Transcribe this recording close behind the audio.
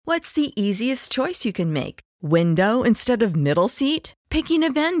What's the easiest choice you can make? Window instead of middle seat? Picking a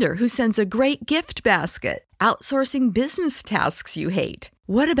vendor who sends a great gift basket? Outsourcing business tasks you hate?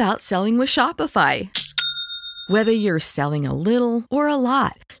 What about selling with Shopify? Whether you're selling a little or a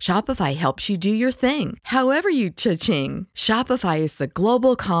lot, Shopify helps you do your thing, however you cha-ching. Shopify is the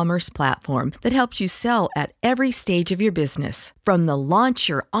global commerce platform that helps you sell at every stage of your business. From the launch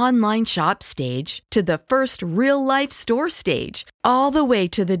your online shop stage to the first real-life store stage, all the way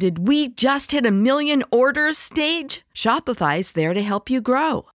to the did we just hit a million orders stage. Shopify's there to help you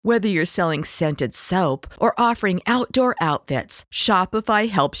grow. Whether you're selling scented soap or offering outdoor outfits, Shopify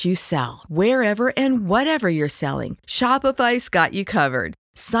helps you sell. Wherever and whatever you're selling, Shopify's got you covered.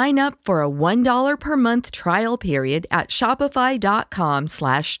 Sign up for a $1 per month trial period at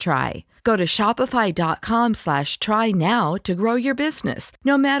shopify.com/try. Go to shopify.com/try now to grow your business,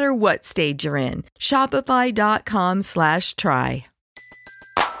 no matter what stage you're in. Shopify.com/try.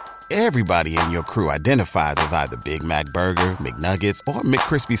 Everybody in your crew identifies as either Big Mac Burger, McNuggets, or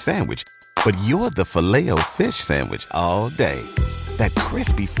McCrispy Sandwich. But you're the Filet-O-Fish Sandwich all day. That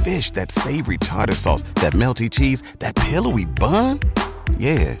crispy fish, that savory tartar sauce, that melty cheese, that pillowy bun.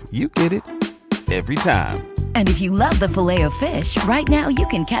 Yeah, you get it. Every time. And if you love the Filet-O-Fish, right now you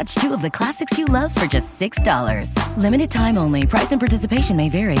can catch two of the classics you love for just $6. Limited time only. Price and participation may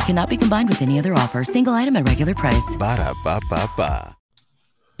vary. Cannot be combined with any other offer. Single item at regular price. Ba-da-ba-ba-ba.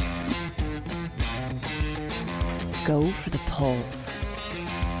 Go for the pulls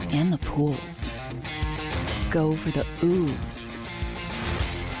and the pools. Go for the oohs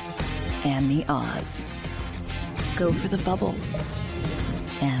and the ahs. Go for the bubbles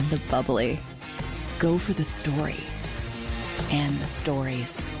and the bubbly. Go for the story and the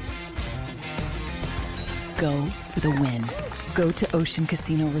stories. Go for the win. Go to Ocean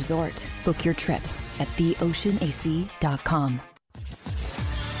Casino Resort. Book your trip at theoceanac.com.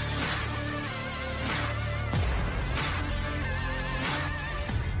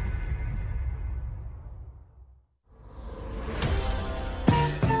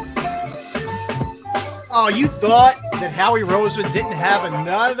 Oh, you thought that Howie Roseman didn't have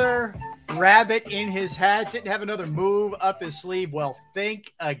another rabbit in his hat, didn't have another move up his sleeve? Well,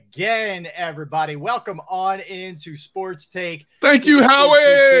 think again, everybody. Welcome on into Sports Take. Thank you,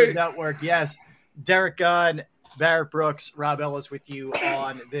 Howie. Network. Yes, Derrick Gunn, Barrett Brooks, Rob Ellis with you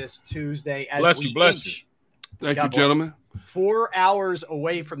on this Tuesday. Bless you. Thank you, gentlemen. 4 hours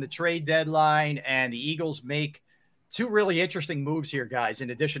away from the trade deadline, and the Eagles make two really interesting moves here, guys,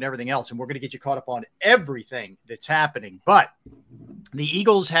 in addition to everything else. And we're going to get you caught up on everything that's happening. But the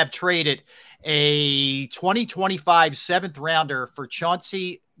Eagles have traded a 2025 seventh rounder for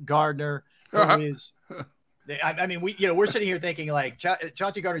Chauncey Gardner, who is, I mean, we're sitting here thinking like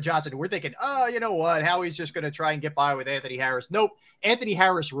Chauncey Gardner-Johnson. We're thinking, oh, you know what? Howie's just going to try and get by with Anthony Harris. Nope. Anthony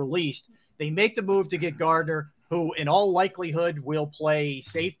Harris released. They make the move to get Gardner, who in all likelihood will play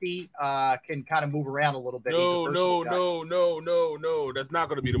safety, can kind of move around a little bit. No. That's not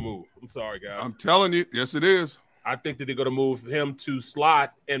going to be the move. I'm sorry, guys. I'm telling you. Yes, it is. I think that they're going to move him to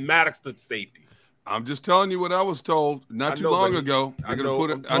slot and Maddox to safety. I'm just telling you what I was told not too long ago. They're going to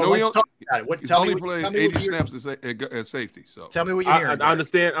put it. I know let's talk about it. He's only played 80 snaps at safety. So tell me what you're hearing. I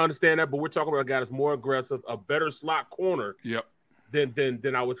understand that, but we're talking about a guy that's more aggressive, a better slot corner. Yep.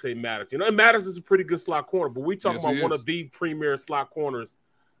 Then I would say Maddox. And Maddox is a pretty good slot corner, but we're talking about one of the premier slot corners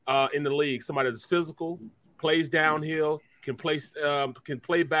in the league. Somebody that's physical, plays downhill, can play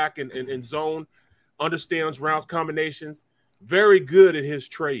back in zone, understands routes combinations, very good at his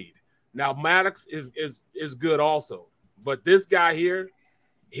trade. Now Maddox is good also, but this guy here,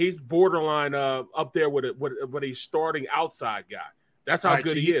 he's borderline up there with a starting outside guy. That's how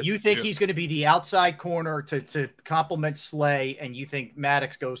good he is. You think he's going to be the outside corner to complement Slay, and you think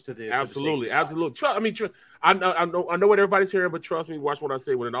Maddox goes to the absolutely. I know what everybody's hearing, but trust me, watch what I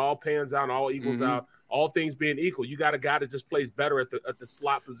say. When it all pans out and all equals out, all things being equal, you got a guy that just plays better at the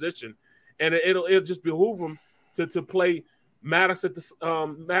slot position, and it'll just behoove him to play Maddox at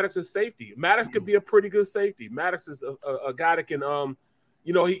the Maddox as safety. Maddox could be a pretty good safety. Maddox is a guy that can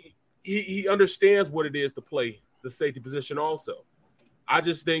he understands what it is to play the safety position also. I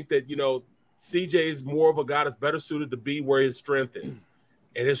just think that, CJ is more of a guy that's better suited to be where his strength is.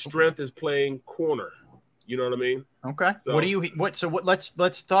 And his strength is playing corner. You know what I mean? Okay. So, let's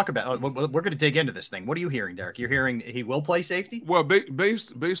talk about we're going to dig into this thing. What are you hearing, Derrick? You're hearing he will play safety? Well,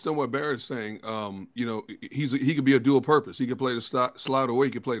 based on what Barrett's saying, he could be a dual purpose. He could play the slot or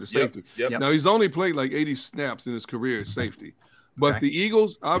he could play the safety. Yep. Now, he's only played like 80 snaps in his career as safety. But the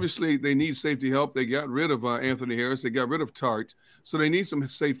Eagles, obviously, they need safety help. They got rid of Anthony Harris. They got rid of Tart. So they need some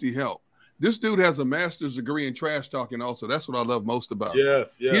safety help. This dude has a master's degree in trash talking also. That's what I love most about him.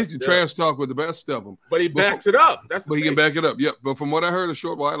 Yes. He can trash talk with the best of them. But he backs it up. He can back it up. Yep. But from what I heard a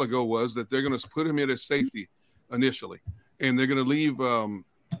short while ago was that they're going to put him in as safety initially. And they're going to leave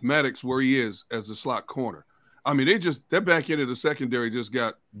Maddox where he is as a slot corner. I mean, that back end of the secondary just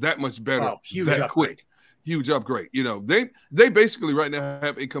got that much better quick. Huge upgrade. You know, they basically right now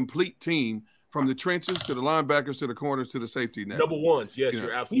have a complete team from the trenches to the linebackers to the corners to the safety now. Number ones, yes,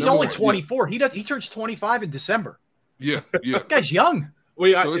 you're absolutely. He's only 24. Yeah. He turns 25 in December. Yeah. That guy's young.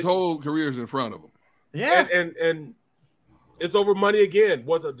 Well, so his whole career is in front of him. Yeah, and it's over money again.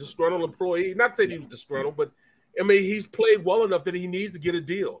 Was a disgruntled employee. Not saying he was disgruntled, but I mean he's played well enough that he needs to get a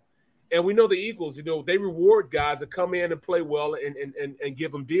deal. And we know the Eagles. You know they reward guys that come in and play well and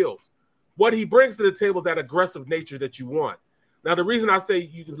give them deals. What he brings to the table is that aggressive nature that you want. Now the reason I say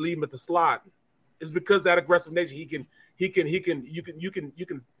you can leave him at the slot is because that aggressive nature, you can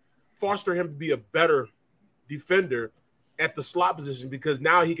foster him to be a better defender at the slot position because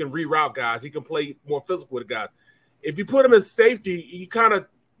now he can reroute guys. He can play more physical with guys. If you put him as safety, you kind of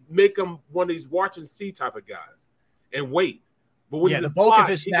make him one of these watch and see type of guys and wait. But when the bulk of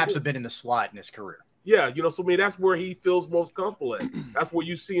his snaps have been in the slot in his career. Yeah, so I mean that's where he feels most comfortable at. That's where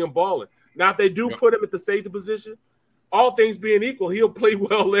you see him balling. Now if they do put him at the safety position, all things being equal, he'll play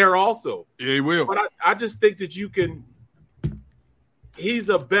well there also. Yeah, he will. But I just think that he's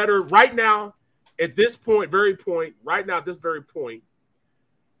a better, right now, at this point, this very point,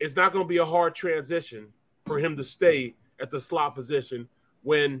 it's not going to be a hard transition for him to stay at the slot position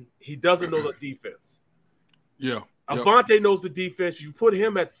when he doesn't know the defense. Yeah. Avante knows the defense. You put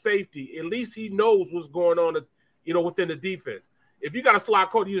him at safety, at least he knows what's going on, within the defense. If you got a slot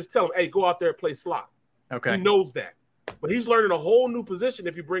corner, you just tell him, hey, go out there and play slot. Okay. He knows that. But he's learning a whole new position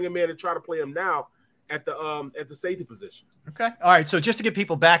if you bring him in and try to play him now at the safety position. Okay. All right. So just to give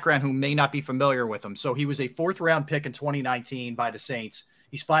people background who may not be familiar with him. So he was a 4th-round pick in 2019 by the Saints.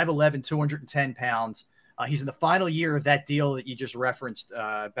 He's 5'11", 210 pounds. He's in the final year of that deal that you just referenced,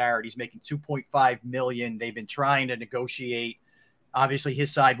 Barrett. He's making $2.5 million. They've been trying to negotiate. Obviously,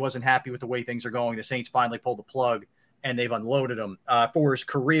 his side wasn't happy with the way things are going. The Saints finally pulled the plug, and they've unloaded him. For his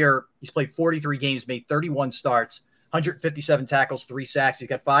career, he's played 43 games, made 31 starts, 157 tackles, 3 sacks. He's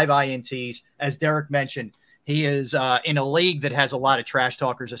got 5 INTs. As Derrick mentioned, he is in a league that has a lot of trash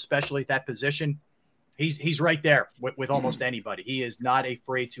talkers, especially at that position. He's right there with almost anybody. He is not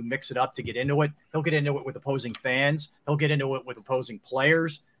afraid to mix it up to get into it. He'll get into it with opposing fans. He'll get into it with opposing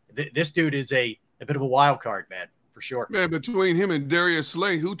players. This dude is a bit of a wild card, man, for sure. Man, between him and Darius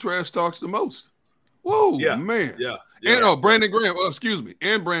Slay, who trash talks the most? Whoa, man. Yeah. And Brandon Graham.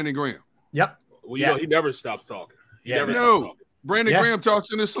 And Brandon Graham. Yep. Well, he never stops talking. Brandon Graham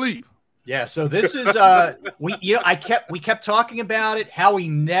talks in his sleep. Yeah, so this is we kept talking about it, how he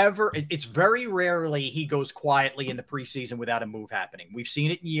never it's very rarely he goes quietly in the preseason without a move happening. We've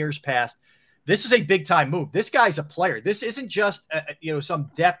seen it in years past. This is a big time move. This guy's a player. This isn't just some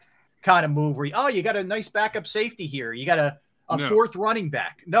depth kind of move where you got a nice backup safety here. You got a 4th running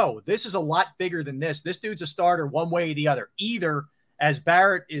back. No, this is a lot bigger than this. This dude's a starter one way or the other. Either, as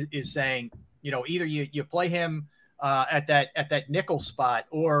Barrett is saying, either you play him at that nickel spot,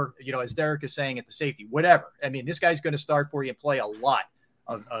 or as Derrick is saying, at the safety, whatever. I mean, this guy's going to start for you and play a lot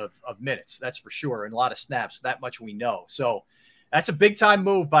of minutes, that's for sure, and a lot of snaps. That much we know. So that's a big time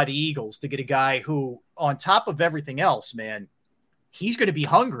move by the Eagles to get a guy who, on top of everything else, man, he's going to be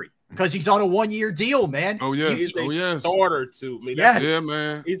hungry because he's on a 1-year deal, man. Oh yeah, he's a starter too. I mean, yeah,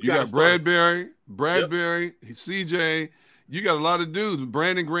 man. You got Bradbury, CJ. You got a lot of dudes.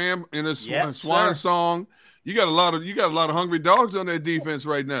 Brandon Graham in a swan song. You got a lot of hungry dogs on that defense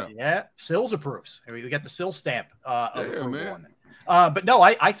right now. Yeah, Sills approves. We got the Sill stamp. Man. But no,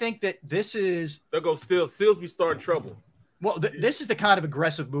 I think that this is. There goes Sills. Sills be starting trouble. Well, this is the kind of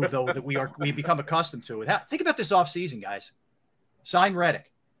aggressive move though that we become accustomed to. Think about this offseason, guys. Sign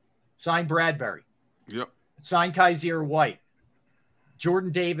Reddick, sign Bradbury. Yep. Sign Kaiser White,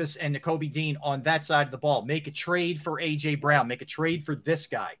 Jordan Davis, and Nakobe Dean on that side of the ball. Make a trade for A.J. Brown. Make a trade for this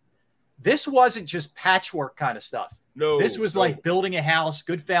guy. This wasn't just patchwork kind of stuff. No. This was like building a house,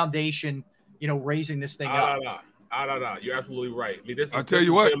 good foundation, raising this thing up. You're absolutely right. I mean, this is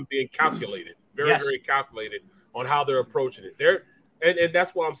them being calculated, very calculated on how they're approaching it. And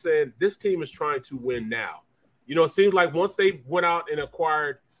that's why I'm saying this team is trying to win now. It seems like once they went out and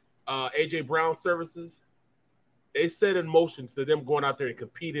acquired A.J. Brown services, they set in motion to them going out there and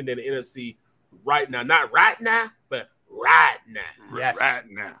competing in the NFC right now. Not right now, but right now. Yes. Right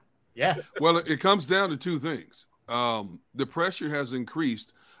now. Yeah. Well, it comes down to 2 things. The pressure has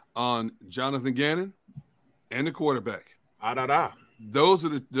increased on Jonathan Gannon and the quarterback. those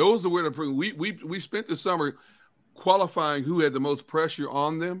are where we spent the summer qualifying who had the most pressure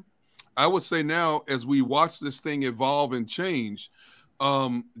on them. I would say now, as we watch this thing evolve and change,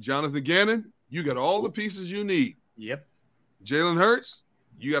 Jonathan Gannon, you got all the pieces you need. Yep. Jalen Hurts,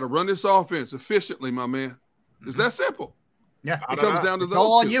 you got to run this offense efficiently, my man. It's that simple. Yeah, it comes down to it's those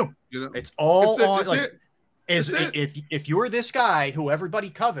all two, on you. You know? It's all it's on. it, like, if you're this guy who everybody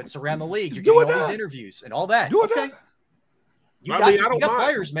covets around the league, you're getting all these interviews and all that. Okay. You got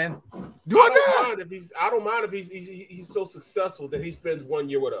players, man. I don't mind if he's so successful that he spends 1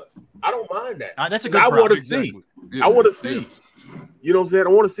 year with us. I don't mind that. That's a good. I want to exactly. see. Yeah. I want to see. Yeah. You know what I'm saying? I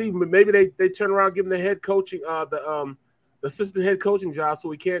want to see. Maybe they turn around, and give him the head coaching, the assistant head coaching job,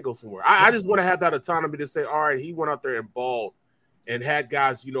 so he can go somewhere. I just want to have that autonomy to say, all right, he went out there and balled and had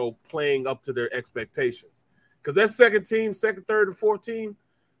guys, playing up to their expectations. Because that second, third, and fourth team,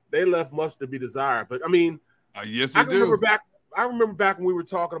 they left much to be desired. But I mean, yes, they do. I remember back when we were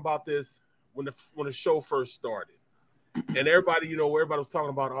talking about this when the show first started, and everybody was talking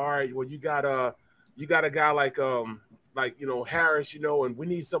about, all right, well, you got a guy like Harris, and we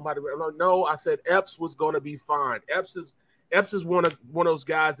need somebody. I'm like, no, I said Epps was going to be fine. Epps is one of those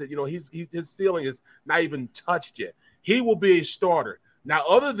guys that his ceiling is not even touched yet. He will be a starter. Now,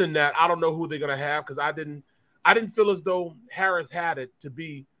 other than that, I don't know who they're going to have because I didn't feel as though Harris had it to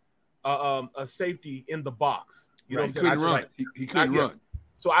be a safety in the box. He couldn't run. He couldn't run.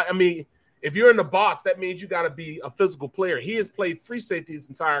 So I mean, if you're in the box, that means you got to be a physical player. He has played free safety his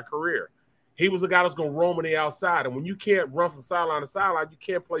entire career. He was a guy that's going to roam on the outside, and when you can't run from sideline to sideline, you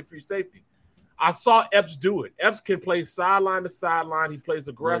can't play free safety. I saw Epps do it. Epps can play sideline to sideline. He plays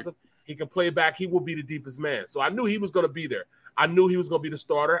aggressive. Right. He can play back. He will be the deepest man. So I knew he was going to be there. I knew he was going to be the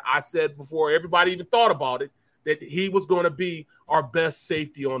starter. I said before everybody even thought about it that he was going to be our best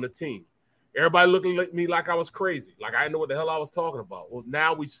safety on the team. Everybody looking at me like I was crazy, like I didn't know what the hell I was talking about. Well,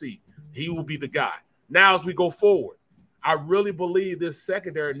 now we see he will be the guy. Now as we go forward, I really believe this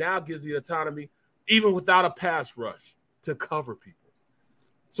secondary now gives the autonomy, even without a pass rush, to cover people.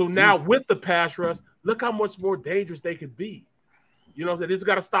 So now with the pass rush, look how much more dangerous they could be. You know what I'm saying? This has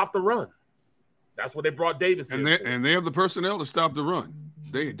got to stop the run. That's what they brought Davis in. And they have the personnel to stop the run.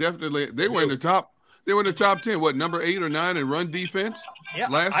 They were in the top. They were in the top 10, number 8 or 9 in run defense? Yeah,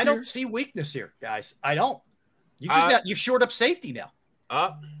 last year? don't see weakness here, guys. I don't. You've shored up safety now.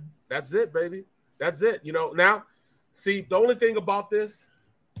 That's it, baby. That's it. Now, see, the only thing about this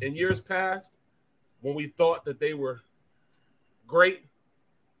in years past, when we thought that they were great,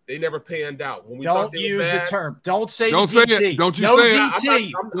 they never panned out. When we don't use the term. Don't say Don't DT. say it. Don't you no say DT.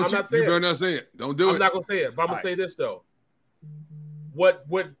 it. I'm not saying it. You better not say it. Don't do it. I'm not going to say it, but I'm going to say this, though. What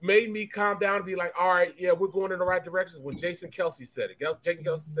made me calm down and be like, all right, yeah, we're going in the right direction when Jason Kelce said it. Jason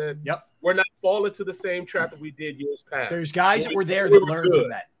Kelce said, yep, we're not falling to the same trap that we did years past. There's guys that were there that learned from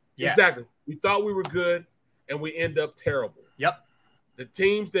that. Yeah. Exactly. We thought we were good, and we end up terrible. Yep. The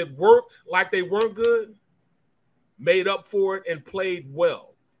teams that worked like they weren't good made up for it and played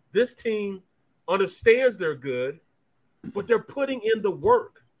well. This team understands they're good, but they're putting in the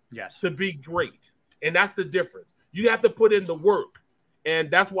work to be great. And that's the difference. You have to put in the work.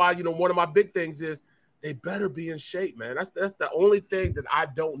 And that's why, one of my big things is they better be in shape, man. That's the only thing that I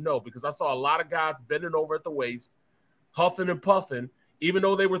don't know, because I saw a lot of guys bending over at the waist, huffing and puffing, even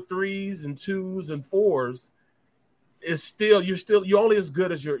though they were 3s and 2s and 4s. It's still you're only as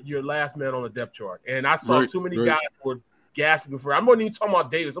good as your last man on the depth chart. And I saw too many guys who were gasping for. I'm not even talking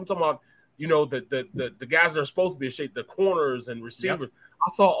about Davis. I'm talking about the guys that are supposed to be in shape, the corners and receivers. Yep.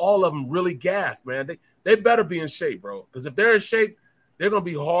 I saw all of them really gasp, man. They better be in shape, bro. Because if they're in shape, they're going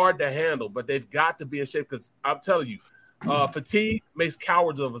to be hard to handle, but they've got to be in shape because I'm telling you, fatigue makes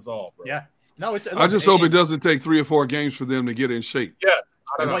cowards of us all, bro. Yeah. No, I just hope it doesn't take 3 or 4 games for them to get in shape. Yes.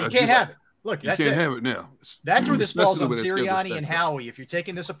 You can't have it. Look, you can't have it now. That's where this falls on Sirianni and Howie. If you're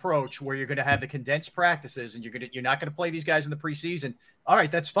taking this approach where you're going to have the condensed practices and you're not going to play these guys in the preseason, all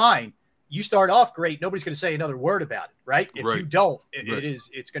right, that's fine. You start off great. Nobody's going to say another word about it, right? If you don't,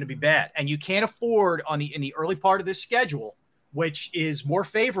 it's going to be bad. And you can't afford in the early part of this schedule, which is more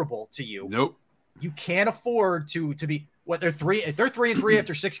favorable to you. Nope. You can't afford to be they're 3. If they're 3-3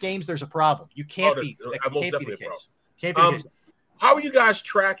 after 6 games, there's a problem. You can't be. That can't be the case. Can't be the case. How are you guys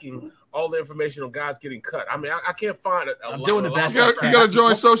tracking all the information on guys getting cut? I mean, I can't find it. I'm doing the best. You got to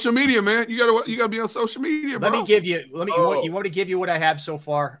join social media, man. You got to be on social media. Bro. Let me give you. You want to give you what I have so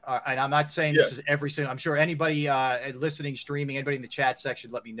far, and I'm not saying this is every single. I'm sure anybody listening, streaming, anybody in the chat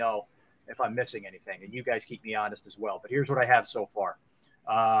section, let me know if I'm missing anything, and you guys keep me honest as well. But here's what I have so far: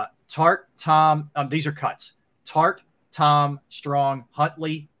 Tart, Tom. These are cuts. Tart, Tom, Strong,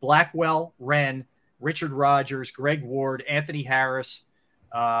 Huntley, Blackwell, Wren, Richard Rodgers, Greg Ward, Anthony Harris,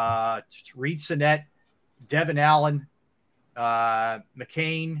 Reed Sinnett, Devin Allen,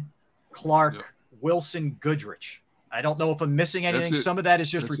 McCain, Clark, Wilson, Goodrich. I don't know if I'm missing anything. Some of that is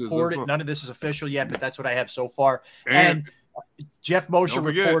just reported. None of this is official yet, but that's what I have so far. And Jeff Mosher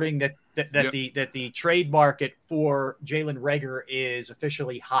reporting that the trade market for Jalen Reagor is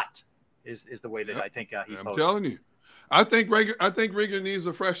officially hot. Is the way that I think he posted. I'm telling you. I think Reagor needs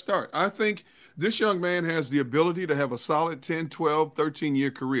a fresh start. I think this young man has the ability to have a solid 10, 12,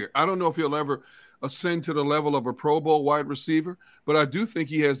 13-year career. I don't know if he'll ever ascend to the level of a Pro Bowl wide receiver, but I do think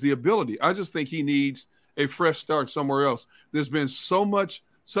he has the ability. I just think he needs a fresh start somewhere else. There's been such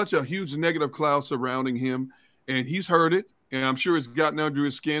a huge negative cloud surrounding him, and he's heard it, and I'm sure it's gotten under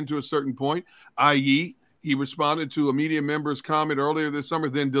his skin to a certain point, i.e., he responded to a media member's comment earlier this summer,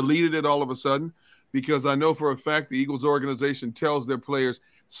 then deleted it all of a sudden, because I know for a fact the Eagles organization tells their players,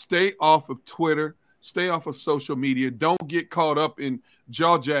 stay off of Twitter, stay off of social media, don't get caught up in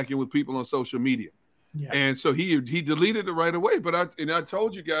jaw-jacking with people on social media. Yeah. And so he deleted it right away. But I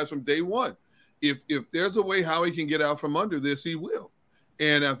told you guys from day one, if there's a way how he can get out from under this, he will.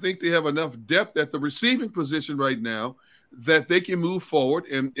 And I think they have enough depth at the receiving position right now that they can move forward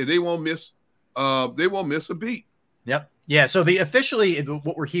and they won't miss a beat. Yep. Yeah. So officially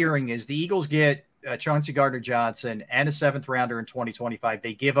what we're hearing is the Eagles get Chauncey Gardner-Johnson and a 7th rounder in 2025.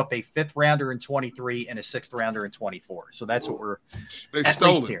 They give up a 5th rounder in 23 and a 6th rounder in 24. So that's what we're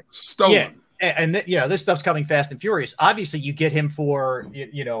least here. Stolen. Yeah. And this stuff's coming fast and furious. Obviously, you get him for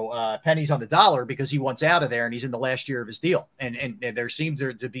pennies on the dollar because he wants out of there and he's in the last year of his deal. And there seems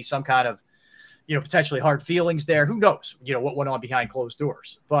to be some kind of potentially hard feelings there. Who knows? What went on behind closed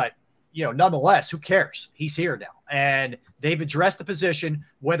doors. But nonetheless, who cares? He's here now, and they've addressed the position,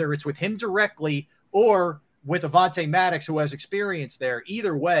 whether it's with him directly or with Avonte Maddox, who has experience there.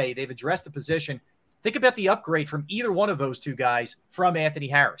 Either way, they've addressed the position. Think about the upgrade from either one of those two guys from Anthony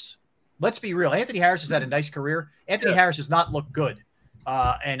Harris. Let's be real. Anthony Harris has had a nice career. Anthony Harris has not looked good.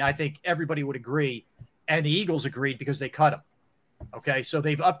 And I think everybody would agree. And the Eagles agreed because they cut him. Okay. So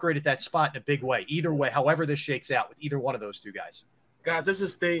they've upgraded that spot in a big way. Either way, however this shakes out with either one of those two guys. Guys, there's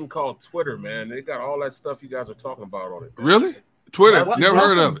this thing called Twitter, man. They got all that stuff you guys are talking about on it. Man. Really? Twitter? Never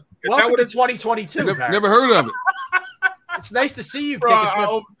heard of it. Welcome to 2022. Never heard of it. It's nice to see you. Bro, I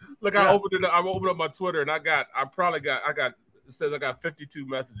opened it up. I opened up my Twitter and I got it says I got 52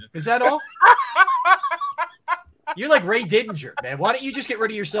 messages. Is that all? You're like Ray Didinger, man. Why don't you just get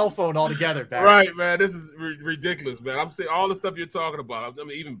rid of your cell phone altogether, Barrett? Right, man. This is ridiculous, man. I'm saying all the stuff you're talking about. I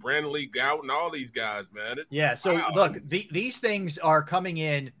mean, even Brandon Lee Gout and all these guys, man. Look, these things are coming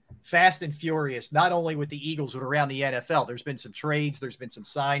in fast and furious, not only with the Eagles, but around the NFL. There's been some trades. There's been some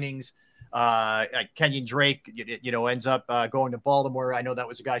signings. Kenyon Drake, ends up going to Baltimore. I know that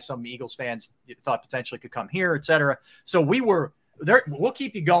was a guy some Eagles fans thought potentially could come here, et cetera. So we were there. We'll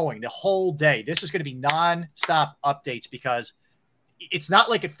keep you going the whole day. This is going to be nonstop updates because it's not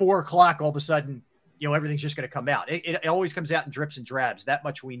like at 4:00 all of a sudden, everything's just going to come out. It always comes out in drips and drabs. That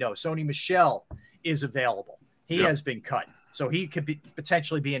much we know. Sony Michel is available. He has been cut. So he could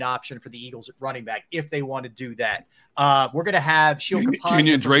potentially be an option for the Eagles at running back if they want to do that. We're going to have Shield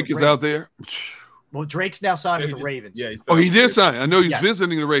Kenyon Drake is out there. Well, Drake's now signed with the Ravens. Yeah, he did sign. I know he's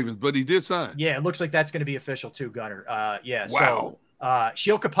visiting the Ravens, but he did sign. Yeah, it looks like that's going to be official too, Gunner. Wow. So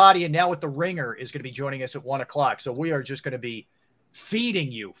Shield Kapadia now with the Ringer is going to be joining us at 1:00. So we are just going to be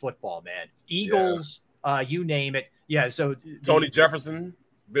feeding you football, man. Eagles, you name it. Yeah. So Tony Jefferson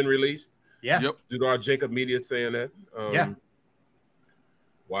been released. Yeah. Yep. Due to our Jacob Media saying that.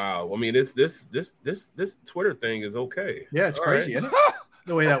 Wow. I mean, this Twitter thing is okay. Yeah, it's crazy, isn't it?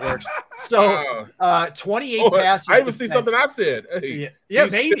 The way that works. So 28 passes. I even see something I said. Hey,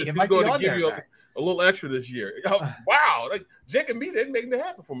 maybe it might be on there. A little extra this year. Wow. Like Jacob Media didn't make that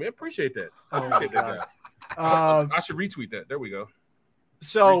happen for me. I appreciate that. I should retweet that. There we go.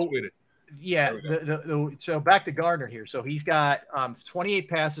 So so back to Gardner here. So he's got 28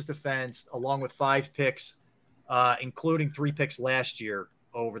 passes defensed along with 5 picks, including 3 picks last year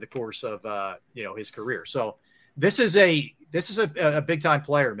over the course of his career. So this is a big time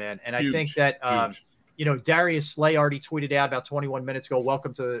player, man. And I think that Darius Slay already tweeted out about 21 minutes ago,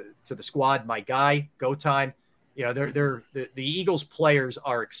 welcome to the squad, my guy, go time. The Eagles players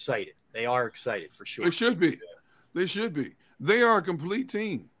are excited. They are excited for sure. They should be. They should be. They are a complete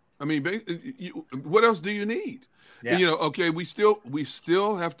team. I mean, what else do you need? Yeah. We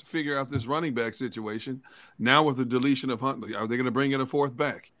still have to figure out this running back situation now with the deletion of Huntley. Are they going to bring in a 4th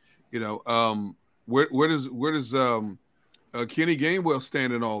back? Where does Kenny Gainwell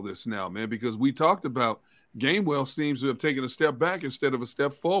stand in all this now, man? Because we talked about Gainwell seems to have taken a step back instead of a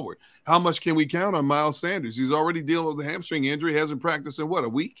step forward. How much can we count on Miles Sanders? He's already dealing with a hamstring injury. Hasn't practiced in a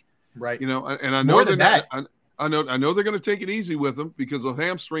week? Right. And I know they're not. I know they're going to take it easy with him because those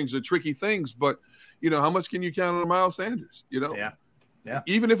hamstrings are tricky things. But how much can you count on Miles Sanders? Yeah.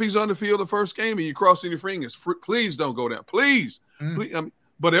 Even if he's on the field the first game and you're crossing your fingers, please don't go down. Please.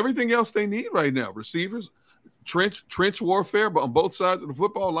 But everything else they need right now, receivers, trench warfare, but on both sides of the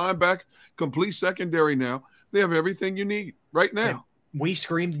football, linebacker, complete secondary now. They have everything you need right now. And we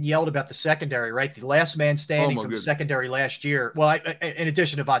screamed and yelled about the secondary, right? The last man standing from the secondary last year. Well, in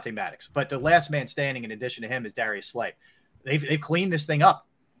addition to Vontae Maddox, but the last man standing in addition to him is Darius Slay. They've cleaned this thing up.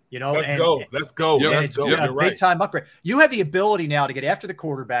 Let's go. Yep. It's big time upgrade. You have the ability now to get after the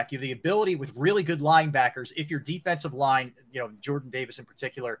quarterback. You have the ability with really good linebackers. If your defensive line, Jordan Davis in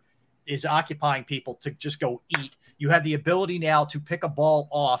particular, is occupying people to just go eat. You have the ability now to pick a ball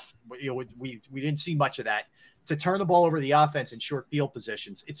off. We didn't see much of that, to turn the ball over to the offense in short field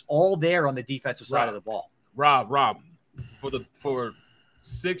positions. It's all there on the defensive side of the ball. Rob, for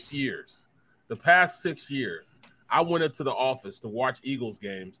 6 years, the past 6 years, I went into the office to watch Eagles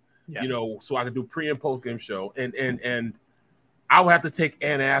games, so I could do pre and post game show, and I would have to take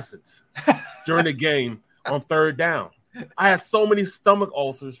antacids during the game on third down. I had so many stomach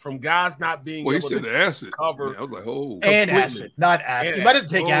ulcers from guys not being able to acid. cover. Yeah, I was like, oh, acid, not acid. You might have to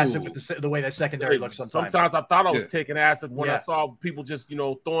take acid with the way that secondary looks sometimes. Sometimes I thought I was taking acid when I saw people just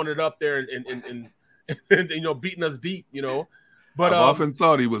throwing it up there and beating us deep. But I've often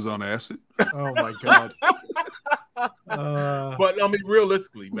thought he was on acid. Oh my God. But I mean,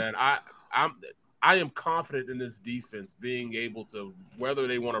 realistically, man, I am confident in this defense being able to, whether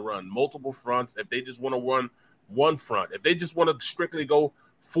they want to run multiple fronts, if they just want to run one front, if they just want to strictly go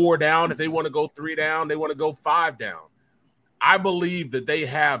 4 down, if they want to go 3 down, they want to go 5 down. I believe that they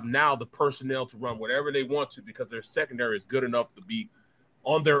have now the personnel to run whatever they want to because their secondary is good enough to be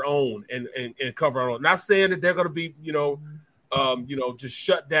on their own and cover on. Not saying that they're going to be, just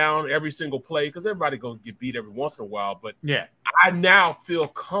shut down every single play because everybody going to get beat every once in a while. But I now feel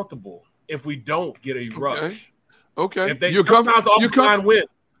comfortable if we don't get a rush. Okay. If they sometimes offensive line wins.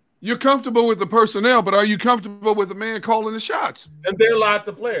 You're comfortable with the personnel, but are you comfortable with the man calling the shots? And there lies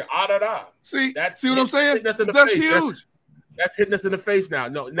the player. See what I'm saying? That's huge. That's hitting us in the face now.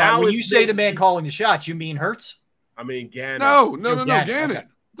 No, now when you say the man calling the shots, you mean Hurts? I mean Gannon. No, Gannon. Okay.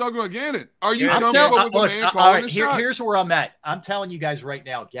 Talking about Gannon. Are you comfortable with the man calling the shots? Here's where I'm at. I'm telling you guys right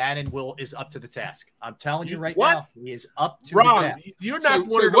now, Gannon is up to the task. I'm telling you right now, he is up to the task. You're not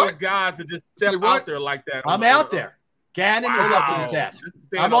one of those guys that just step out there like that. I'm out there. Gannon is up to the task.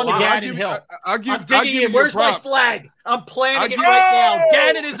 I'm on the Gannon Hill. I'm digging in. Where's my flag? I'm planting it right now.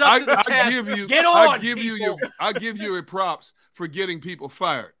 Gannon is up to the task. Get on, people. I give you a props for getting people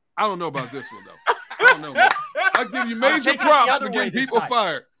fired. I don't know about this one, though. I don't know. I give you major props for getting people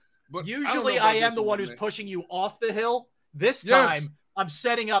fired. But usually I am the one who's pushing you off the hill. This time I'm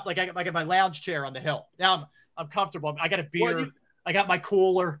setting up like I got my lounge chair on the hill. Now I'm comfortable. I got a beer. I got my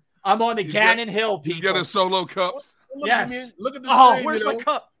cooler. I'm on the Gannon Hill, people. You got a solo cup. Look at the stream, where's my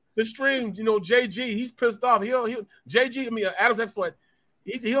cup? The stream, JG, he's pissed off. JG, Adam's exploit.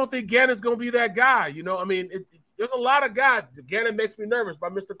 He don't think Gannon's gonna be that guy. There's a lot of guys. Gannon makes me nervous by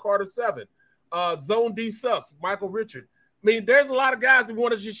Mr. Carter 7. Zone D sucks. Michael Richard. There's a lot of guys that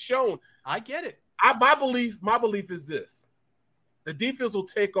want to just shown. I get it. My belief is this: the defense will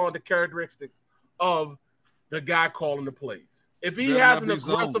take on the characteristics of the guy calling the plays. If he has an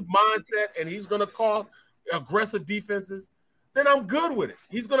aggressive mindset and he's going to call aggressive defenses, then I'm good with it.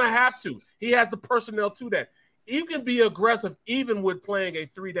 He's going to have to. He has the personnel to that. He can be aggressive even with playing a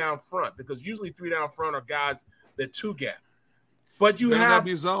 3-down front because usually 3-down front are guys that 2-gap. But you have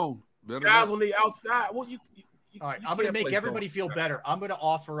your zone. Guys on the outside. Well, all right, I'm going to make everybody feel better. I'm going to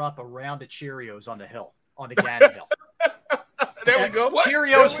offer up a round of Cheerios on the hill, on the Gannon Hill. There we go.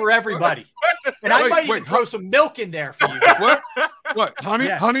 Cheerios for everybody. And I might even throw some milk in there for you. What?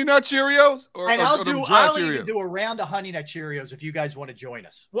 Honey Nut Cheerios? I'll even do a round of Honey Nut Cheerios if you guys want to join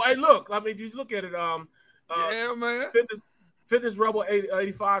us. Well, hey, look. You look at it. Man. Fitness Rebel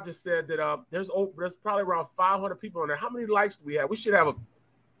 85 just said that there's probably around 500 people on there. How many likes do we have? We should have a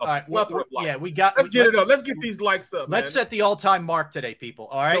plethora of likes. Yeah, we got. Let's get it up. Let's get these likes up. Let's set the all-time mark today, people.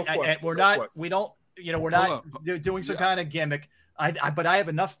 All right, and we're not doing some kind of gimmick. But I have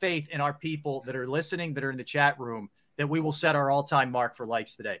enough faith in our people that are listening, that are in the chat room, that we will set our all-time mark for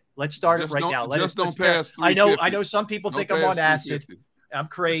likes today. Let's start it right now. Let's pass. I know some people think I'm on acid. I'm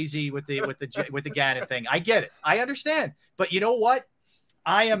crazy with the Gannon thing. I get it. I understand. But you know what?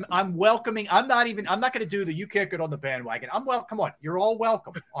 I'm welcoming. I'm not going to do the you can't get on the bandwagon. Come on. You're all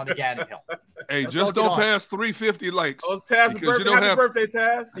welcome on the Gannon Hill. Hey, just don't pass 350 likes. Oh, it's Taz's birthday. Happy birthday,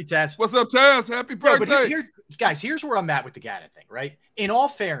 Taz. Hey, Taz. What's up, Taz? Happy birthday. No, but guys, here's where I'm at with the Gunn thing, right? In all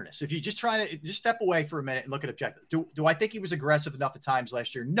fairness, if you just step away for a minute and look at objective, do I think he was aggressive enough at times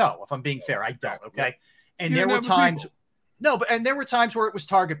last year? No, if I'm being fair, I don't. Okay. And there were times, there were times where it was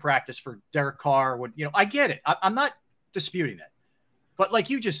target practice for Derrick Carr. When, I get it. I'm not disputing that. But like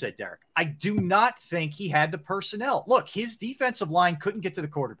you just said, Derrick, I do not think he had the personnel. Look, his defensive line couldn't get to the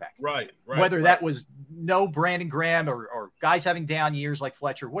quarterback. Right. Whether that was no Brandon Graham or guys having down years like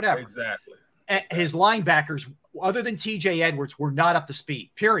Fletcher, whatever. Exactly. And his linebackers, other than TJ Edwards, were not up to speed,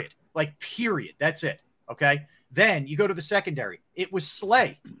 period. Period. That's it. Okay. Then you go to the secondary. It was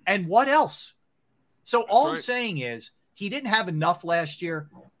Slay. And what else? So all I'm saying is he didn't have enough last year.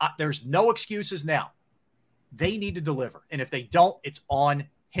 There's no excuses now. They need to deliver. And if they don't, it's on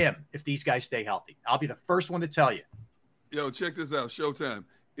him if these guys stay healthy. I'll be the first one to tell you. Yo, check this out. Showtime.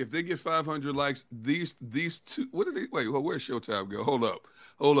 If they get 500 likes, these two, where's Showtime go? Hold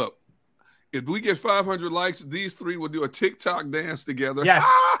up. If we get 500 likes, these three will do a TikTok dance together. Yes.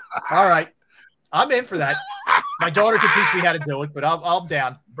 All right. I'm in for that. My daughter can teach me how to do it, but I'm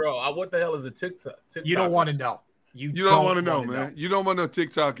down. Bro, what the hell is a TikTok? You don't want to know. You don't want to know, man. You don't want to know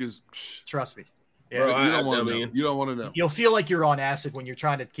TikTok is. Trust me. Yeah, bro, you don't want to know. You don't want to know. You'll feel like you're on acid when you're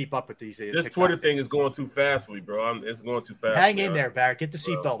trying to keep up with these. This TikTok Twitter thing is going too fast for me, bro. It's going too fast. Hang in there, Barrett. Get the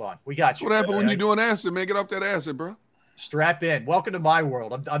seatbelt on. We got you. What happened when you're doing acid, man? Get off that acid, bro. Strap in. Welcome to my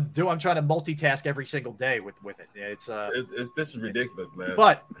world. I'm trying to multitask every single day with it. This is ridiculous, man.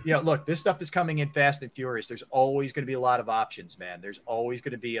 But look, this stuff is coming in fast and furious. There's always going to be a lot of options, man. There's always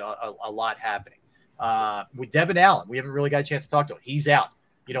going to be a lot happening. With Devin Allen, we haven't really got a chance to talk to him. He's out.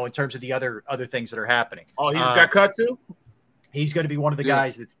 In terms of the other things that are happening. Oh, he's got cut too? He's going to be one of the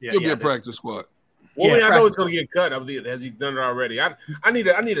guys that's he'll be a practice squad. Well, I know he's going to get cut. Has he done it already? I need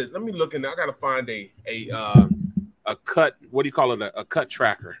to let me look in there. I got to find a cut. What do you call it? A cut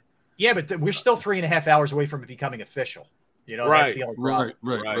tracker. Yeah, but we're still 3.5 hours away from it becoming official. That's the only problem.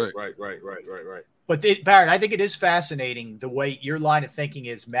 Right. But Barrett, I think it is fascinating the way your line of thinking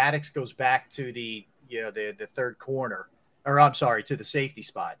is. Maddox goes back to the third corner. Or I'm sorry, to the safety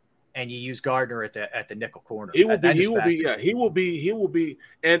spot, and you use Gardner at the nickel corner. He will be,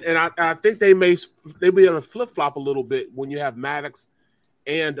 and I think they'll be able to flip flop a little bit when you have Maddox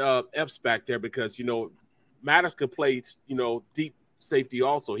and Epps back there because Maddox can play deep safety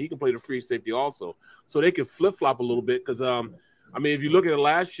also. He can play the free safety also, so they can flip flop a little bit because if you look at it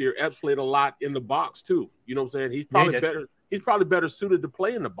last year, Epps played a lot in the box too. You know what I'm saying? He's probably better. He's probably better suited to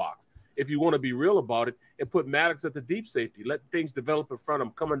play in the box. If you want to be real about it, and put Maddox at the deep safety, let things develop in front of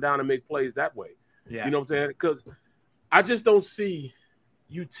him, coming down and make plays that way. Yeah. You know what I'm saying? Because I just don't see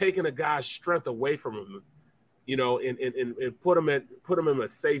you taking a guy's strength away from him, and put him in a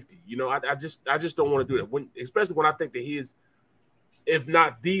safety. I just don't want to do that. Especially when I think that he is, if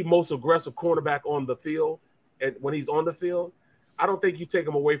not the most aggressive cornerback on the field, and when he's on the field, I don't think you take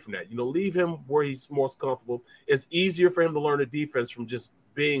him away from that. Leave him where he's most comfortable. It's easier for him to learn the defense from just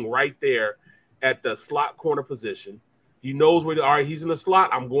being right there at the slot corner position. He knows all right, he's in the slot.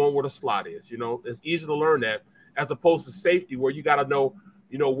 I'm going where the slot is. It's easy to learn that as opposed to safety where you got to know,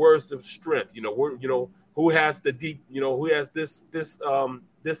 where's the strength, who has the deep, who has this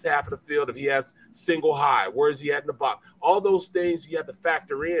half of the field. If he has single high, where is he at in the box? All those things you have to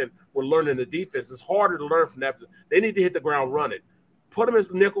factor in when learning the defense. It's harder to learn from that. They need to hit the ground running. Put him as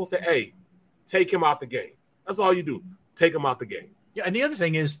nickel, say, hey, take him out the game. That's all you do. Take him out the game. Yeah, and the other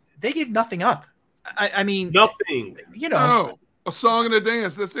thing is they gave nothing up. I mean, nothing. A song and a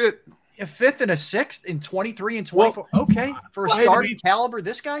dance. That's it. A fifth and a sixth in 23 and 24. Okay, for a starting caliber,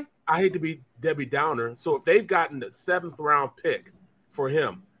 this guy. I hate to be Debbie Downer. So if they've gotten the 7th round pick for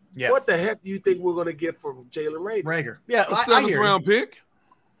him, what the heck do you think we're going to get for Jalen Rager? Yeah, a 7th round pick.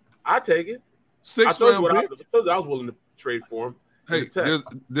 I take it. 6th round pick. I told you I was willing to trade for him. Hey,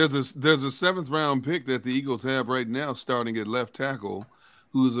 there's a 7th round pick that the Eagles have right now, starting at left tackle,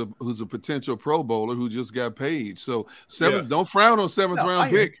 who's a potential Pro Bowler who just got paid. So don't frown on 7th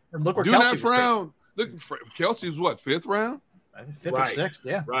round pick. Look where Do Kelsey not frown. Look, Kelsey's what, 5th round? 5th or 6th,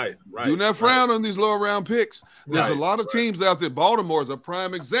 yeah. Right. Do not frown on these lower round picks. There's a lot of teams out there. Baltimore is a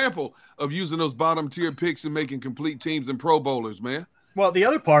prime example of using those bottom tier picks and making complete teams and Pro Bowlers, man. Well, the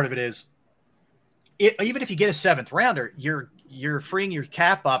other part of it is, even if you get a 7th rounder, you're freeing your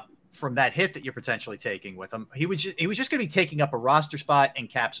cap up from that hit that you're potentially taking with him. He was just going to be taking up a roster spot and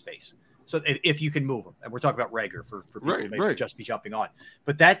cap space. So if you can move him, and we're talking about Rager for people who may just be jumping on,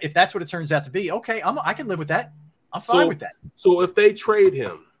 but if that's what it turns out to be, okay, I can live with that. I'm fine with that. So if they trade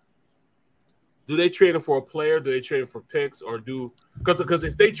him, do they trade him for a player? Do they trade him for picks, or because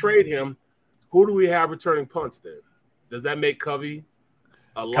if they trade him, Who do we have returning punts then? Does that make Covey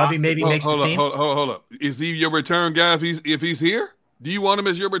a lot? Covey maybe makes the team. Hold up. Is he your return guy if he's here? Do you want him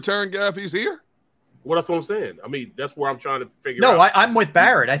as your return guy if he's here? Well, that's what I'm saying. I mean, that's where I'm trying to figure out. No, I'm with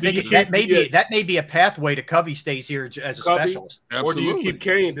Barrett. I think that may be a pathway to Covey stays here as a specialist. Absolutely. Or do you keep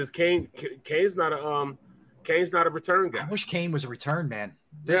Kane? Does Kane's not a return guy? I wish Kane was a return man.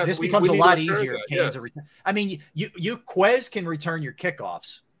 Yeah, this becomes a lot easier if Kane's a return. I mean, you Quez can return your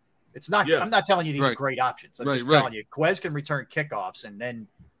kickoffs. It's not. Yes. I'm not telling you these are great options. I'm just telling you, Quez can return kickoffs, and then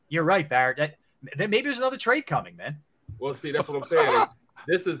you're right, Barrett. Then maybe there's another trade coming, man. Well, see, that's what I'm saying.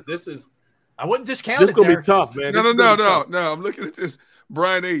 This is. I wouldn't discount this it. This is gonna be tough, man. No. I'm looking at this.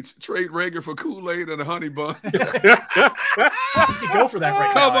 Brian H. Trade Rager for Kool-Aid and a honey bun. You go for that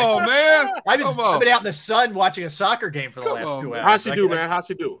right Come now. On, man. I've been out in the sun watching a soccer game for the last 2 hours. How'd she do, man? How'd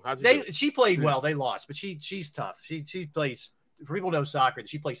she do? She played well. They lost, but she's tough. She plays. For people who know soccer,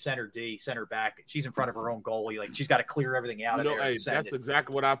 she plays center D, center back. She's in front of her own goalie. Like she's got to clear everything out of there. Hey, that's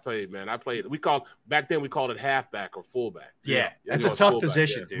exactly what I played, man. Back then we called it halfback or fullback. Yeah, that's a tough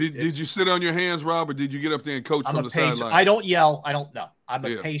position, dude. Did you sit on your hands, Rob, or did you get up there and coach from the sideline? I don't yell. I don't know. I'm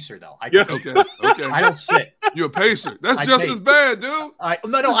a pacer, though. Okay. I don't sit. You're a pacer. That's just as bad, dude. I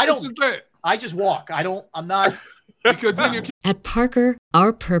don't. I just walk. I'm not. Because then you. At Parker,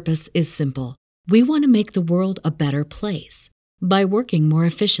 our purpose is simple. We want to make the world a better place. By working more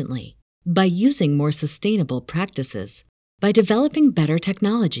efficiently, by using more sustainable practices, by developing better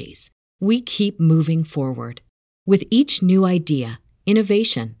technologies, we keep moving forward. With each new idea,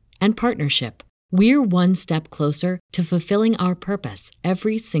 innovation, and partnership, we're one step closer to fulfilling our purpose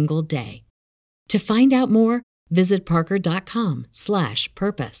every single day. To find out more, visit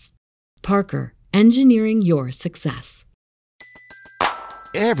parker.com/purpose. Parker, engineering your success.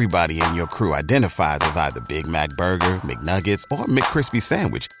 Everybody in your crew identifies as either Big Mac Burger, McNuggets, or McCrispy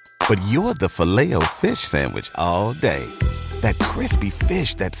Sandwich. But you're the Filet-O-Fish Sandwich all day. That crispy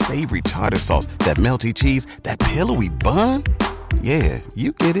fish, that savory tartar sauce, that melty cheese, that pillowy bun. Yeah,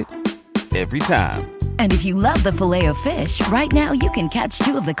 you get it. Every time. And if you love the Filet-O-Fish, right now you can catch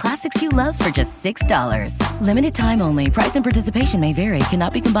 2 of the classics you love for just $6. Limited time only. Price and participation may vary.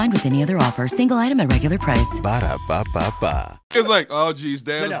 Cannot be combined with any other offer. Single item at regular price. Ba-da-ba-ba-ba. It's like, oh, geez,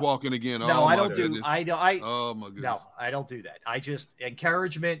 Dad is walking again. No, I don't goodness. Oh, my goodness. No, I don't do that. I just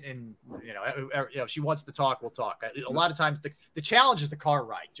encouragement and, if she wants to talk, we'll talk. A lot of times the challenge is the car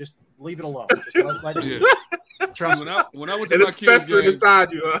ride. Just leave it alone. Just let it Trust me. When I went to my kids' game,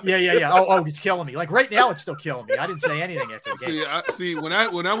 inside you. Huh? Yeah. Oh, it's killing me. Like right now, it's still killing me. I didn't say anything after the game. When I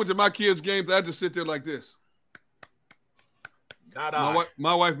went to my kids' games, I had to sit there like this.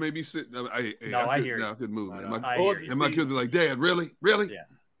 My wife made me sit. I hear you. I couldn't move. My kids were like, "Dad, really?" Yeah.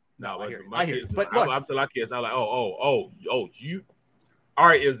 No, I hear you. But look, I'm telling my kids, I'm like, oh, you. All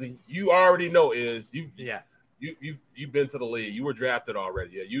right, Izzy, you already know You've been to the league. You were drafted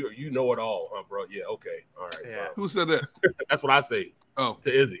already. Yeah, you know it all, huh, bro? Yeah, okay, all right. Yeah. Who said that? That's what I say. Oh,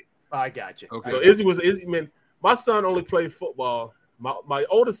 to Izzy. I got you. Okay. So Izzy. Man, my son only played football. My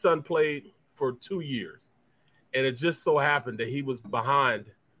oldest son played for 2 years, and it just so happened that he was behind.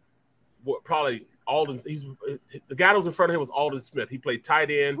 Probably Alden. The guy that was in front of him was Alden Smith. He played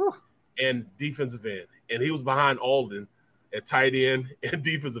tight end and defensive end, and he was behind Alden at tight end and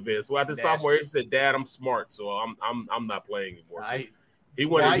defensive end. So after sophomore year, he said, "Dad, I'm smart, so I'm not playing anymore." So he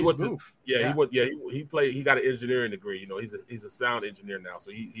played. He got an engineering degree. He's a sound engineer now,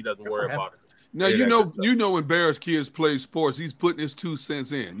 so he doesn't worry about it. Now when Barrett's kids play sports, he's putting his 2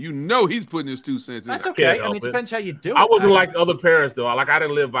 cents in. He's putting his 2 cents in. That's okay. I mean, it depends how you do it. I wasn't like other parents though. I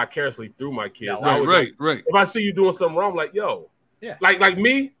didn't live vicariously through my kids. No, right. If I see you doing something wrong, I'm like, yo, yeah. Like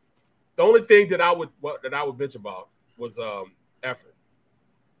me, the only thing that I would bitch about was effort.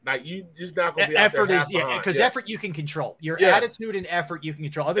 Like you just not gonna be effort is because effort you can control. Your attitude and effort you can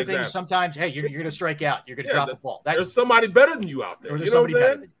control. Other things sometimes, hey, you're gonna strike out. You're gonna drop the ball. There's somebody better than you out there. You know what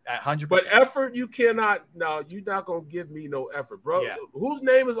I'm saying? 100%. But effort, you cannot. No, you're not gonna give me no effort, bro. Yeah. Whose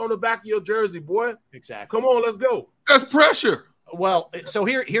name is on the back of your jersey, boy? Exactly. Come on, let's go. That's pressure. Well, so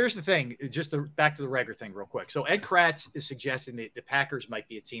here's the thing. Just back to the Rager thing real quick. So Ed Kratz is suggesting that the Packers might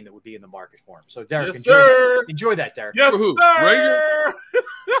be a team that would be in the market for him. So Derrick, enjoy that, Derrick. Yes, who? Sir. Rager?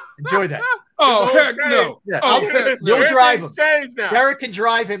 Enjoy that. Oh, heck no. Yeah. Oh, heck no. You'll drive him. Now. Derrick can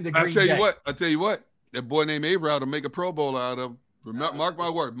drive him to Green Bay. I tell you what. That boy named Abraham will make a Pro Bowl out of him. Mark my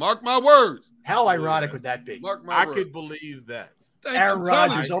word. Mark my words. How ironic would that be? Mark my words. I could believe that. Aaron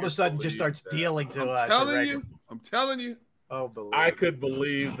Rodgers all of a sudden just starts dealing to I'm telling you. I could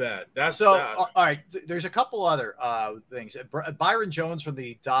believe that. That's so. All right, there's a couple other things. Byron Jones from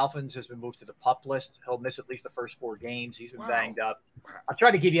the Dolphins has been moved to the PUP list. He'll miss at least the first 4 games. He's been banged up. I'll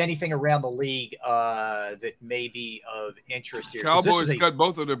try to give you anything around the league that may be of interest here. Cowboys cut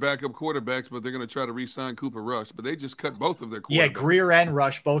both of their backup quarterbacks, but they're going to try to re-sign Cooper Rush. But they just cut both of their quarterbacks. Yeah, Greer and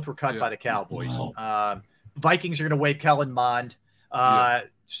Rush both were cut by the Cowboys. Vikings are going to waive Kellen Mond.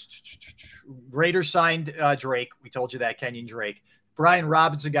 Raiders signed Drake. We told you that, Kenyon Drake. Brian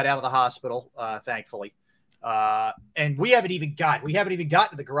Robinson got out of the hospital, thankfully. And we haven't even gotten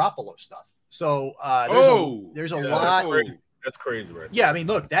to the Garoppolo stuff. So there's a lot. That's crazy, right? Yeah, I mean,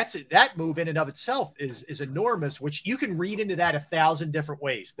 look, that move in and of itself is enormous, which you can read into that 1,000 different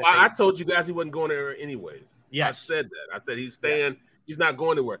ways. I told you guys he wasn't going there anyways. Yeah, I said that. I said he's staying. Yes. He's not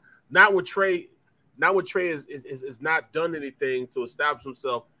going anywhere. Not with Trey. Not with Trey is not done anything to establish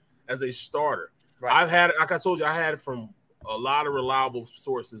himself as a starter. Right. I've had, like I told you, I had it from a lot of reliable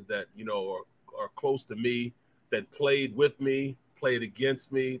sources that are close to me, that played with me, played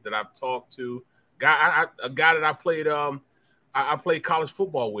against me, that I've talked to. A guy that I played I played college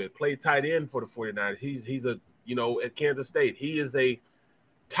football with, played tight end for the 49ers. He's a at Kansas State. He is a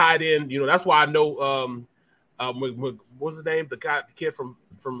tight end. That's why I know what's his name? The kid from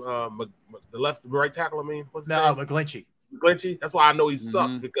the right tackle. I mean, what's his name? McGlinchey. McGlinchey. That's why I know he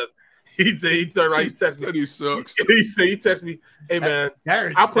sucks because he turned right. He texted me. He sucks. He texted me, "Hey man,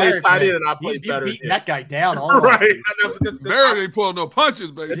 I played tight end and I played better." Beating that guy down, right? Barrett ain't pulling no punches,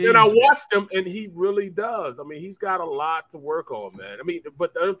 baby. And then I watched him, and he really does. I mean, he's got a lot to work on, man. I mean,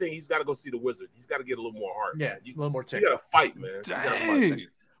 but the other thing, he's got to go see the Wizard. He's got to get a little more heart. Yeah, a little more tick. You got to fight, man. Dang.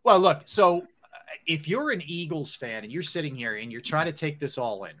 Well, look, so if you're an Eagles fan and you're sitting here and you're trying to take this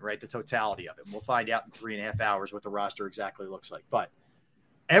all in, right, the totality of it, and we'll find out in 3.5 hours what the roster exactly looks like. But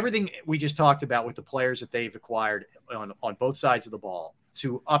everything we just talked about with the players that they've acquired on both sides of the ball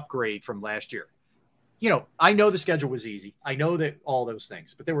to upgrade from last year. I know the schedule was easy. I know that all those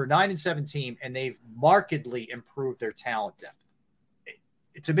things, but they were 9-7 team and they've markedly improved their talent depth.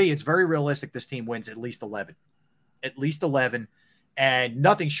 To me, it's very realistic this team wins at least 11. At least 11. And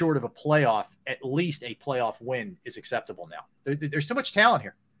nothing short of a playoff, at least a playoff win is acceptable now. There's too much talent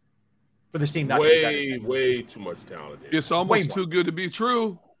here for this team. Way too much talent. It's almost too good to be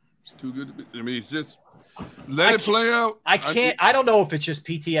true. It's too good to be. I mean, it's just let it play out. I don't know if it's just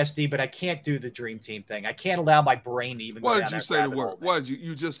PTSD, but I can't do the dream team thing. I can't allow my brain to even. Why did you say the word? Why did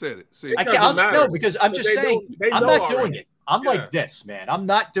you just said it? See, because I'm just saying I'm not doing it. I'm like this, man. I'm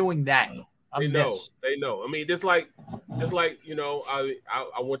not doing that. They know. I mean, just like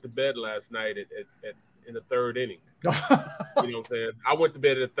I went to bed last night in the third inning. You know what I'm saying? I went to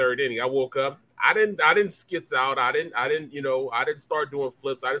bed in the third inning. I woke up. I didn't skits out. I didn't start doing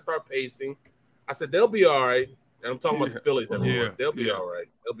flips. I didn't start pacing. I said they'll be all right. And I'm talking about the Phillies. They'll be all right.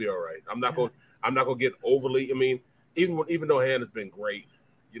 They'll be all right. I'm not gonna get overly. I mean, even though Han has been great,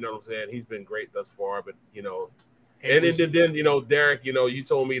 you know what I'm saying? He's been great thus far, but And then Derrick, you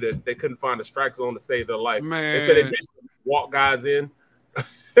told me that they couldn't find a strike zone to save their life. Man. They said they basically walk guys in.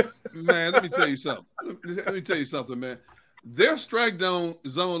 Man, let me tell you something. Man. Their strike zone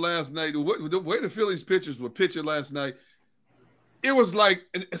last night, the way the Phillies pitchers were pitching last night, it was like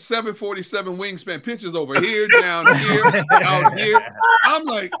a 747 wingspan, pitches over here, down here, out here.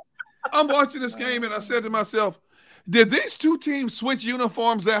 I'm watching this game, and I said to myself, did these two teams switch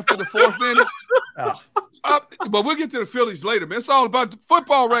uniforms after the fourth inning? But we'll get to the Phillies later, man. It's all about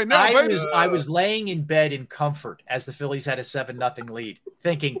football right now, baby. I was laying in bed in comfort as the Phillies had a 7-0 lead,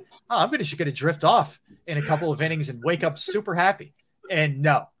 thinking, I'm just going to drift off in a couple of innings and wake up super happy. And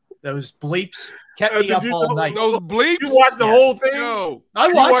no, those bleeps kept me up all night. Those bleeps? You watched the whole thing? No.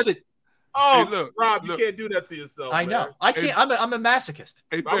 I watched it. Oh, hey, Rob, you can't do that to yourself. I know. I can't. I'm a masochist.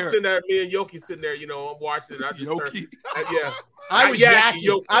 Hey, I'm sitting there, me and Yoki sitting there, I'm watching it. I just Yoki. I was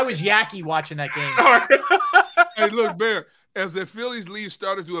Yaki. I was Yaki watching that game. Hey, look, Bear, as the Phillies leaves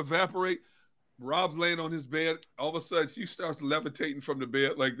started to evaporate, Rob's laying on his bed. All of a sudden, she starts levitating from the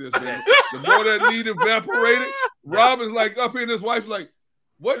bed like this, man. The more that lead evaporated, Rob is like up here, and his wife's like,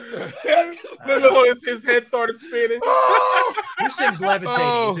 what the heck? His head started spinning. Who sings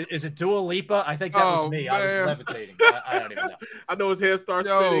levitating? Is it Dua Lipa? I think that was me. Man. I was levitating. I don't even know. I know his head starts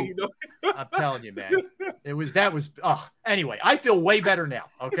spinning. I'm telling you, man. Anyway, I feel way better now.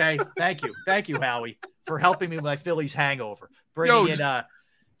 Okay. Thank you, Howie, for helping me with my Phillies hangover. Bringing in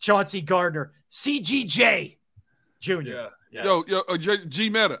Chauncey Gardner, CGJ Jr. Yeah. Yes. G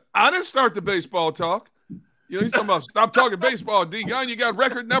Meta. I didn't start the baseball talk. He's talking about stop talking baseball, D. Gunn. You got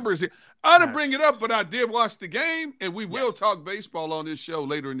record numbers here. I didn't bring it up, but I did watch the game, and we will talk baseball on this show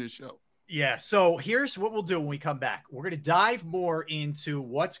later in this show. Yeah. So here's what we'll do when we come back. We're going to dive more into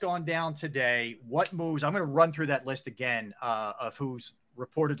what's gone down today, what moves. I'm going to run through that list again of who's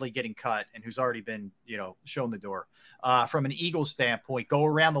reportedly getting cut and who's already been, shown the door from an Eagles standpoint, go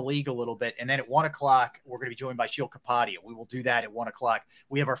around the league a little bit. And then at 1 o'clock, we're going to be joined by Sheil Kapadia. We will do that at 1 o'clock.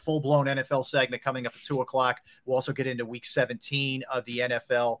 We have our full blown NFL segment coming up at 2 o'clock. We'll also get into week 17 of the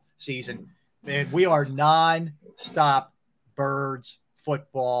NFL season. And we are non-stop birds,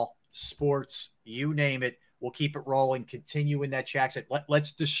 football, sports, you name it. We'll keep it rolling, continue in that chat.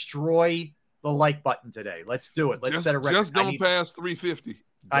 Let's destroy the like button today. Let's do it. Let's set a record. Just don't pass 350.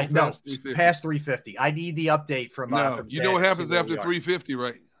 Past 350. I need the update from. No, you know what happens after 350,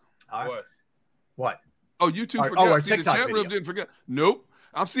 right? What? Oh, you two forgot. See, the chat room didn't forget. Nope.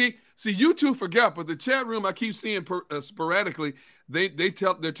 See, you two forgot, but the chat room I keep seeing sporadically. They're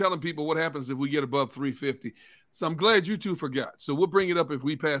telling people what happens if we get above 350. So I'm glad you two forgot. So we'll bring it up if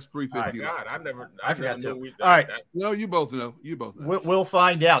we pass 350. God, I forgot to. All right. No, you both know. We'll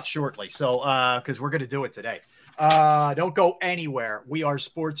find out shortly. So, because we're going to do it today. Don't go anywhere. We are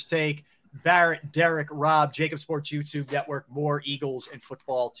Sports Take. Barrett, Derrick, Rob, Jacob Sports YouTube Network. More Eagles and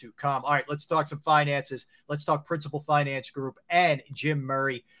football to come. All right, let's talk some finances. Let's talk Principal Finance Group and Jim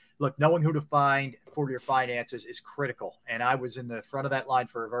Murray. Look, knowing who to find for your finances is critical. And I was in the front of that line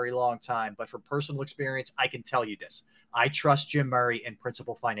for a very long time. But from personal experience, I can tell you this. I trust Jim Murray and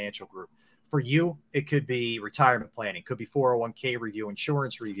Principal Financial Group. For you, it could be retirement planning, could be 401k review,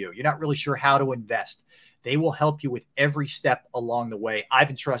 insurance review. You're not really sure how to invest. They will help you with every step along the way.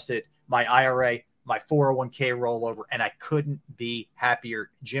 I've entrusted my IRA, my 401k rollover, and I couldn't be happier.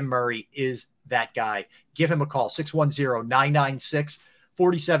 Jim Murray is that guy. Give him a call, 610-996-4751,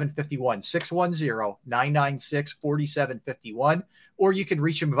 610-996-4751, or you can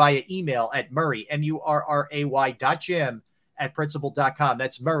reach him via email at Murray, murray.jim@principal.com.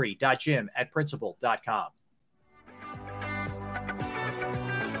 That's murray.jim@principal.com.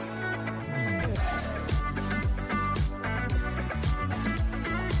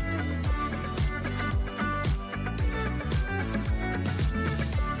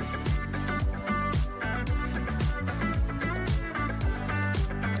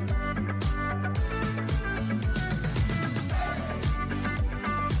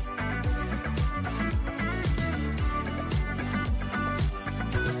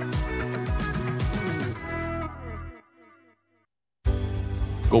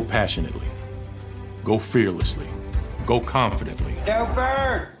 Go passionately. Go fearlessly. Go confidently. Go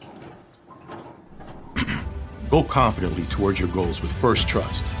Birds! Go confidently towards your goals with First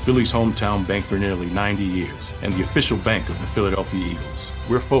Trust, Philly's hometown bank for nearly 90 years, and the official bank of the Philadelphia Eagles.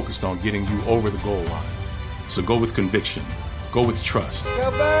 We're focused on getting you over the goal line. So go with conviction. Go with trust.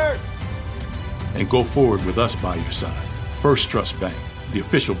 Go Birds! And go forward with us by your side. First Trust Bank, the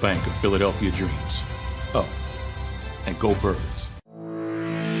official bank of Philadelphia dreams. Oh, and go Birds.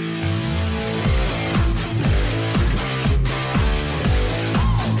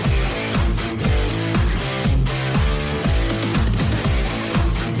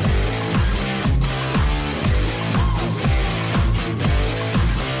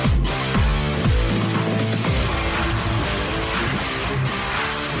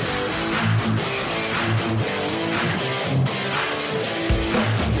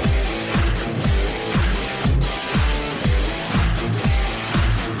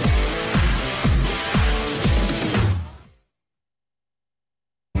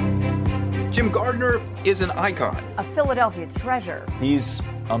 Is an icon. A Philadelphia treasure. He's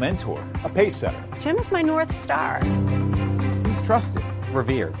a mentor. A pace setter. Jim is my North Star. He's trusted.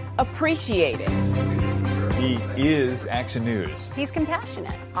 Revered. Appreciated. He is Action News. He's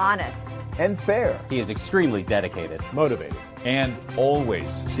compassionate. Honest. And fair. He is extremely dedicated. Motivated. And always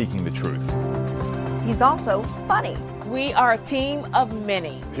seeking the truth. He's also funny. We are a team of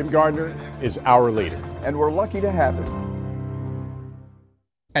many. Jim Gardner is our leader. And we're lucky to have him.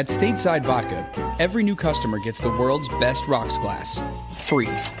 At Stateside Vodka, every new customer gets the world's best rocks glass, free.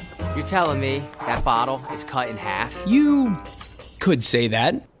 You're telling me that bottle is cut in half? You could say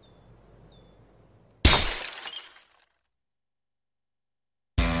that.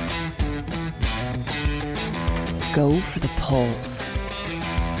 Go for the poles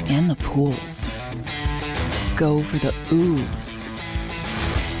and the pools. Go for the oohs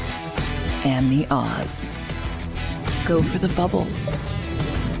and the ahs. Go for the bubbles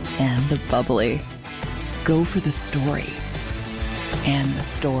and the bubbly. Go for the story and the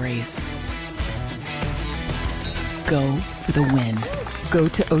stories. Go for the win. Go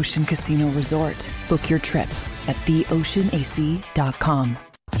to Ocean Casino Resort. Book your trip at theoceanac.com.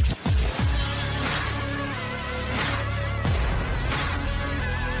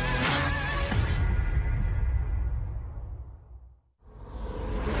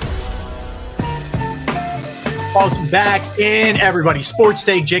 Welcome back in, everybody. Sports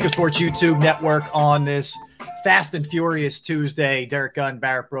Take, Jacob Sports YouTube Network on this Fast and Furious Tuesday. Derrick Gunn,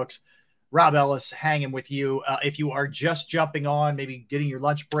 Barrett Brooks, Rob Ellis hanging with you. If you are just jumping on, maybe getting your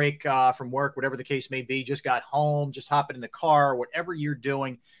lunch break from work, whatever the case may be, just got home, just hopping in the car, whatever you're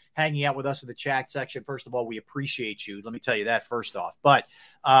doing, hanging out with us in the chat section. First of all, we appreciate you. Let me tell you that first off. But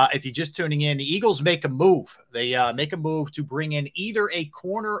if you're just tuning in, the Eagles make a move. They make a move to bring in either a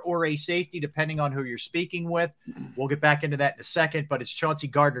corner or a safety, depending on who you're speaking with. We'll get back into that in a second, but it's Chauncey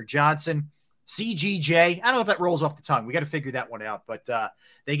Gardner-Johnson, CGJ. I don't know if that rolls off the tongue. We got to figure that one out. But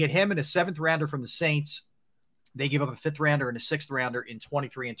they get him and a 7th rounder from the Saints. They give up a 5th rounder and a 6th rounder in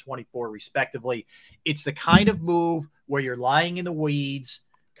 23 and 24, respectively. It's the kind of move where you're lying in the weeds,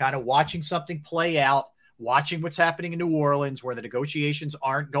 kind of watching something play out, watching what's happening in New Orleans where the negotiations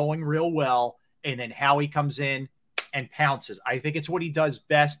aren't going real well, and then Howie comes in and pounces. I think it's what he does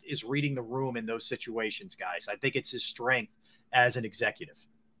best is reading the room in those situations, guys. I think it's his strength as an executive.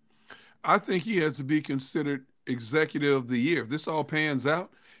 I think he has to be considered executive of the year. If this all pans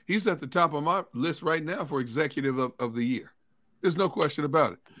out, he's at the top of my list right now for executive of the year. There's no question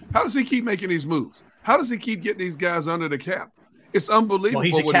about it. How does he keep making these moves? How does he keep getting these guys under the cap? It's unbelievable. Well,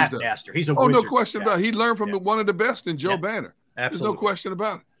 he's a cap master. He's a wizard. No question about it. He learned from one of the best in Joe Banner. Absolutely. There's no question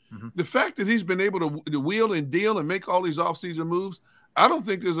about it. Mm-hmm. The fact that he's been able to wheel and deal and make all these offseason moves, I don't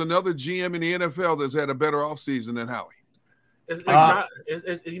think there's another GM in the NFL that's had a better offseason than Howie. It's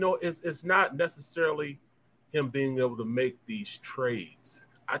not necessarily him being able to make these trades.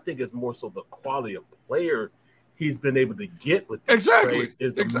 I think it's more so the quality of player he's been able to get with these trades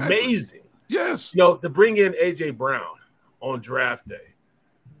is amazing. Yes. To bring in A.J. Brown on draft day,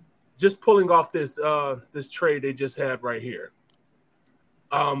 just pulling off this trade they just had right here.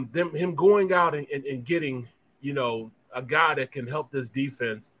 Him going out and getting, a guy that can help this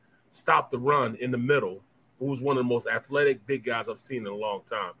defense stop the run in the middle, who's one of the most athletic big guys I've seen in a long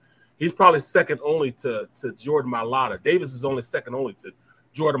time. He's probably second only to Jordan Mailata. Davis is only second only to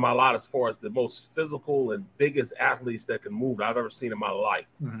Jordan Mailata as far as the most physical and biggest athletes that can move I've ever seen in my life.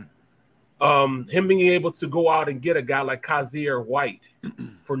 Mm-hmm. Him being able to go out and get a guy like Kazir White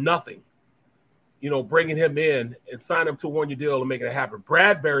for nothing, bringing him in and sign him to a 1-year deal and making it happen.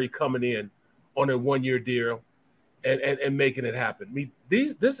 Bradbury coming in on a 1-year deal and making it happen. I mean,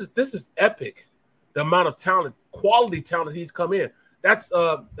 this is epic. The amount of talent, quality talent he's come in. That's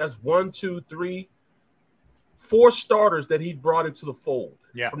 1, 2, 3, 4 starters that he brought into the fold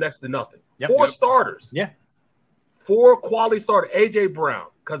from next to nothing. Yep. 4 starters. Yeah. 4 quality starters. A.J. Brown,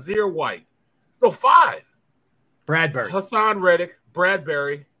 Kazir White. No, 5. Bradbury. Hassan Reddick,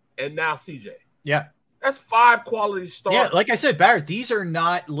 Bradbury, and now CJ. Yeah. That's 5 quality starters. Yeah, like I said, Barrett, these are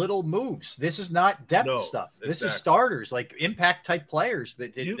not little moves. This is not depth stuff. This is starters, like impact-type players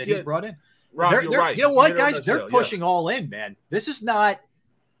that he's brought in. Rob, you're right. You know what, guys? They're pushing all in, man. This is not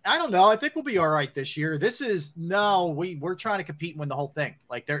 – I don't know. I think we'll be all right this year. This is – we're trying to compete and win the whole thing.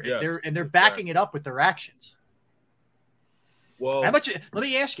 Like they're backing it up with their actions. Well, how much? Let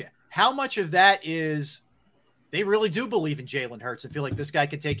me ask you. How much of that is they really do believe in Jalen Hurts and feel like this guy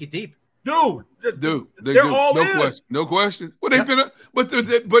can take you deep? Dude, they're all no in. question, no question. Well, they've been,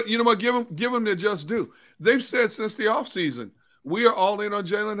 but you know what? Give them their just due. They've said since the offseason, we are all in on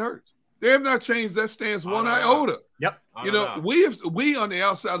Jalen Hurts. They have not changed that stance one iota. Yep. We on the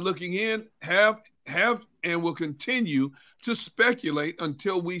outside looking in have and will continue to speculate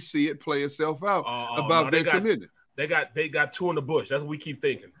until we see it play itself out about their commitment. They got 2 in the bush. That's what we keep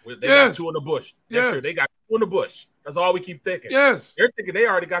thinking. They got 2 in the bush. Yes. They got 2 in the bush. That's all we keep thinking. Yes. They're thinking they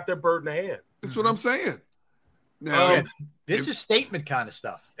already got their bird in the hand. That's what I'm saying. Now, this is statement kind of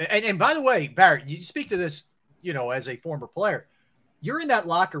stuff. And by the way, Barrett, you speak to this, as a former player. You're in that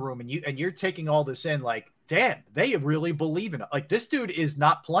locker room and you're taking all this in like, damn, they really believe in it. Like this dude is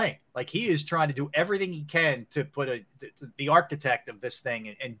not playing. Like he is trying to do everything he can to put the architect of this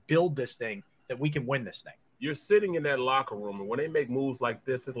thing and build this thing that we can win this thing. You're sitting in that locker room, and when they make moves like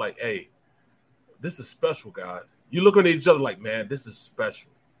this, it's like, hey, this is special, guys. You look at each other like, man, this is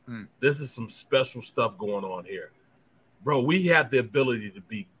special. This is some special stuff going on here. Bro, we have the ability to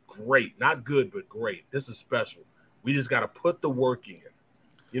be great. Not good, but great. This is special. We just got to put the work in.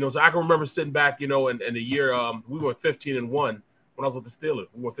 So I can remember sitting back, in the year we went 15-1 when I was with the Steelers.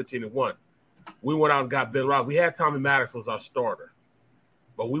 We went 15-1. We went out and got Ben Roethlisberger. We had Tommy Maddox was our starter.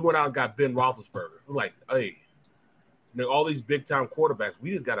 But we went out and got Ben Roethlisberger. We're like, hey, all these big-time quarterbacks,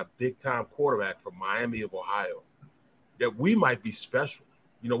 we just got a big-time quarterback from Miami of Ohio that we might be special.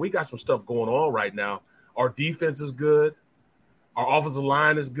 We got some stuff going on right now. Our defense is good. Our offensive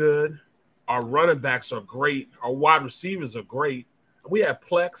line is good. Our running backs are great. Our wide receivers are great. We have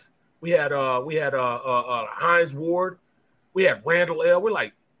Plex. We had Hines Ward. We had Randall L. We're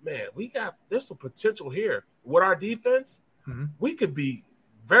like, man, there's some potential here. With our defense, we could be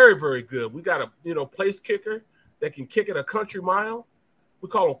very, very good. We got a place kicker that can kick it a country mile. We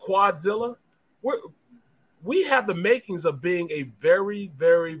call him Quadzilla. We have the makings of being a very,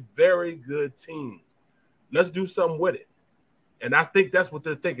 very, very good team. Let's do something with it. And I think that's what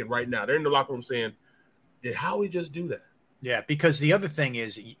they're thinking right now. They're in the locker room saying, did Howie just do that? Yeah, because the other thing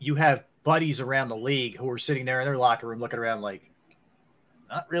is you have buddies around the league who are sitting there in their locker room looking around like,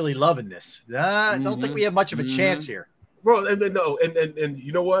 not really loving this. Don't think we have much of a chance here. Bro, and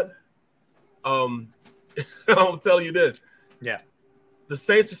you know what? I'll tell you this. Yeah. The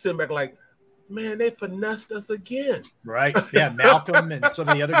Saints are sitting back like, man, they finessed us again. Right. Yeah, Malcolm and some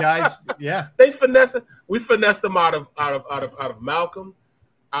of the other guys. Yeah. They finessed it. We finessed them out of Malcolm,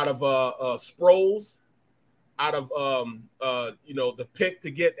 out of Sproles, out of the pick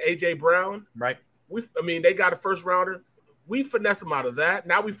to get AJ Brown. Right. They got a first rounder. We finessed them out of that.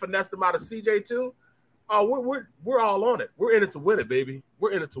 Now we finessed them out of CJ too. Oh, we're all on it. We're in it to win it, baby.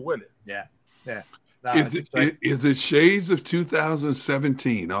 We're in it to win it. Yeah. Yeah. No, is it shades of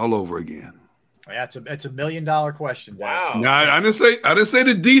 2017 all over again? Yeah, it's $1 million question. Wow. No, I didn't say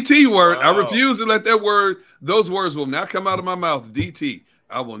the DT word. Wow. I refuse to let those words will not come out of my mouth. DT.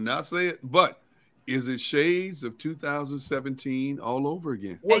 I will not say it, but is it shades of 2017 all over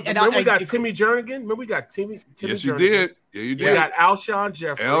again? Remember we got Timmy Jernigan? Remember we got Timmy Yes, Jernigan? You did. Yeah, you did. We got Alshon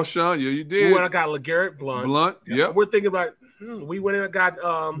Jeffrey. Yeah, you did. I got LeGarrette Blount. Yeah. We're thinking about we went in and got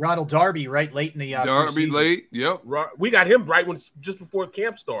Ronald Darby right late in the Darby preseason. late. Yep. We got him right just before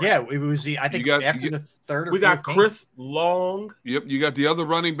camp started. Yeah, it was after the third or we got Chris Long. Yep. You got the other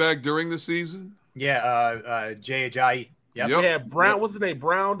running back during the season. Yeah, Jay Ajayi. Yep. We had Brown. What's his name?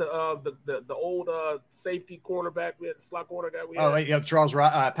 Brown, the old safety cornerback. We had the slot corner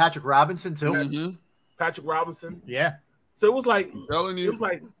guy. Patrick Robinson too. Mm-hmm. Patrick Robinson. Yeah. So it was like,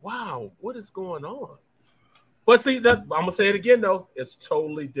 wow, what is going on? But see, I'm gonna say it again though. It's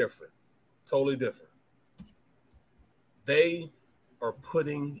totally different. Totally different. They are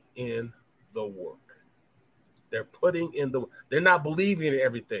putting in the work. They're not believing in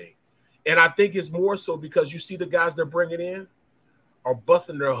everything. And I think it's more so because you see the guys they're bringing in are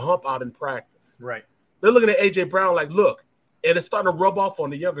busting their hump out in practice. Right. They're looking at A.J. Brown like, look, and it's starting to rub off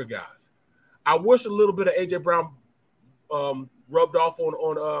on the younger guys. I wish a little bit of A.J. Brown rubbed off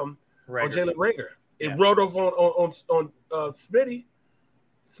on Jalen Reagor. It rubbed off on Smitty.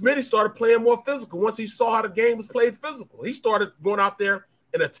 Smitty started playing more physical once he saw how the game was played physical. He started going out there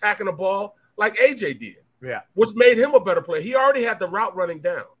and attacking the ball like A.J. did. Yeah. Which made him a better player. He already had the route running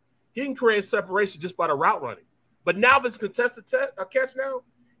down. He can create separation just by the route running. But now if it's contested catch now,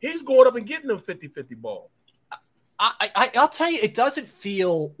 he's going up and getting them 50-50 balls. I'll tell you, it doesn't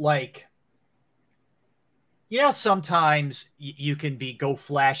feel like, sometimes you can go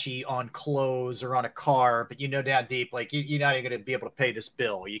flashy on clothes or on a car, but down deep, like you're not even going to be able to pay this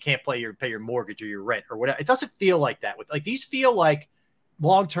bill. You can't pay your mortgage or your rent or whatever. It doesn't feel like that. These feel like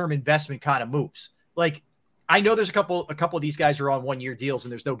long-term investment kind of moves. Like, I know there's a couple of these guys are on 1-year deals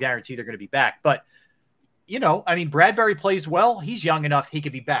and there's no guarantee they're going to be back. But, Bradbury plays well. He's young enough. He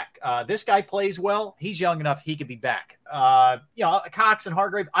could be back. This guy plays well. He's young enough. He could be back. Cox and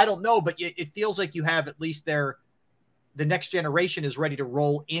Hargrave, I don't know, but it feels like you have at least the next generation is ready to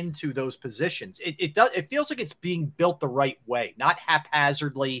roll into those positions. It feels like it's being built the right way, not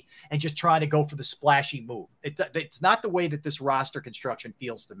haphazardly and just trying to go for the splashy move. It's not the way that this roster construction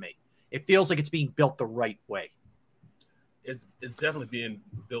feels to me. It feels like it's being built the right way. It's definitely being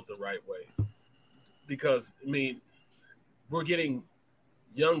built the right way. Because, we're getting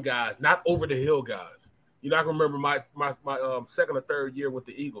young guys, not over-the-hill guys. I can remember my second or third year with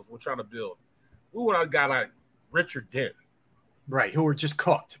the Eagles. We're trying to build. We went out a guy like Richard Dent. Right, who were just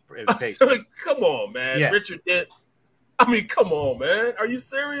cooked, basically. Come on, man. Yeah. Richard Dent. Come on, man. Are you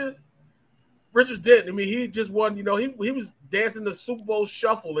serious? Richard Dent, he just won, he was dancing the Super Bowl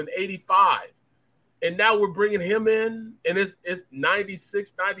shuffle in 85. And now we're bringing him in, and it's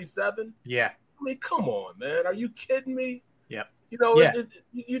 96, 97. Yeah. Come on, man. Are you kidding me? Yeah.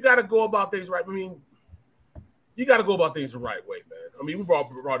 You got to go about things right. You got to go about things the right way, man. We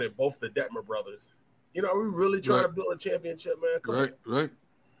brought in both the Detmer brothers. Are we really trying to build a championship, man? Come on. Right.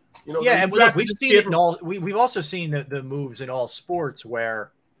 And look, we've seen it in all. We've also seen the moves in all sports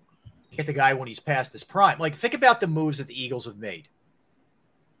where get the guy when he's past his prime. Like, think about the moves that the Eagles have made.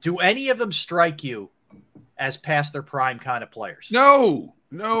 Do any of them strike you as past their prime kind of players? No.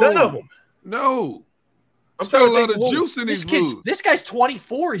 None of them. No. I'm Still trying a lot to of think juice in This these kid's moves. this guy's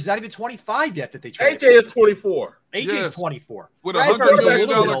 24. He's not even 25 yet that they traded. AJ is 24. AJ's Yes. 24. With a Bradbury's $100 million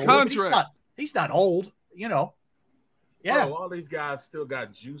little bit older, but contract. He's not old, Yeah. Bro, all these guys still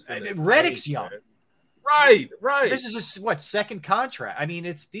got juice in it. Reddick's young. Man. Right. This is his second contract. I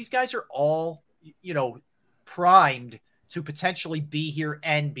mean, these guys are all, primed to potentially be here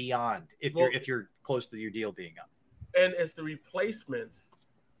and beyond if you're close to your deal being up. And it's the replacements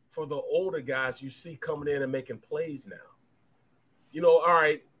for the older guys you see coming in and making plays now. All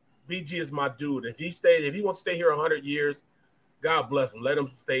right, BG is my dude. If he wants to stay here 100 years, God bless him. Let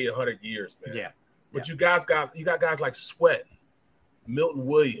him stay 100 years, man. Yeah. But you got guys like Sweat, Milton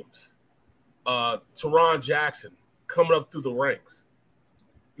Williams, Teron Jackson coming up through the ranks.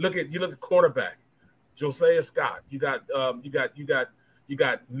 Look at cornerback, Josiah Scott. You got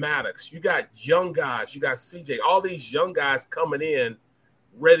Maddox. You got young guys. You got CJ. All these young guys coming in,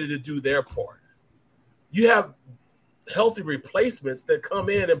 ready to do their part. You have healthy replacements that come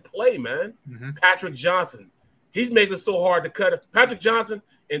in and play, man. Mm-hmm. Patrick Johnson, he's making it so hard to cut. Patrick Johnson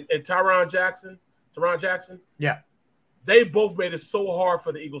and Teron Jackson, yeah, they both made it so hard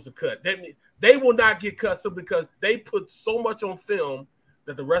for the Eagles to cut. They will not get cut simply because they put so much on film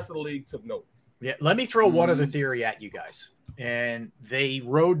that the rest of the league took notice. Yeah, let me throw one other theory at you guys. And they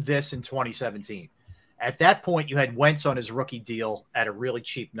rode this in 2017. At that point, you had Wentz on his rookie deal at a really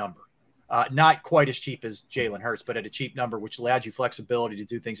cheap number. Not quite as cheap as Jalen Hurts, but at a cheap number, which allowed you flexibility to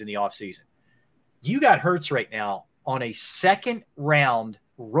do things in the offseason. You got Hurts right now on a second-round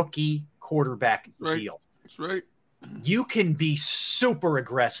rookie quarterback deal. That's right. You can be super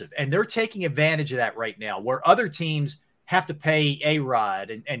aggressive, and they're taking advantage of that right now, where other teams have to pay A-Rod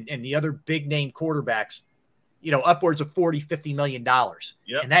and the other big-name quarterbacks, upwards of $40, $50 million.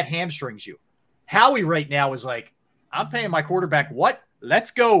 Yep. And that hamstrings you. Howie right now is like, I'm paying my quarterback what?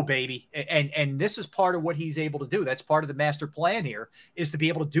 Let's go, baby. And this is part of what he's able to do. That's part of the master plan here, is to be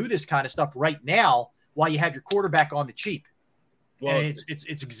able to do this kind of stuff right now while you have your quarterback on the cheap. Well, and it's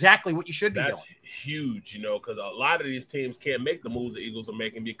exactly what you should be doing. That's huge, because a lot of these teams can't make the moves the Eagles are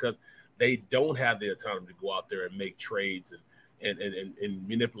making because they don't have the autonomy to go out there and make trades and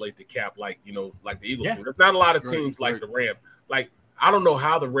manipulate the cap like the Eagles do. There's not a lot of teams like the Rams. Like, I don't know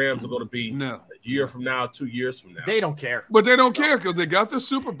how the Rams are going to be a year from now, 2 years from now. They don't care. But they don't care because they got the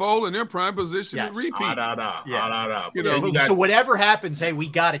Super Bowl in their prime position to repeat. So whatever happens, hey, we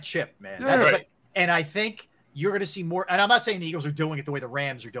got a chip, man. Yeah. And I think you're going to see more. And I'm not saying the Eagles are doing it the way the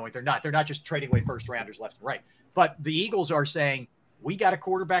Rams are doing it. They're not. They're not just trading away first-rounders left and right. But the Eagles are saying, we got a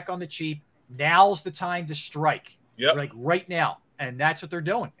quarterback on the cheap. Now's the time to strike. Yep. Like right now. And that's what they're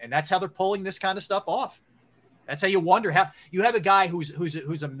doing. And that's how they're pulling this kind of stuff off. That's how you wonder how you have a guy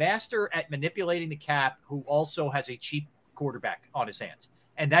who's a master at manipulating the cap, who also has a cheap quarterback on his hands.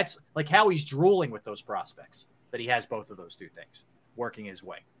 And that's like how he's drooling with those prospects, that he has both of those two things working his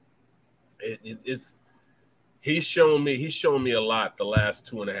way. He's shown me a lot the last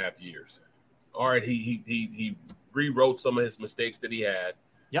 2.5 years. All right, he rewrote some of his mistakes that he had.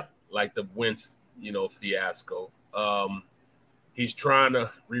 Yep. Like the Wentz, fiasco. He's trying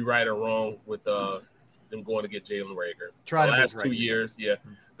to rewrite it wrong with them going to get Jalen Reagor. The last 2 years, the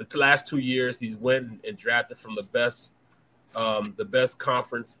last 2 years he's went and drafted from the best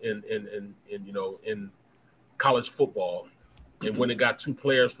conference in college football, and when it got two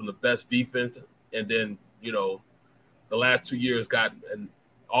players from the best defense, and then the last 2 years got two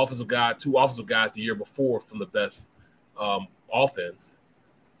offensive guys the year before from the best offense.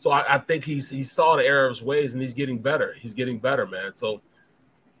 So I think he saw the error of his ways, and he's getting better. He's getting better, man. So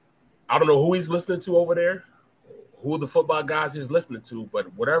I don't know who he's listening to over there, who the football guys he's listening to,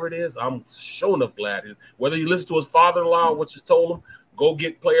 but whatever it is, I'm sure enough glad. Whether you listen to his father-in-law, what you told him, go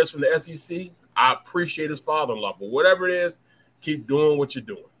get players from the SEC, I appreciate his father-in-law. But whatever it is, keep doing what you're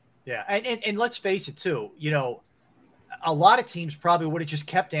doing. Yeah, and let's face it, too. A lot of teams probably would have just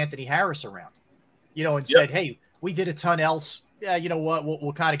kept Anthony Harris around, and said, hey, we did a ton else. Yeah, you know what?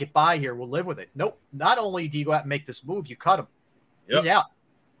 We'll kind of get by here. We'll live with it. Nope. Not only do you go out and make this move, you cut him. He's out.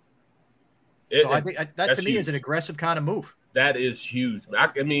 I think that to me is an aggressive kind of move. That is huge.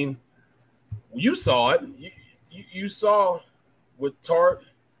 I mean, you saw it. You saw what Tart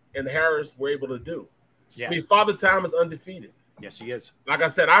and Harris were able to do. Yeah. I mean, Father Time is undefeated. Yes, he is. Like I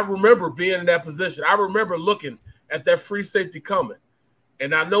said, I remember being in that position. I remember looking at that free safety coming,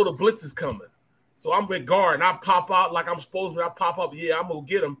 and I know the blitz is coming. So I'm with guard, and I pop out like I'm supposed to. I pop up. Yeah, I'm going to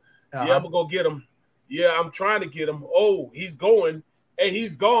get him. Yeah, I'm going to go get him. Yeah, I'm trying to get him. Oh, he's going. Hey,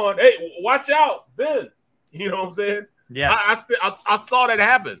 he's gone. Hey, watch out, Ben. You know what I'm saying? Yes. I saw that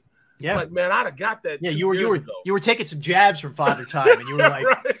happen. Yeah. Like, man, I'd have got that. Yeah, you were taking some jabs from Father Time, and you were like,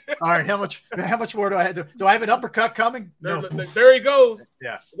 right. All right, how much more do I have? Do I have an uppercut coming? No. There he goes.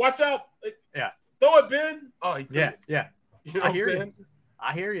 Yeah. Watch out. Yeah. Throw it, Ben. Oh, he yeah. You know I hear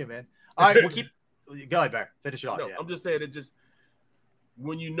you, man. All right, we'll keep. Go ahead, Barrett. Finish it off. No, yeah. I'm just saying it. Just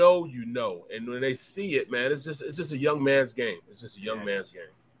when you know, and when they see it, man, it's just a young man's game. It's just a young man's game.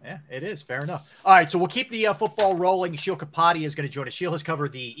 Yeah, it is. Fair enough. All right, so we'll keep the football rolling. Sheil Kapadia is going to join us. Sheil has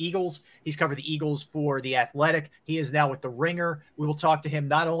covered the Eagles. He's covered the Eagles for The Athletic. He is now with The Ringer. We will talk to him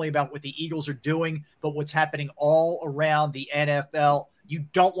not only about what the Eagles are doing, but what's happening all around the NFL. You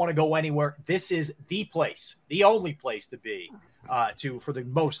don't want to go anywhere. This is the place, the only place to be for the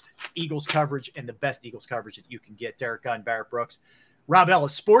most Eagles coverage and the best Eagles coverage that you can get. Derrick Gunn, Barrett Brooks. Rob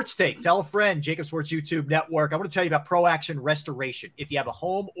Ellis, Sports Take. Tell a friend, Jacob Sports YouTube Network. I want to tell you about Pro Action Restoration. If you have a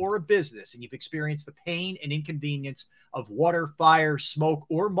home or a business and you've experienced the pain and inconvenience of water, fire, smoke,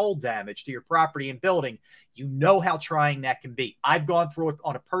 or mold damage to your property and building, you know how trying that can be. I've gone through it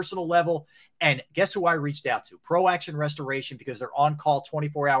on a personal level, and guess who I reached out to? Pro Action Restoration, because they're on call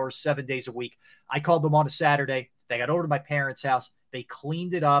 24 hours, 7 days a week. I called them on a Saturday. They got over to my parents' house. They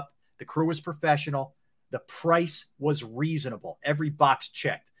cleaned it up. The crew was professional. The price was reasonable. Every box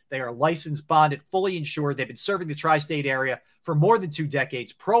checked. They are licensed, bonded, fully insured. They've been serving the tri-state area for more than 2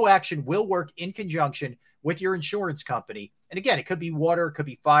 decades. Pro Action will work in conjunction with your insurance company. And again, it could be water, it could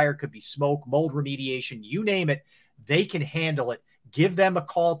be fire, it could be smoke, mold remediation, you name it. They can handle it. Give them a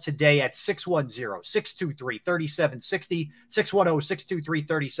call today at 610-623-3760,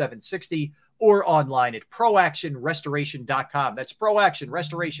 610-623-3760, or online at proactionrestoration.com. That's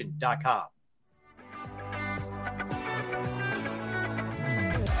proactionrestoration.com.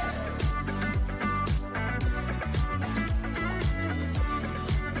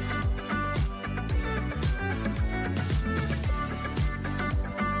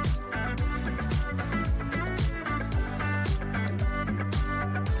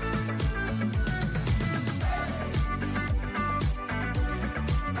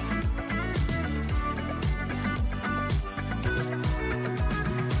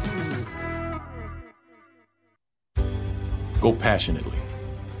 Go passionately.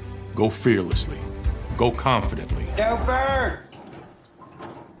 Go fearlessly. Go confidently. Go Birds!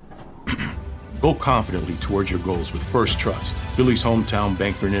 Go confidently towards your goals with First Trust, Philly's hometown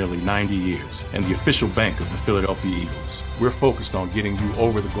bank for nearly 90 years, and the official bank of the Philadelphia Eagles. We're focused on getting you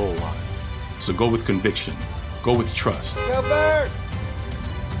over the goal line. So go with conviction. Go with trust. Go Birds!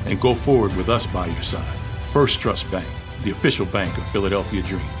 And go forward with us by your side. First Trust Bank, the official bank of Philadelphia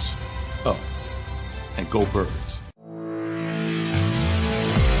dreams. Oh, and go Birds.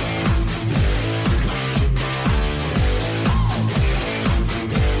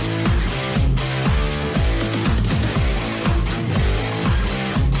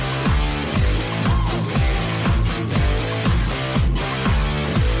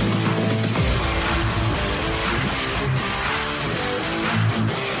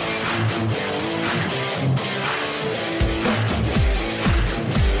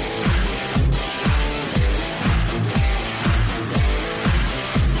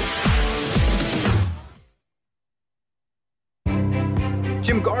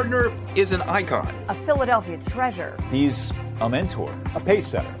 Is an icon. A Philadelphia treasure. He's a mentor, a pace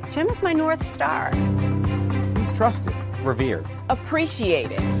setter. Jim is my North Star. He's trusted, revered,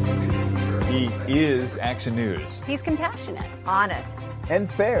 appreciated. He is Action News. He's compassionate, honest, and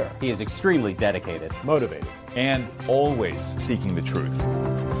fair. He is extremely dedicated, motivated, and always seeking the truth.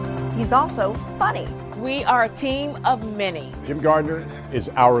 He's also funny. We are a team of many. Jim Gardner is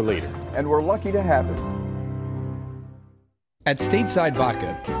our leader, and we're lucky to have him. At Stateside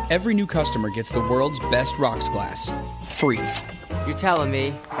Vodka, every new customer gets the world's best rocks glass, free. You're telling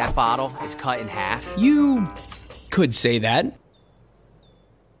me that bottle is cut in half? You could say that.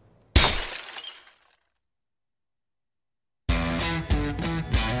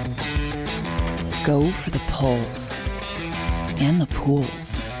 Go for the poles and the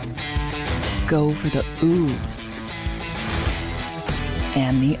pools. Go for the oohs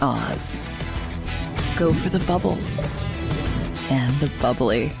and the ahs. Go for the bubbles and the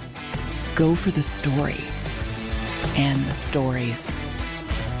bubbly. Go for the story and the stories.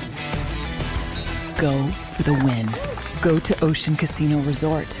 Go for the win. Go to Ocean Casino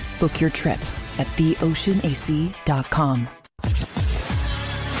Resort. Book your trip at theoceanac.com.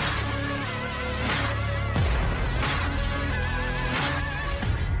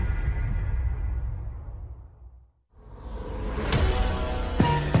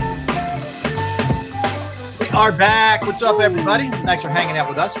 Are back. What's up, everybody? Thanks for hanging out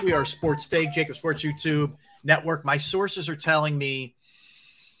with us. We are Sports Take, Jacob Sports YouTube Network. My sources are telling me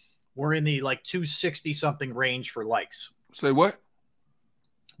We're in the like 260 something range for likes. Say what?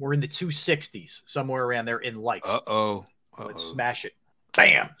 We're in the 260s, somewhere around there in likes. Let's smash it.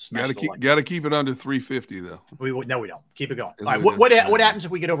 Bam! Got to keep it under 350 though. No, we don't. Keep it going. All right. What happens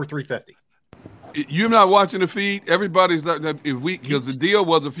if we get over 350? You're not watching the feed. Everybody's not. Because the deal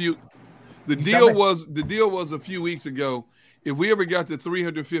was a few. The deal was a few weeks ago. If we ever got to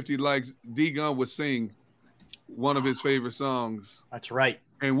 350 likes, Gunn would sing one of his favorite songs. That's right.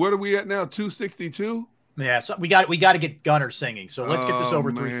 And where are we at now? 262. Yeah, so we got to get Gunner singing. So let's get this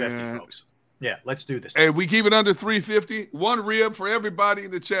over 350, folks. Yeah, let's do this. Hey, we keep it under 350. One rib for everybody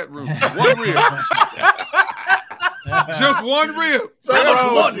in the chat room. One rib. Just one rib.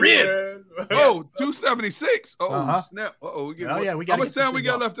 One rib. 276. Snap. We got. How much time we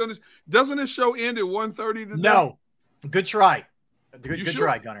got left on this? Doesn't this show end at 1:30 today? No. Good try. Good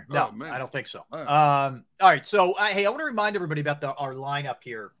try, Gunner. No, I don't think so. All right. So, hey, I want to remind everybody about our lineup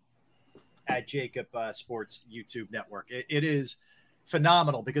here at Jacob Sports YouTube Network. It is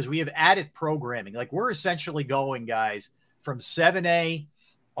phenomenal because we have added programming. Like, we're essentially going, guys, from 7A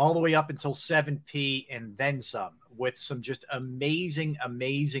all the way up until 7P and then some, with some just amazing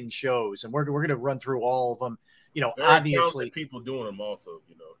shows. And we're going to run through all of them. You know, very obviously people doing them also,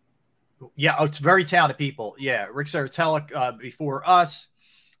 you know. Yeah, it's very talented people. Yeah, Rick Saratella before us,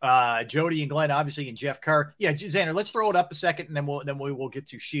 Jody and Glenn, obviously, and Jeff Kerr. Yeah, Xander, let's throw it up a second, and then we will get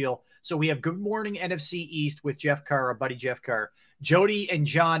to Shield. So we have Good Morning NFC East with Jeff Kerr, our buddy Jeff Kerr. Jody and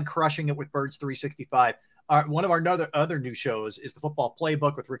John crushing it with Birds 365. One of our other new shows is the Football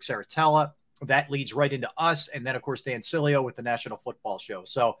Playbook with Rick Saratella. That leads right into us, and then of course Dan Cilio with the National Football Show.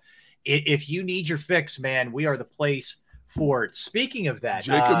 So if you need your fix, man, we are the place for it. Speaking of that,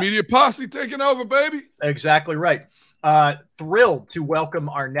 Jacob Media Posse taking over, baby. Exactly right. Thrilled to welcome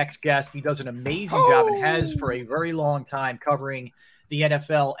our next guest. He does an amazing job and has for a very long time covering the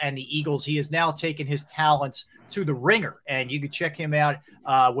NFL and the Eagles. He has now taken his talents to the ringer, and you can check him out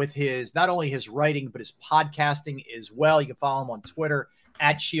with his not only his writing but his podcasting as well. You can follow him on Twitter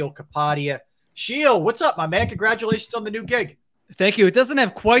at Sheil Kapadia. Sheil, what's up, my man? Congratulations on the new gig. Thank you. It doesn't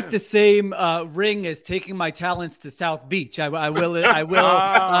have quite the same ring as taking my talents to South Beach. I will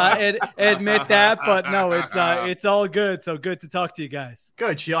admit that, but no, it's all good. So good to talk to you guys.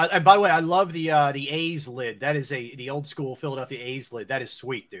 Good, Sheil. And by the way, I love the A's lid. That is the old school Philadelphia A's lid. That is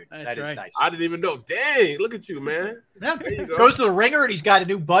sweet, dude. That is nice. I didn't even know. Dang, look at you, man. Yeah. There you go. Goes to the ringer, and he's got a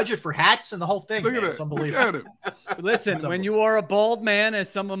new budget for hats and the whole thing. Look at it. It's unbelievable. Listen, when you are a bald man, as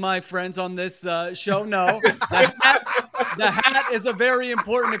some of my friends on this show know, the hat is a very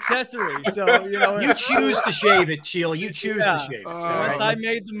important accessory. So, you know, you choose to shave it, Sheila. You choose to shave it. Once I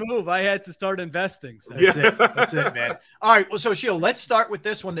made the move, I had to start investing. So. That's it, man. All right. Well, so Sheila, let's start with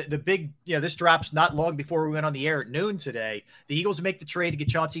this one. The big, this drops not long before we went on the air at noon today. The Eagles make the trade to get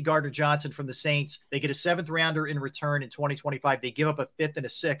Chauncey Gardner-Johnson from the Saints. They get a 7th rounder in return in 2025. They give up a 5th and a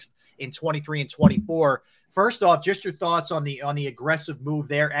 6th in 23 and 24. First off, just your thoughts on the aggressive move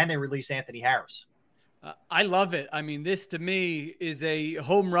there, and they release Anthony Harris. I love it. I mean, this to me is a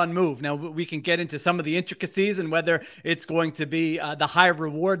home run move. Now, we can get into some of the intricacies and whether it's going to be the high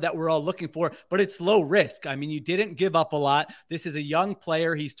reward that we're all looking for, but it's low risk. I mean, you didn't give up a lot. This is a young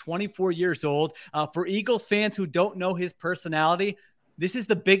player. He's 24 years old. For Eagles fans who don't know his personality, this is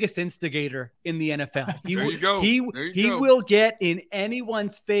the biggest instigator in the NFL. He will get in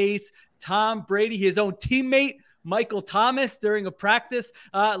anyone's face. Tom Brady, his own teammate, Michael Thomas, during a practice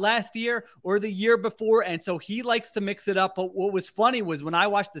last year or the year before. And so he likes to mix it up. But what was funny was when I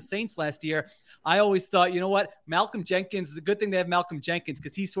watched the Saints last year, I always thought, you know what, Malcolm Jenkins, is a good thing they have Malcolm Jenkins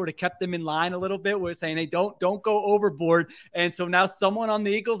because he sort of kept them in line a little bit. We're saying, hey, don't go overboard. And so now someone on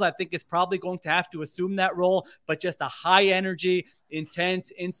the Eagles, I think, is probably going to have to assume that role, but just a high energy,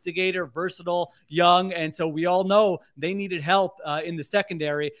 intense instigator, versatile, young. And so we all know they needed help in the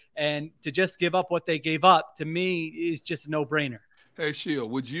secondary, and to just give up what they gave up, to me, is just a no-brainer. Hey, Sheil,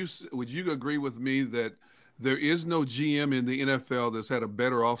 would you agree with me that there is no GM in the NFL that's had a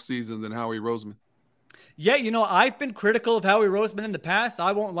better offseason than Howie Roseman? Yeah, I've been critical of Howie Roseman in the past.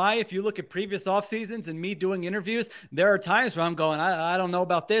 I won't lie. If you look at previous off seasons and me doing interviews, there are times where I'm going, I don't know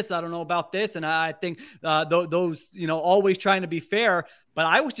about this. I don't know about this. And I think those, always trying to be fair. But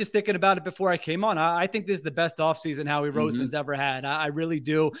I was just thinking about it before I came on. I think this is the best offseason Howie Roseman's ever had. I really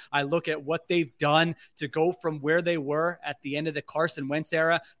do. I look at what they've done to go from where they were at the end of the Carson Wentz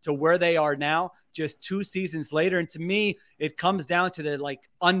era to where they are now, just 2 seasons later. And to me, it comes down to the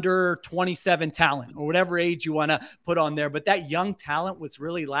under 27 talent or whatever age you want to put on there. But that young talent was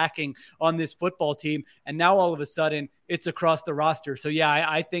really lacking on this football team. And now all of a sudden it's across the roster. So yeah,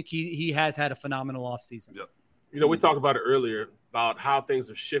 I think he has had a phenomenal offseason. Yep. We talked about it earlier. about how things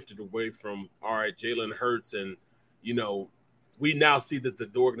have shifted away from, all right, Jalen Hurts, and, we now see that the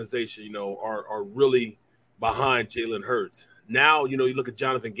organization, are really behind Jalen Hurts. Now, you look at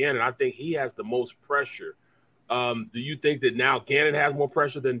Jonathan Gannon, I think he has the most pressure. Do you think that now Gannon has more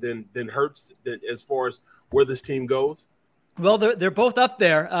pressure than Hurts as far as where this team goes? Well, they're both up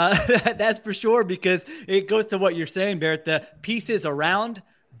there. That's for sure, because it goes to what you're saying, Barrett. The pieces around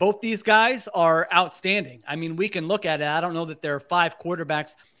both these guys are outstanding. I mean, we can look at it. I don't know that there are 5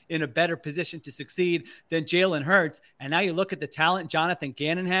 quarterbacks in a better position to succeed than Jalen Hurts. And now you look at the talent Jonathan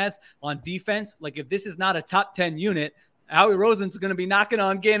Gannon has on defense. Like, if this is not a top 10 unit, Howie Roseman's going to be knocking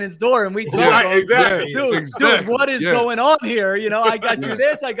on Gannon's door, and we talk about, exactly. Dude, what is going on here? I got you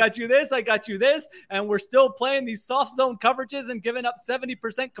this, I got you this, I got you this, and we're still playing these soft zone coverages and giving up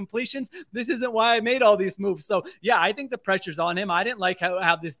 70% completions. This isn't why I made all these moves. So, yeah, I think the pressure's on him. I didn't like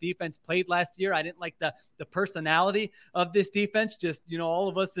how this defense played last year. I didn't like the personality of this defense. Just, all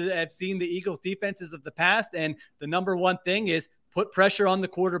of us have seen the Eagles defenses of the past, and the number one thing is put pressure on the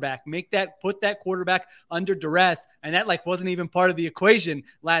quarterback, put that quarterback under duress. And that wasn't even part of the equation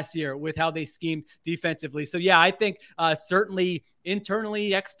last year with how they schemed defensively. So yeah, I think certainly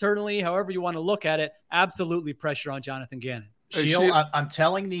internally, externally, however you want to look at it, absolutely pressure on Jonathan Gannon. Sheil, I'm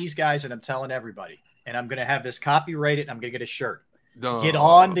telling these guys, and I'm telling everybody, and I'm going to have this copyrighted, and I'm going to get a shirt. No. Get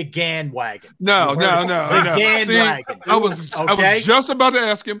on the Gann wagon. No. Gann wagon. I was just about to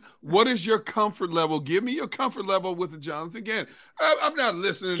ask him, what is your comfort level? Give me your comfort level with the Jonathan Gann. I'm not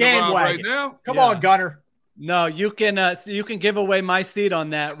listening to Rob right now. Come on, Gunner. No, you can give away my seat on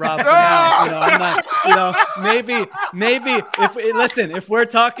that, Rob. For now. I'm not, maybe if we're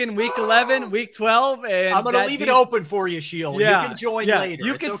talking week 11, week 12, and I'm going to leave it open for you, Sheil. Yeah, you can join later.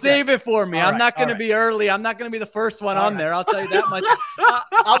 You can save it for me. I'm not going to be early. I'm not going to be the first one on there. I'll tell you that much.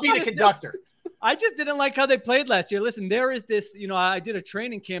 I'll be the conductor. I just didn't like how they played last year. Listen, there is this, I did a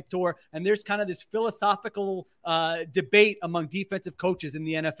training camp tour, and there's kind of this philosophical debate among defensive coaches in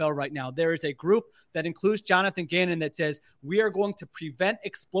the NFL right now. There is a group that includes Jonathan Gannon that says, we are going to prevent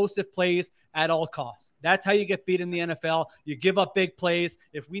explosive plays at all costs. That's how you get beat in the NFL. You give up big plays.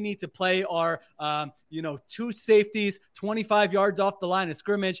 If we need to play our, 2 safeties, 25 yards off the line of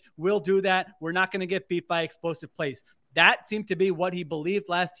scrimmage, we'll do that. We're not going to get beat by explosive plays. That seemed to be what he believed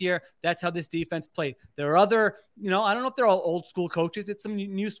last year. That's how this defense played. There are other, I don't know if they're all old school coaches. It's some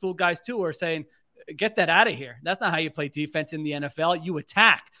new school guys too who are saying, get that out of here. That's not how you play defense in the NFL. You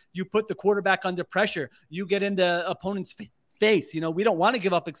attack. You put the quarterback under pressure. You get into opponent's face. We don't want to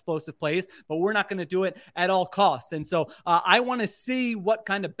give up explosive plays, but we're not going to do it at all costs. And so I want to see what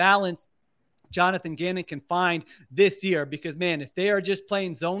kind of balance Jonathan Gannon can find this year, because, man, if they are just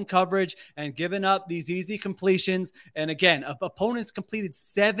playing zone coverage and giving up these easy completions, and again, opponents completed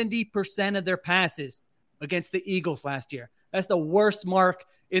 70% of their passes against the Eagles last year. That's the worst mark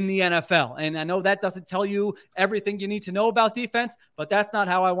in the NFL. And I know that doesn't tell you everything you need to know about defense, but that's not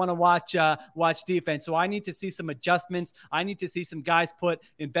how I want to watch defense. So I need to see some adjustments. I need to see some guys put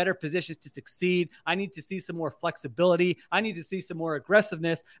in better positions to succeed. I need to see some more flexibility. I need to see some more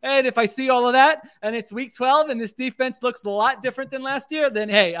aggressiveness. And if I see all of that and it's week 12 and this defense looks a lot different than last year, then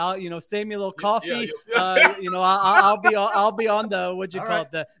hey, I'll, save me a little coffee. I'll be on the, what'd you call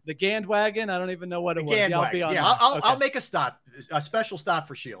it? The Gann wagon. I don't even know what it was. Yeah, I'll be on. Yeah, I'll make a stop, a special stop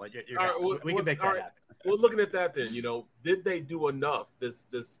for Sheila. We can make that happen. Well, looking at that, then, did they do enough this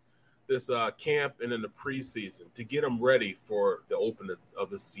camp and in the preseason to get them ready for the opening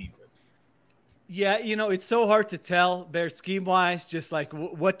of the season? Yeah, it's so hard to tell, Bear, scheme-wise, just like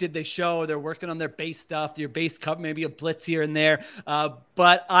what did they show? They're working on their base stuff, your base cup, maybe a blitz here and there.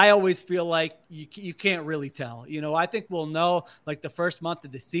 But I always feel like you can't really tell. I think we'll know like the first month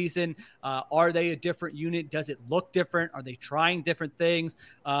of the season. Are they a different unit? Does it look different? Are they trying different things?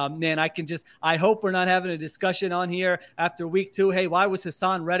 Man, I hope we're not having a discussion on here after week 2. Hey, why was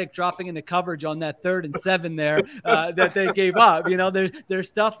Hassan Reddick dropping into coverage on that 3rd and 7 there that they gave up? There's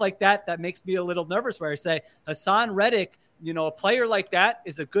stuff like that makes me a little nervous, where I say Hassan Reddick, a player like that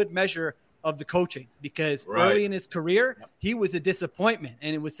is a good measure of the coaching, because early in his career, he was a disappointment,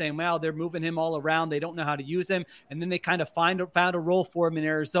 and it was saying, well, they're moving him all around. They don't know how to use him. And then they kind of found a role for him in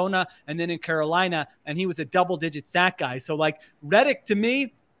Arizona and then in Carolina, and he was a double-digit sack guy. So like Reddick, to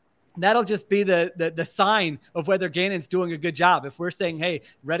me, that'll just be the sign of whether Gannon's doing a good job. If we're saying, hey,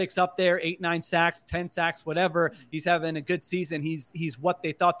 Reddick's up there, 8, 9 sacks, 10 sacks, whatever, he's having a good season, he's what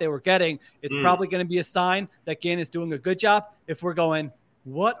they thought they were getting, it's probably going to be a sign that Gannon's doing a good job. If we're going,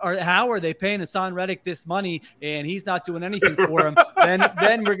 how are they paying Hassan Reddick this money and he's not doing anything for him,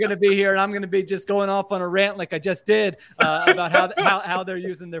 then we're going to be here, and I'm going to be just going off on a rant like I just did about how they're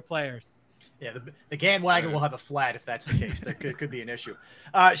using their players. Yeah, the Gann wagon will have a flat if that's the case. There could be an issue.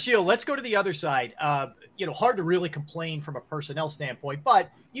 Sheil, let's go to the other side. Hard to really complain from a personnel standpoint,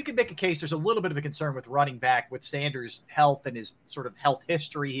 but you can make a case there's a little bit of a concern with running back with Sanders' health and his sort of health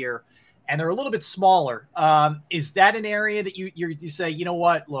history here, and they're a little bit smaller. Is that an area that you say, you know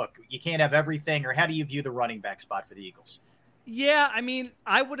what, look, you can't have everything, or how do you view the running back spot for the Eagles? Yeah, I mean,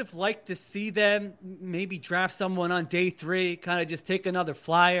 I would have liked to see them maybe draft someone on day 3, kind of just take another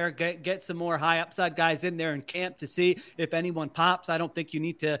flyer, get some more high upside guys in there in camp to see if anyone pops. I don't think you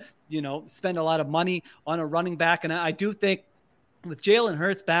need to, spend a lot of money on a running back. And I do think with Jalen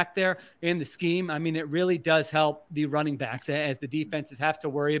Hurts back there in the scheme, I mean, it really does help the running backs as the defenses have to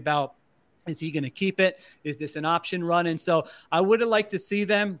worry about, is he going to keep it? Is this an option run? And so I would have liked to see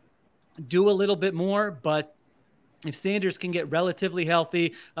them do a little bit more, but if Sanders can get relatively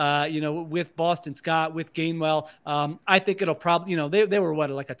healthy, with Boston Scott, with Gainwell, I think it'll probably, they were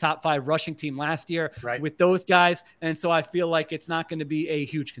like a top 5 rushing team last year with those guys. And so I feel like it's not going to be a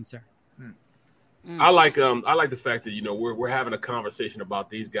huge concern. I like the fact that, we're having a conversation about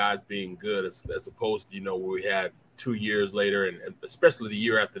these guys being good as opposed to, where we had 2 years later, and especially the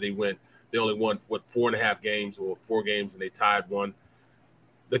year after they only won 4.5 games or 4 games and they tied one.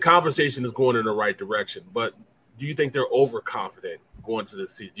 The conversation is going in the right direction, but do you think they're overconfident going to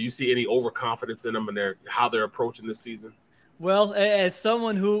this season? Do you see any overconfidence in them and how they're approaching this season? Well, as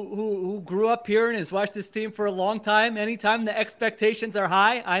someone who grew up here and has watched this team for a long time, anytime the expectations are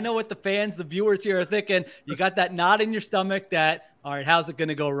high, I know what the fans, the viewers here are thinking. You got that knot in your stomach that, all right, how's it going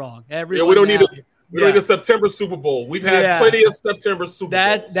to go wrong? We don't need a September Super Bowl. We've had plenty of September Super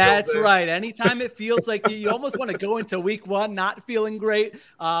Bowls. That's right. Anytime it feels like you almost want to go into week 1 not feeling great,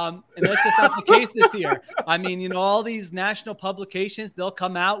 and that's just not the case this year. I mean, all these national publications, they'll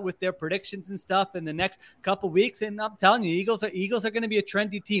come out with their predictions and stuff in the next couple weeks, and I'm telling you, Eagles are going to be a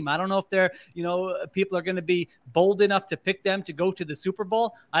trendy team. I don't know if they're, people are going to be bold enough to pick them to go to the Super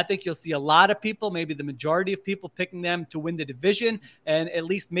Bowl. I think you'll see a lot of people, maybe the majority of people, picking them to win the division and at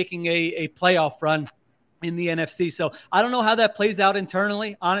least making a playoff run in the NFC. So I don't know how that plays out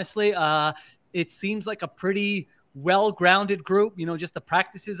internally. Honestly, it seems like a pretty well-grounded group. Just the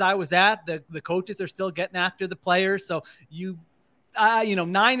practices I was at, the coaches are still getting after the players. So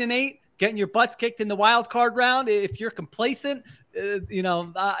 9-8, getting your butts kicked in the wild card round. If you're complacent,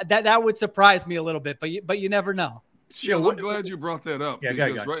 that would surprise me a little bit, but you never know. Sheil, I'm glad you brought that up. Yeah,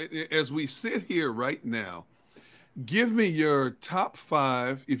 because right as we sit here right now, give me your top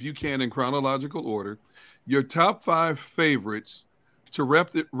 5, if you can, in chronological order, your top 5 favorites to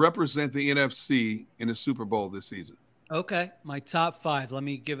represent the NFC in the Super Bowl this season. Okay, my top 5. Let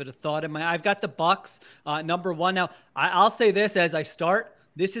me give it a thought. I've got the Bucs, number 1. Now, I'll say this as I start.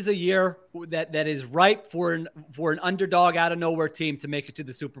 This is a year that is ripe for an underdog out of nowhere team to make it to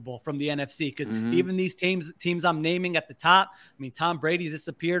the Super Bowl from the NFC, because even these teams I'm naming at the top, I mean, Tom Brady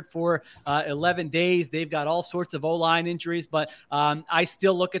disappeared for 11 days. They've got all sorts of O-line injuries, but I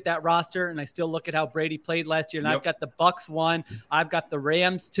still look at that roster and I still look at how Brady played last year, and I've got the Bucs 1. I've got the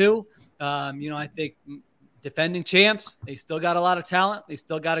Rams 2. I think defending champs, they still got a lot of talent. They've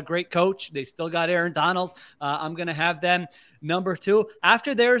still got a great coach. They've still got Aaron Donald. I'm going to have them number 2.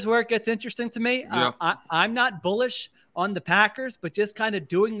 After there's where it gets interesting to me. I'm not bullish on the Packers, but just kind of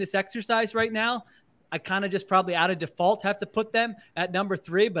doing this exercise right now, I kind of just probably out of default have to put them at number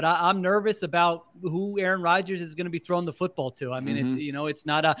 3, but I'm nervous about who Aaron Rodgers is going to be throwing the football to. I mean, it's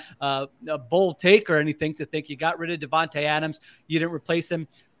not a bold take or anything to think you got rid of Devontae Adams, you didn't replace him.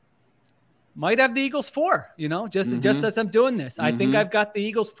 Might have the Eagles 4, just as I'm doing this. I think I've got the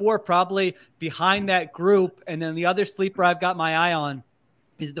Eagles 4 probably behind that group. And then the other sleeper I've got my eye on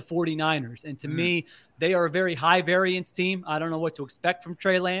is the 49ers. And to me, they are a very high variance team. I don't know what to expect from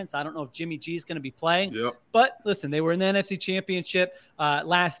Trey Lance. I don't know if Jimmy G is going to be playing. But listen, they were in the NFC Championship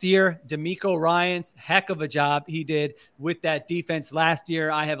last year. DeMeco Ryans, heck of a job he did with that defense last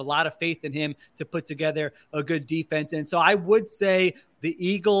year. I have a lot of faith in him to put together a good defense. And so I would say the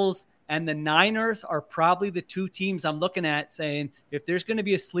Eagles and the Niners are probably the 2 teams I'm looking at saying, if there's going to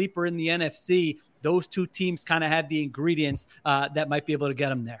be a sleeper in the NFC, those 2 teams kind of have the ingredients that might be able to get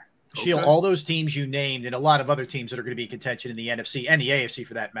them there. Sheil, all those teams you named and a lot of other teams that are going to be in contention in the NFC and the AFC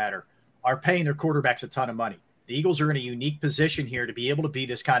for that matter are paying their quarterbacks a ton of money. The Eagles are in a unique position here to be able to be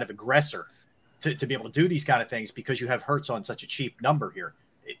this kind of aggressor, to be able to do these kind of things because you have Hurts on such a cheap number here.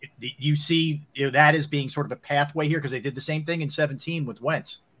 You see that as being sort of a pathway here because they did the same thing in 2017 with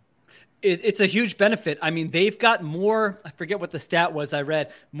Wentz. It's a huge benefit. I mean, they've got more, I forget what the stat was I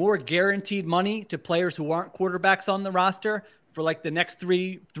read, more guaranteed money to players who aren't quarterbacks on the roster for like the next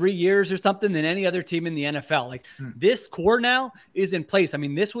three years or something than any other team in the NFL. Like this core now is in place. I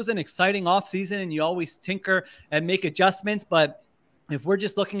mean, this was an exciting offseason, and you always tinker and make adjustments, but if we're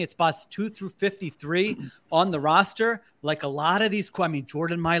just looking at spots 2 through 53 on the roster, like a lot of these,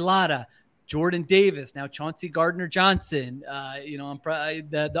 Jordan Mailata, Jordan Davis, now Chauncey Gardner-Johnson,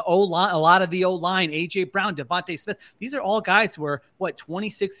 the O-line, a lot of the O-line, A.J. Brown, Devontae Smith, these are all guys who are,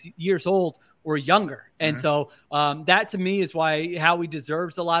 26 years old or younger. And so that to me is why Howie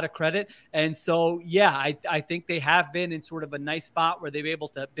deserves a lot of credit. And so, yeah, I think they have been in sort of a nice spot where they've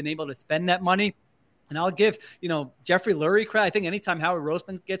been able to spend that money. And I'll give, Jeffrey Lurie credit. I think anytime Howie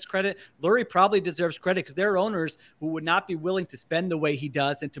Roseman gets credit, Lurie probably deserves credit because there are owners who would not be willing to spend the way he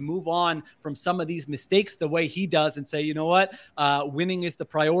does and to move on from some of these mistakes the way he does and say, you know what, winning is the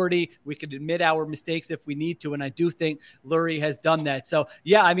priority. We could admit our mistakes if we need to. And I do think Lurie has done that. So,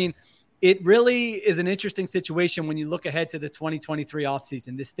 yeah, I mean, it really is an interesting situation when you look ahead to the 2023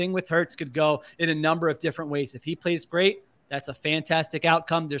 offseason. This thing with Hurts could go in a number of different ways. If he plays great, that's a fantastic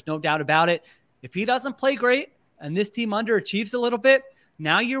outcome. There's no doubt about it. If he doesn't play great and this team underachieves a little bit,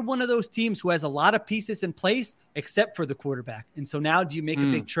 now you're one of those teams who has a lot of pieces in place except for the quarterback. And so now do you make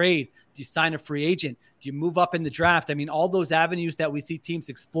a big trade? Do you sign a free agent? Do you move up in the draft? I mean, all those avenues that we see teams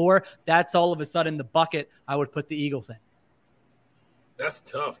explore, that's all of a sudden the bucket I would put the Eagles in. That's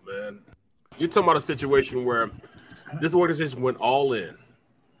tough, man. You're talking about a situation where this organization went all in,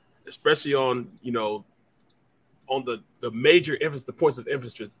 especially on, on the major emphasis, the points of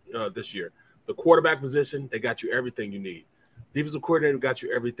emphasis this year. The quarterback position, they got you everything you need. Defensive coordinator got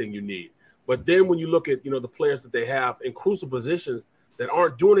you everything you need. But then when you look at, the players that they have in crucial positions that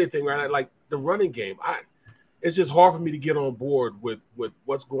aren't doing anything right, like the running game, it's just hard for me to get on board with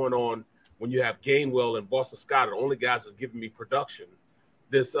what's going on when you have Gainwell and Boston Scott are the only guys that are giving me production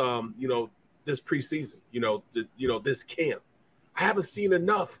this this preseason, this camp. I haven't seen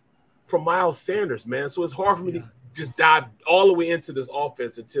enough from Miles Sanders, man. So it's hard for me to just dive all the way into this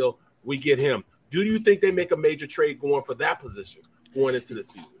offense until we get him. Do you think they make a major trade going for that position going into the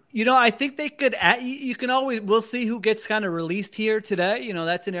season? I think they could. We'll see who gets kind of released here today.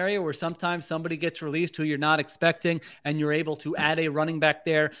 That's an area where sometimes somebody gets released who you're not expecting, and you're able to add a running back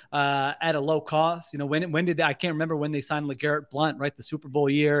there at a low cost. When did I can't remember when they signed LeGarrette Blount, right? The Super Bowl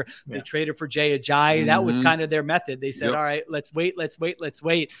year. Yeah. They traded for Jay Ajayi. That was kind of their method. They said, all right, let's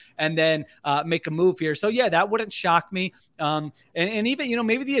wait, and then make a move here. So, yeah, that wouldn't shock me. And even,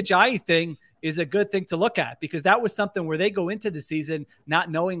 maybe the Ajayi thing is a good thing to look at because that was something where they go into the season not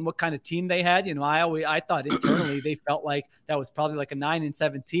knowing what kind of team they had. I thought internally they felt like that was probably like a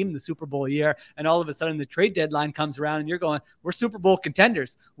 9-7 team in the Super Bowl year. And all of a sudden the trade deadline comes around and you're going, we're Super Bowl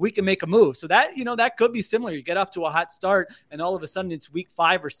contenders. We can make a move. So that, that could be similar. You get off to a hot start and all of a sudden it's week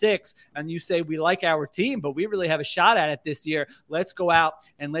 5 or 6 and you say, we like our team, but we really have a shot at it this year. Let's go out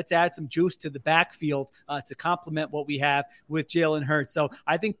and let's add some juice to the backfield to complement what we have with Jalen Hurts. So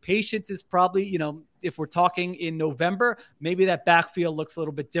I think patience is probably, if we're talking in November, maybe that backfield looks a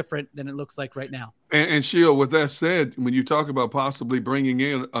little bit different than it looks like right now. And Sheil, with that said, when you talk about possibly bringing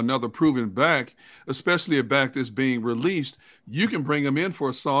in another proven back, especially a back that's being released, you can bring them in for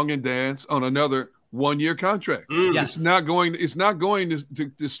a song and dance on another 1-year contract. Yes. It's not going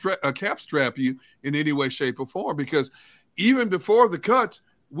to cap strap you in any way, shape, or form because even before the cuts,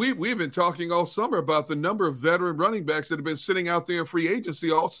 We've been talking all summer about the number of veteran running backs that have been sitting out there in free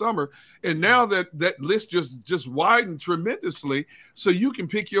agency all summer. And now that list just widened tremendously. So you can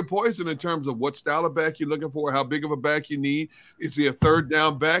pick your poison in terms of what style of back you're looking for, how big of a back you need. Is he a third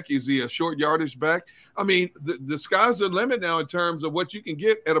down back? Is he a short yardage back? I mean, the sky's the limit now in terms of what you can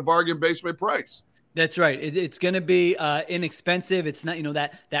get at a bargain basement price. That's right. It's going to be inexpensive. It's not,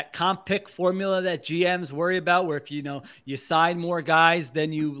 that comp pick formula that GMs worry about where if, you sign more guys,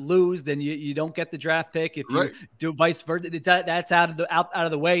 then you lose, then you don't get the draft pick. If you do vice versa, that's out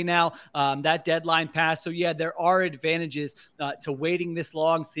of the way now. That deadline passed. So, yeah, there are advantages to waiting this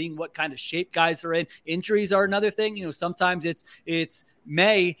long, seeing what kind of shape guys are in. Injuries are another thing. Sometimes it's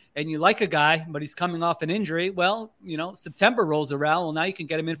May and you like a guy, but he's coming off an injury. Well, September rolls around. Well, now you can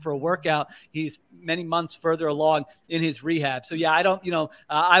get him in for a workout. He's many months further along in his rehab. So yeah,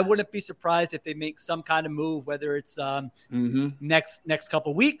 I wouldn't be surprised if they make some kind of move, whether it's next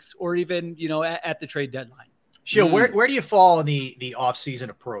couple weeks or even, at the trade deadline. Sheil, where do you fall in the offseason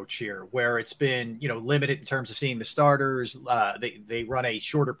approach here, where it's been, limited in terms of seeing the starters? They run a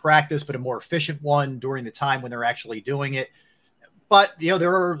shorter practice, but a more efficient one during the time when they're actually doing it. But,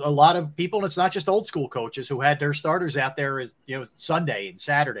 there are a lot of people, and it's not just old school coaches who had their starters out there as, Sunday and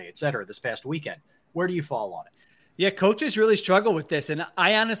Saturday, et cetera, this past weekend. Where do you fall on it? Yeah, coaches really struggle with this. And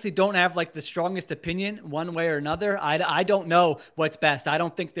I honestly don't have like the strongest opinion one way or another. I don't know what's best. I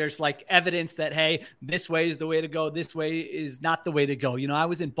don't think there's like evidence that, hey, this way is the way to go. This way is not the way to go. I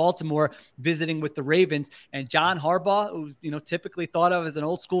was in Baltimore visiting with the Ravens, and John Harbaugh, who, typically thought of as an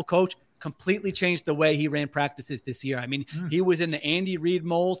old school coach, completely changed the way he ran practices this year. I mean, he was in the Andy Reid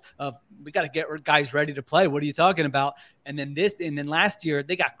mold of, we got to get guys ready to play. What are you talking about? And then last year,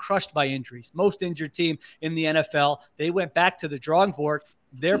 they got crushed by injuries. Most injured team in the NFL. They went back to the drawing board.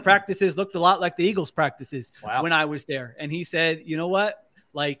 Their practices looked a lot like the Eagles' practices when I was there. And he said, you know what?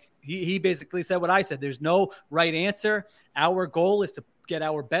 Like, he basically said what I said. There's no right answer. Our goal is to get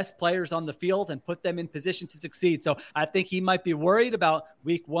our best players on the field and put them in position to succeed. So I think he might be worried about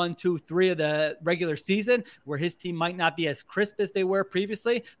week 1, 2, 3 of the regular season, where his team might not be as crisp as they were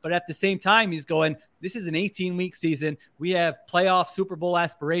previously. But at the same time, he's going, this is an 18-week season. We have playoff Super Bowl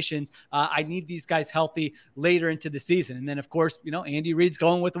aspirations. I need these guys healthy later into the season. And then, of course, Andy Reid's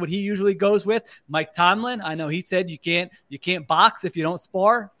going with what he usually goes with. Mike Tomlin, I know he said you can't box if you don't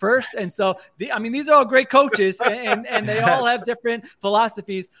spar first. And so, these are all great coaches, and they all have different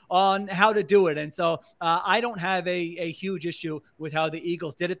philosophies on how to do it. And so I don't have a huge issue with how the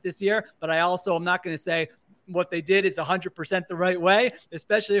Eagles did it this year, but I also am not going to say what they did is 100% the right way,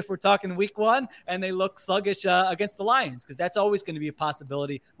 especially if we're talking week 1 and they look sluggish against the Lions, because that's always going to be a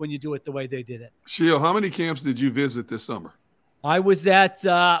possibility when you do it the way they did it. Sheil, how many camps did you visit this summer? I was at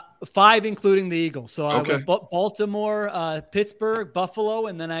 5, including the Eagles. So I was Baltimore, Pittsburgh, Buffalo,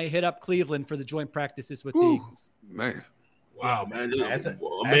 and then I hit up Cleveland for the joint practices with the Eagles. Man. Wow, man. That's a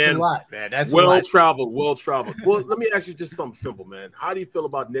lot, man. That's well-traveled. Well, let me ask you just something simple, man. How do you feel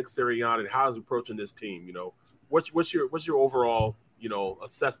about Nick Sirianni and how he's approaching this team? What's your overall,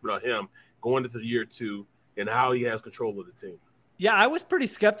 assessment of him going into year 2 and how he has control of the team? Yeah, I was pretty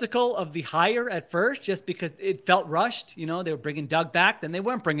skeptical of the hire at first, just because it felt rushed. They were bringing Doug back, then they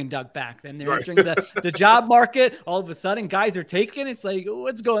weren't bringing Doug back. Then they're entering the job market. All of a sudden, guys are taken. It's like,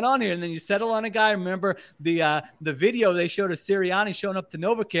 what's going on here? And then you settle on a guy. Remember the video they showed of Sirianni showing up to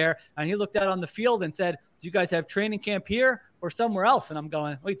NovaCare, and he looked out on the field and said, do you guys have training camp here or somewhere else? And I'm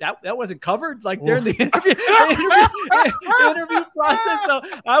going, wait, that wasn't covered like during the interview process. So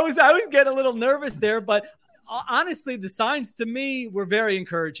I was getting a little nervous there, but honestly, the signs to me were very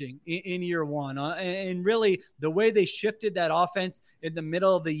encouraging in year 1. And really, the way they shifted that offense in the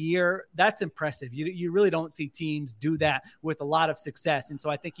middle of the year, that's impressive. You really don't see teams do that with a lot of success. And so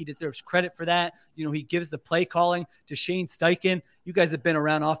I think he deserves credit for that. He gives the play calling to Shane Steichen. You guys have been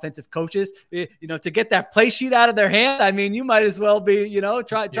around offensive coaches, to get that play sheet out of their hand. You might as well be,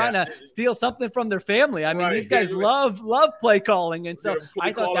 trying to steal something from their family. These guys love play calling. And so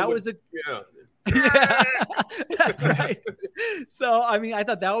I thought that was yeah, that's right. So, I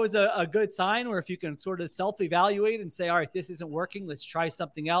thought that was a good sign, where if you can sort of self-evaluate and say, all right, this isn't working, let's try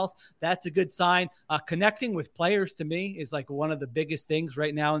something else. That's a good sign. Connecting with players, to me, is like one of the biggest things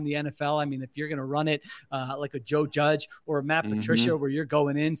right now in the NFL. If you're going to run it like a Joe Judge or a Matt Patricia, where you're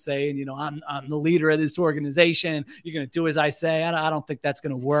going in saying, I'm the leader of this organization, you're going to do as I say. I don't think that's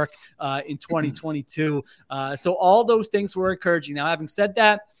going to work in 2022. So all those things were encouraging. Now, having said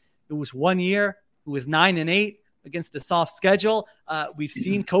that, it was 1 year. It was 9-8 against a soft schedule. We've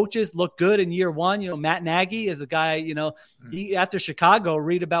seen coaches look good in year 1. Matt Nagy is a guy, he, after Chicago,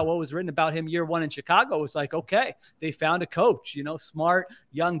 read about what was written about him year 1 in Chicago. It was like, okay, they found a coach, smart,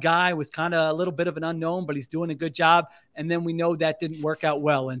 young guy, was kind of a little bit of an unknown, but he's doing a good job. And then we know that didn't work out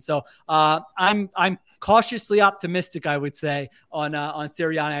well. And so I'm cautiously optimistic, I would say, on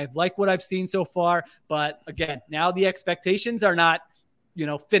Sirianni. I like what I've seen so far, but again, now the expectations are not,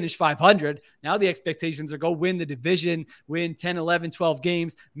 finish 500. Now the expectations are go win the division, win 10, 11, 12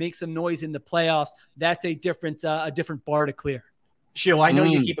 games, make some noise in the playoffs. That's a different bar to clear. Sheil, I know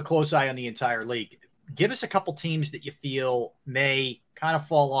you keep a close eye on the entire league. Give us a couple teams that you feel may kind of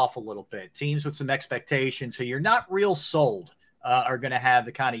fall off a little bit. Teams with some expectations who you're not real sold are going to have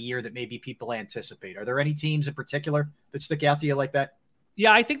the kind of year that maybe people anticipate. Are there any teams in particular that stick out to you like that?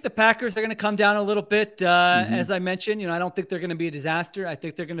 Yeah, I think the Packers are going to come down a little bit. As I mentioned, I don't think they're going to be a disaster. I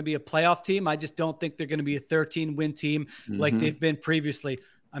think they're going to be a playoff team. I just don't think they're going to be a 13-win team like they've been previously.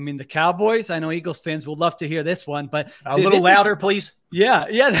 The Cowboys, I know Eagles fans will love to hear this one, but a little louder, please.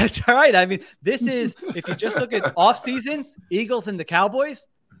 Yeah, that's all right. This is, if you just look at off seasons, Eagles and the Cowboys,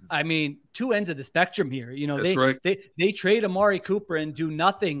 two ends of the spectrum here. They trade Amari Cooper and do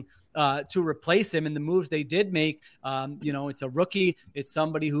nothing to replace him, and the moves they did make, it's a rookie. It's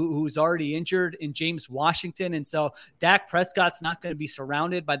somebody who's already injured in James Washington. And so Dak Prescott's not going to be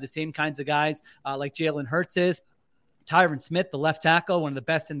surrounded by the same kinds of guys like Jalen Hurts is. Tyron Smith, the left tackle, one of the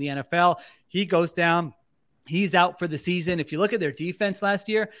best in the NFL, he goes down. He's out for the season. If you look at their defense last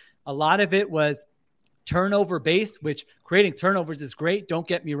year, a lot of it was turnover based, which creating turnovers is great. Don't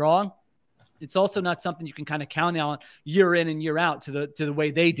get me wrong. It's also not something you can kind of count on year in and year out to the way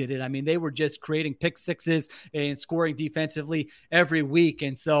they did it. I mean, they were just creating pick sixes and scoring defensively every week.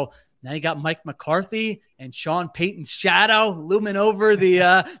 And so now you got Mike McCarthy and Sean Payton's shadow looming over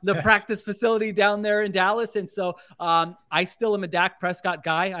the practice facility down there in Dallas. And so I still am a Dak Prescott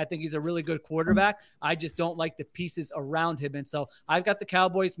guy. I think he's a really good quarterback. I just don't like the pieces around him. And so I've got the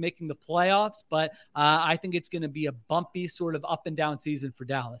Cowboys making the playoffs, but I think it's going to be a bumpy sort of up and down season for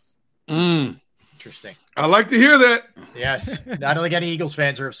Dallas. Interesting. I like to hear that. Yes. Not only any Eagles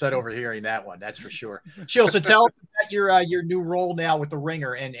fans are upset over hearing that one. That's for sure. Shill, so tell us about your new role now with the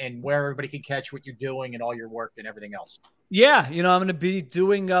Ringer and where everybody can catch what you're doing and all your work and everything else. Yeah, I'm going to be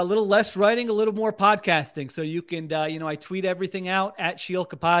doing a little less writing, a little more podcasting. So you can, I tweet everything out at Sheil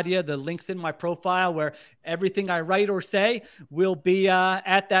Kapadia. The link's in my profile where everything I write or say will be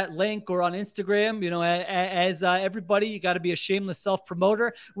at that link or on Instagram. As everybody, you got to be a shameless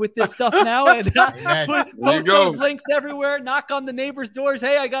self-promoter with this stuff now and post those links everywhere. Knock on the neighbors' doors.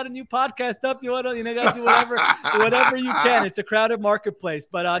 Hey, I got a new podcast up. You want to, got to do whatever you can. It's a crowded marketplace.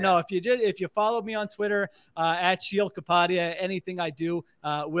 But no, if you follow me on Twitter at Sheil Kapadia, anything I do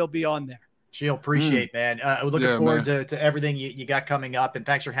will be on there. Sheil, appreciate, man. We're looking forward to everything you got coming up, and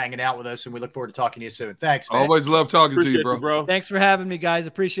thanks for hanging out with us, and we look forward to talking to you soon. Thanks, man. Always love talking to you, bro. Thanks for having me, guys.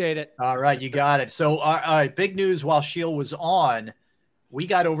 Appreciate it. All right, you got it. So, big news while Sheil was on, we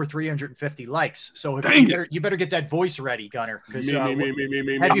got over 350 likes. So you better get that voice ready, Gunner. Because have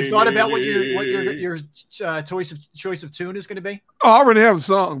you thought about what your choice of tune is going to be? Oh, I already have a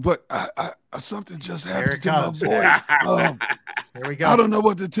song, but something just happened to my voice. Here we go. I don't know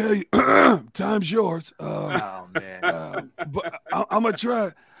what to tell you. Time's yours. Oh man! But I'm gonna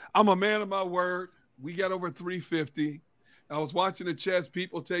try. I'm a man of my word. We got over 350. I was watching the chats,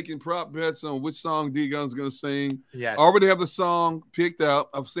 people taking prop bets on which song D-Gun's going to sing. Yes. I already have the song picked out.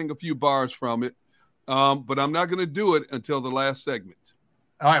 I've sing a few bars from it, but I'm not going to do it until the last segment.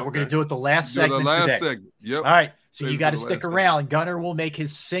 All right, we're going to do it the last segment today. Yep. All right, so you got to stick around. Gunner will make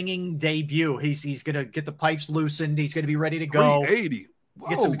his singing debut. He's going to get the pipes loosened. He's going to be ready to go. 380.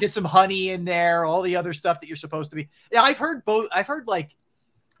 Get some honey in there, all the other stuff that you're supposed to be. Yeah, I've heard both. I've heard like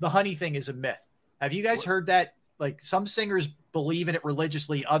the honey thing is a myth. Have you guys heard that? Like some singers believe in it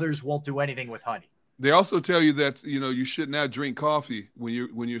religiously, others won't do anything with honey. They also tell you that you should not drink coffee when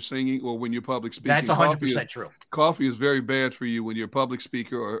you're singing or when you're public speaking. That's 100% true. Coffee is very bad for you when you're a public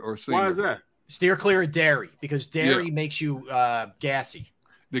speaker or singer. Why is that? Steer clear of dairy because dairy makes you gassy.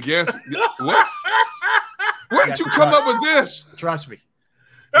 The gas. What? Where did you come up with this? Trust me.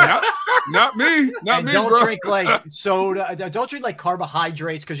 Not me. Not me, don't bro. drink like soda. Don't drink like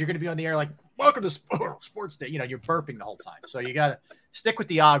carbohydrates because you're going to be on the air like, welcome to sports day. You're burping the whole time. So you got to stick with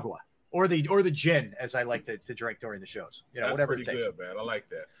the agua or the gin, as I like to drink during the shows. That's whatever pretty it takes. good, man. I like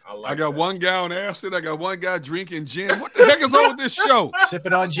that. I got one guy on acid. I got one guy drinking gin. What the heck is on with this show?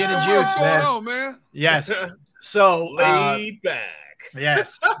 Sipping on gin and juice, What's going on, man? Yes. So laid back.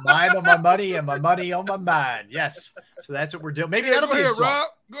 Yes, mind on my money and my money on my mind. Yes, so that's what we're doing. Maybe that'll be a song. Rob.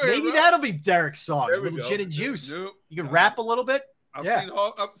 Go ahead, Maybe Rob. that'll be Derrick's song. There A we little go. gin and juice. Nope. You can rap a little bit. I've seen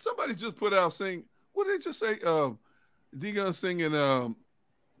somebody just put out saying, what did they just say? D-Gun singing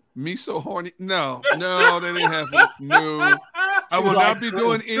Me So Horny. No, that ain't happening. No. I will not be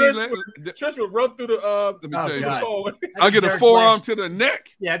doing any. Trish would run through the. Let me tell you, God. I'll get a forearm to the neck.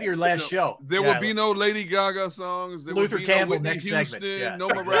 Yeah, have your last show. There will be no Lady Gaga songs. There Luther will be Campbell no Whitney next Houston, segment. no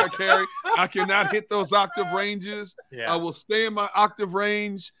Mariah Carey. I cannot hit those octave ranges. Yeah. I will stay in my octave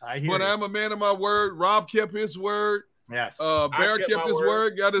range. But I'm a man of my word. Rob kept his word. Yes. Barrett kept his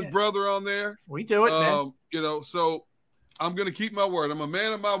word. Got his brother on there. We do it, man. So I'm going to keep my word. I'm a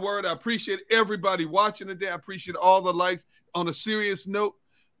man of my word. I appreciate everybody watching today. I appreciate all the likes. On a serious note,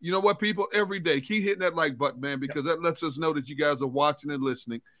 you know what, people? Every day, keep hitting that like button, man, because that lets us know that you guys are watching and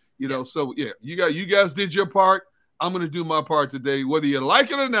listening. So you guys did your part. I'm going to do my part today, whether you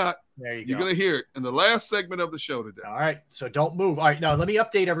like it or not. You're going to hear it in the last segment of the show today. All right, so don't move. All right, now let me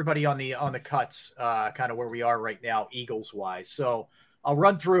update everybody on the cuts, kind of where we are right now, Eagles wise. So I'll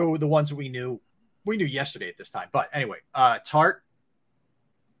run through the ones that we knew yesterday at this time. But anyway, Tart,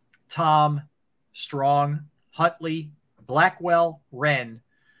 Tom, Strong, Huntley, Blackwell, Wren,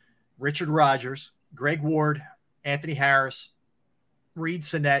 Richard Rogers, Greg Ward, Anthony Harris, Reed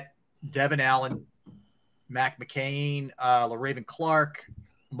Sinnett, Devin Allen, Mac McCain, LaRaven Clark,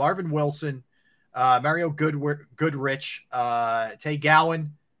 Marvin Wilson, Mario Goodrich, Tay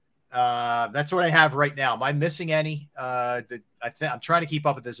Gowan, That's what I have right now. Am I missing any? I'm trying to keep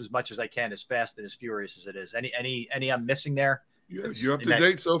up with this as much as I can, as fast and as furious as it is. Any I'm missing there? You're up to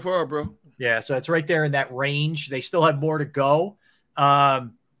date so far, bro. Yeah, so it's right there in that range. They still have more to go.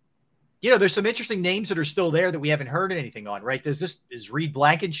 There's some interesting names that are still there that we haven't heard anything on, right? Is Reed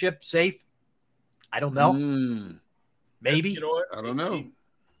Blankenship safe? I don't know. Maybe. You know what? I don't know.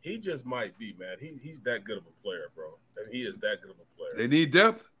 He just might be, man. He's that good of a player, bro. And he is that good of a player. They need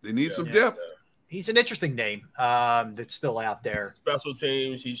depth. They need some depth. He's an interesting name that's still out there. Special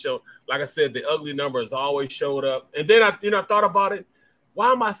teams. He showed, like I said, the ugly numbers always showed up. And then I thought about it.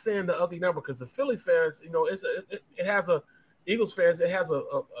 Why am I saying the ugly number? Because the Philly fans, it has a Eagles fans. It has a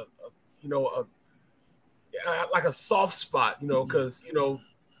like a soft spot, because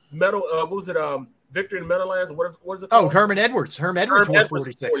metal. What was it? Victory in the Meadowlands. What is it called? Oh, Herm Edwards wore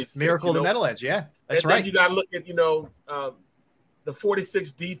 46. Miracle in the Meadowlands. Yeah, that's right. Then you got to look at the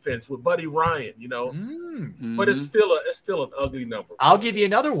 46 defense with Buddy Ryan. But it's still an ugly number. I'll give you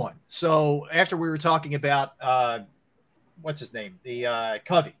another one. So after we were talking about what's his name, the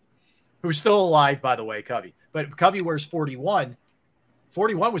Covey, who's still alive, by the way, Covey. But Covey wears 41.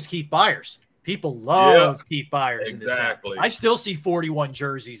 41 was Keith Byers. People love Keith Byers. Exactly. In this I still see 41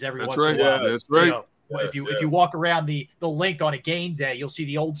 jerseys every once in a while. That's right. If you walk around the link on a game day, you'll see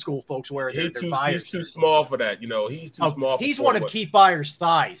the old school folks wearing their Byers. He's too small for that. He's too small. He's one of Keith Byers'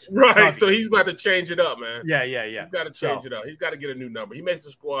 thighs. Right. Covey. So he's got to change it up, man. Yeah. He's got to change it up. He's got to get a new number. He makes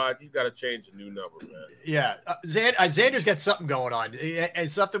the squad. He's got to change a new number, man. Yeah. Xander's got something going on.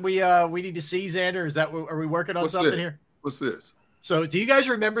 Is something we need to see, Xander? Are we working on something here? What's this? So do you guys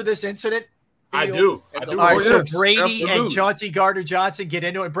remember this incident? I do. All right, so Brady and Chauncey Gardner-Johnson get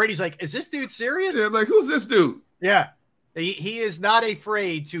into it. And Brady's like, is this dude serious? Yeah, like, who's this dude? Yeah. He is not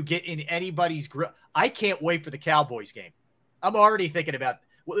afraid to get in anybody's grill. I can't wait for the Cowboys game. I'm already thinking about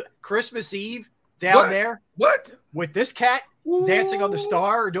Christmas Eve down there. What? With this cat dancing on the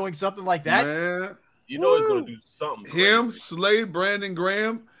star or doing something like that. Man. He's going to do something. Him, Slade, Brandon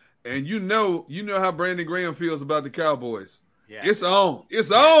Graham, and you know how Brandon Graham feels about the Cowboys. Yeah. It's on.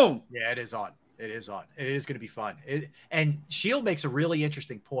 It's on. Yeah, it is on. It is on. It is going to be fun. And Shield makes a really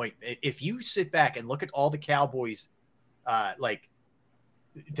interesting point. If you sit back and look at all the Cowboys,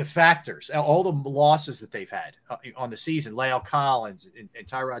 defectors, all the losses that they've had on the season, La'el Collins and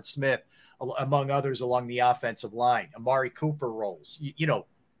Tyrod Smith, among others along the offensive line, Amari Cooper roles,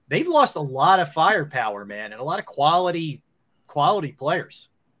 they've lost a lot of firepower, man, and a lot of quality players.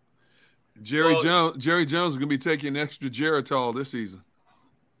 Jerry Jones is going to be taking extra Geritol this season.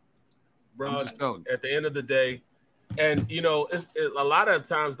 Bro, at the end of the day, and a lot of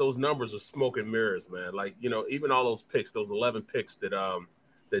times those numbers are smoke and mirrors, man. Like, even all those picks, those 11 picks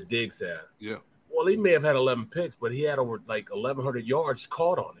that Diggs had. Yeah. Well, he may have had 11 picks, but he had over 1,100 yards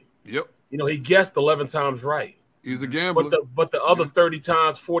caught on him. Yep. He guessed 11 times right. He's a gambler. But the other 30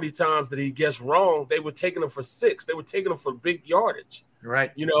 times, 40 times that he guessed wrong, they were taking him for 6. They were taking him for big yardage.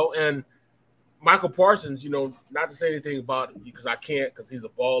 Right. And Michael Parsons, not to say anything about it because I can't, because he's a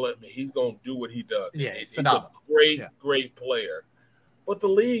baller. He's going to do what he does. Yeah, he's phenomenal. A great player. But the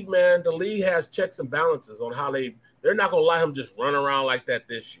league has checks and balances on how they're not going to let him just run around like that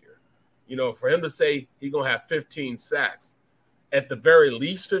this year. For him to say he's going to have 15 sacks, at the very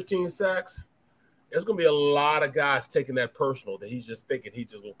least 15 sacks, there's going to be a lot of guys taking that personal that he's just thinking he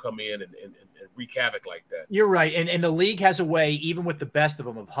just will come in and wreak havoc like that. You're right. And the league has a way, even with the best of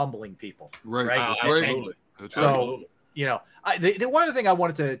them, of humbling people. Right. Absolutely. So, the one other thing I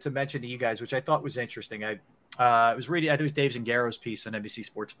wanted to mention to you guys, which I thought was interesting, I was reading, I think it was Dave Zangaro's piece on NBC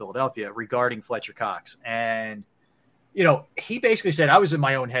Sports Philadelphia regarding Fletcher Cox. And, he basically said, I was in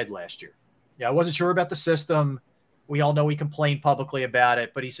my own head last year. Yeah, I wasn't sure about the system. We all know he complained publicly about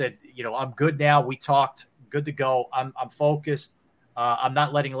it, but he said, I'm good now. We talked, good to go. I'm focused. I'm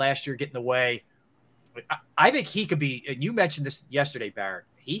not letting last year get in the way. I think he could be, and you mentioned this yesterday, Barrett,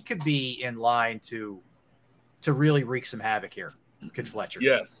 he could be in line to really wreak some havoc here. Could Fletcher?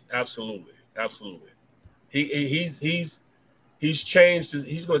 Yes, absolutely. He's changed.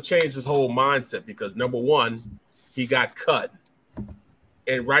 He's going to change his whole mindset because number one, he got cut.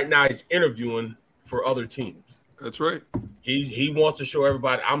 And right now he's interviewing for other teams. That's right. He wants to show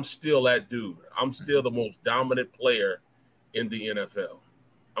everybody, I'm still that dude. I'm still the most dominant player in the NFL.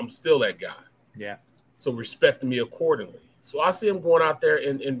 I'm still that guy. Yeah. So respect me accordingly. So I see him going out there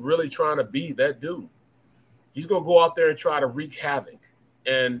and really trying to be that dude. He's going to go out there and try to wreak havoc.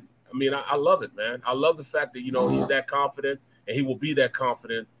 And, I love it, man. I love the fact that, he's that confident and he will be that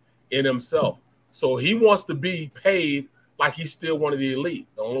confident in himself. So he wants to be paid like he's still one of the elite.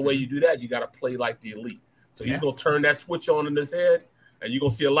 The only way you do that, you got to play like the elite. So he's going to turn that switch on in his head, And you're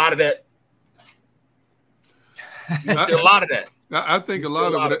going to see a lot of that. You're going to see a lot of that. I think a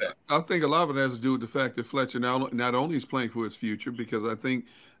lot of it has to do with the fact that Fletcher not only is playing for his future, because I think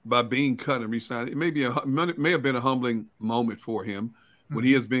by being cut and re-signed, it may have been a humbling moment for him when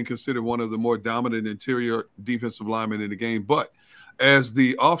he has been considered one of the more dominant interior defensive linemen in the game. But as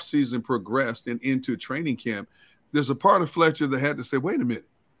the offseason progressed and into training camp, there's a part of Fletcher that had to say, wait a minute,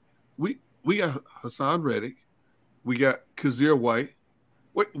 we got Hassan Reddick, we got Kazir White,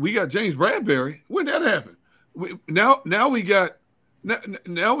 we got James Bradbury. When did that happen? Now we got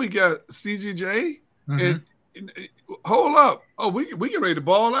CGJ and hold up. Oh, we get ready to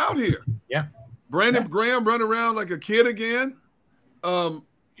ball out here. Yeah. Brandon Graham run around like a kid again. Hey,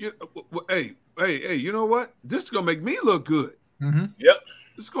 you know what? This is gonna make me look good. Yep.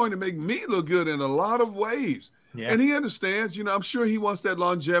 It's going to make me look good in a lot of ways. Yeah. And he understands, I'm sure he wants that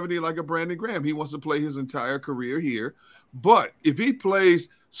longevity like a Brandon Graham. He wants to play his entire career here. But if he plays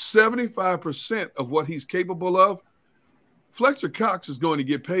 75% of what he's capable of, Fletcher Cox is going to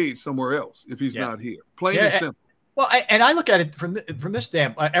get paid somewhere else if he's not here. Plain and simple. Well, I look at it from this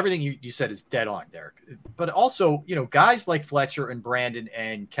standpoint. Everything you said is dead on, Derrick. But also, guys like Fletcher and Brandon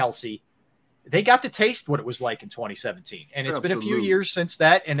and Kelsey, they got to taste what it was like in 2017. And it's been a few years since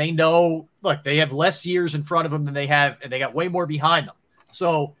that. And they know, look, they have less years in front of them than they have, and they got way more behind them.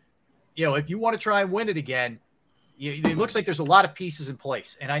 So, if you want to try and win it again, it looks like there's a lot of pieces in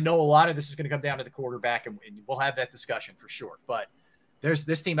place. And I know a lot of this is going to come down to the quarterback, and we'll have that discussion for sure. But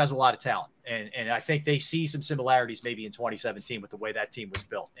this team has a lot of talent. And I think they see some similarities maybe in 2017 with the way that team was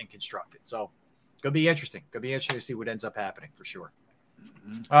built and constructed. So it's going to be interesting. Going to be interesting to see what ends up happening for sure.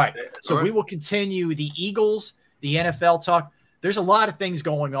 All right. So we will continue the Eagles, the NFL talk. There's a lot of things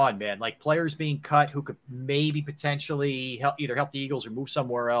going on, man, like players being cut who could maybe potentially either help the Eagles or move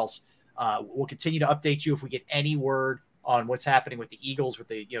somewhere else. We'll continue to update you if we get any word on what's happening with the Eagles, with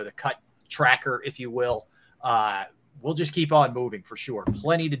the cut tracker, if you will. We'll just keep on moving for sure.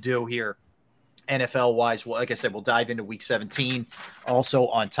 Plenty to do here NFL wise. Well, like I said, we'll dive into week 17 also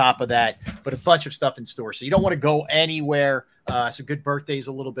on top of that, but a bunch of stuff in store. So you don't want to go anywhere. Some good birthdays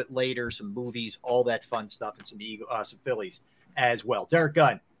a little bit later, some movies, all that fun stuff, and some Phillies as well. Derrick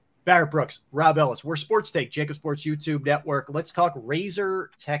Gunn, Barrett Brooks, Rob Ellis. We're Sports Take, Jacob Sports YouTube Network. Let's talk Razor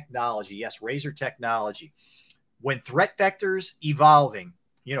technology. Yes, Razor technology. When threat vectors evolving,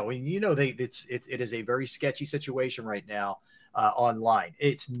 it is a very sketchy situation right now online.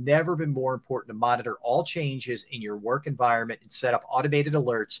 It's never been more important to monitor all changes in your work environment and set up automated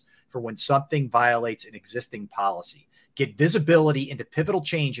alerts for when something violates an existing policy. Get visibility into pivotal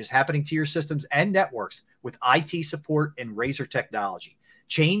changes happening to your systems and networks with IT support and Razor technology.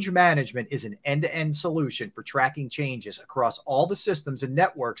 Change management is an end-to-end solution for tracking changes across all the systems and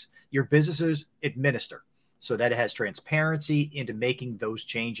networks your businesses administer, so that it has transparency into making those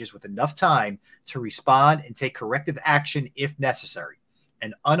changes with enough time to respond and take corrective action if necessary.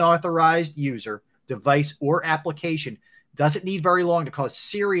 An unauthorized user, device, or application doesn't need very long to cause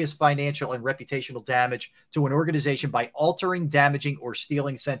serious financial and reputational damage to an organization by altering, damaging, or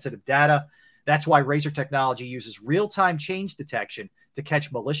stealing sensitive data. That's why Razor technology uses real-time change detection to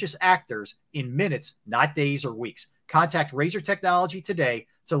catch malicious actors in minutes, not days or weeks. Contact Razor technology today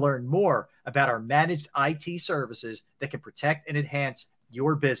to learn more about our managed IT services that can protect and enhance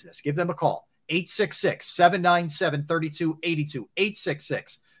your business. Give them a call,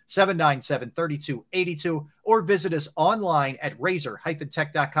 866-797-3282, 866-797-3282, or visit us online at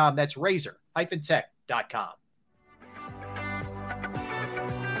razor-tech.com. That's razor-tech.com.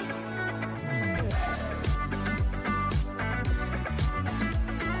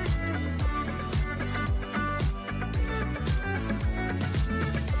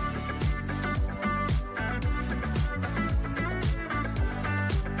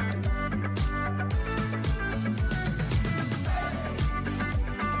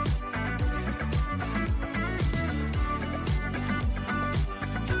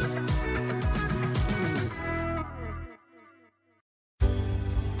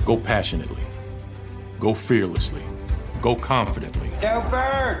 Go passionately. Go fearlessly. Go confidently. Go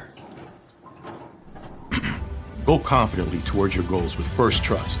Birds! Go confidently towards your goals with First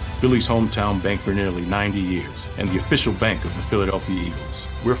Trust, Philly's hometown bank for nearly 90 years and the official bank of the Philadelphia Eagles.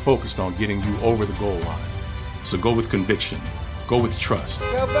 We're focused on getting you over the goal line. So go with conviction. Go with trust.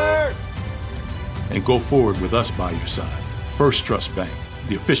 Go Birds! And go forward with us by your side. First Trust Bank,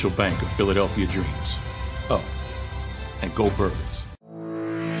 the official bank of Philadelphia dreams. Oh, and go Birds.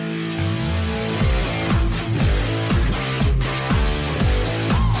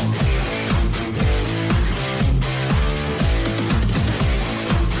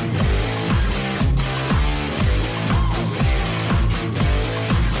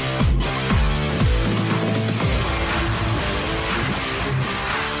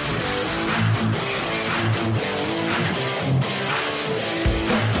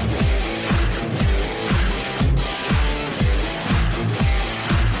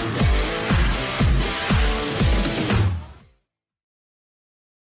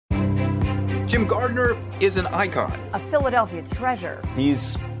 Jim Gardner is an icon. A Philadelphia treasure.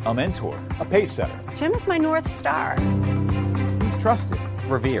 He's a mentor, a pace setter. Jim is my North Star. He's trusted,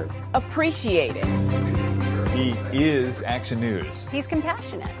 revered, Appreciated. He is Action News. He's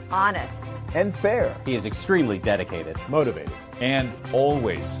compassionate. Honest. And fair. He is extremely dedicated, motivated, and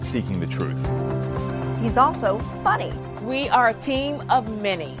always seeking the truth. He's also funny. We are a team of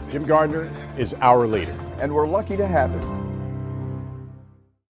many. Jim Gardner is our leader. And we're lucky to have him.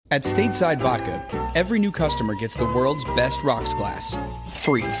 At Stateside Vodka, every new customer gets the world's best rocks glass,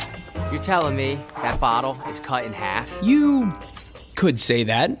 free. You're telling me that bottle is cut in half? You could say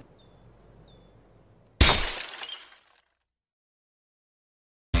that.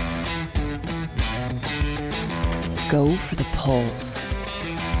 Go for the pulls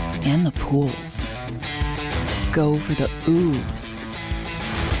and the pools. Go for the oohs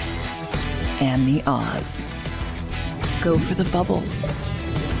and the ahs. Go for the bubbles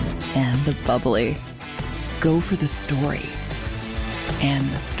and the bubbly. Go for the story and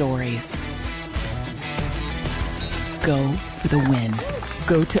the stories. Go for the win.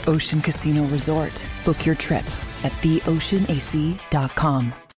 Go to Ocean Casino Resort. Book your trip at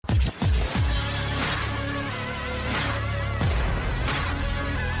theoceanac.com.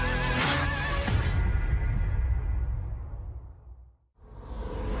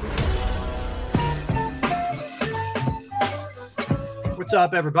 What's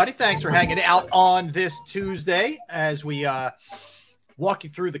up, everybody? Thanks for hanging out on this Tuesday as we walk you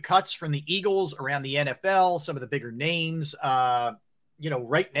through the cuts from the Eagles around the NFL, some of the bigger names.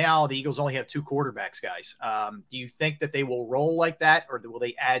 Right now, the Eagles only have two quarterbacks, guys. Do you think that they will roll like that, or will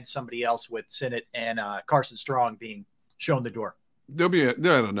they add somebody else with Sinnott and Carson Strong being shown the door? They'll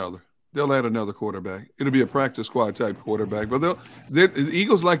add another. They'll add another quarterback. It'll be a practice squad type quarterback. But the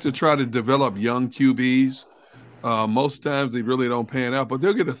Eagles like to try to develop young QBs. Most times they really don't pan out, but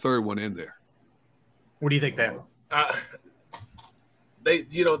they'll get a third one in there. What do you think, Ben? They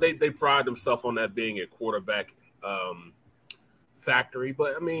pride themselves on that being a quarterback factory,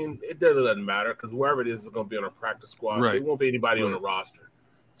 but I mean, it doesn't matter because whoever it is going to be on a practice squad. Right. So there won't be anybody on the roster.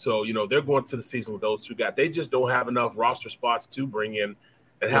 So, they're going to the season with those two guys. They just don't have enough roster spots to bring in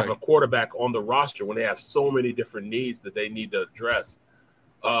and have a quarterback on the roster when they have so many different needs that they need to address.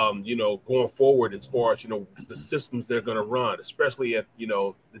 Going forward as far as, the systems they're going to run, especially at,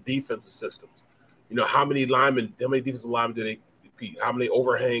 the defensive systems. How many defensive linemen do they keep? How many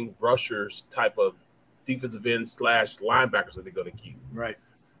overhang rushers type of defensive end / linebackers are they going to keep? Right.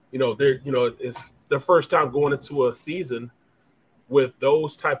 It's their first time going into a season with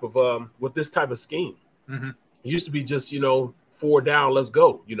those type of with this type of scheme. Mm-hmm. It used to be just, 4 down, let's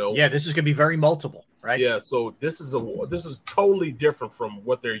go, Yeah, this is going to be very multiple. Right. Yeah. So this is totally different from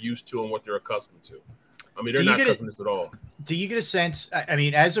what they're used to and what they're accustomed to. I mean, they're not accustomed to this at all. Do you get a sense? I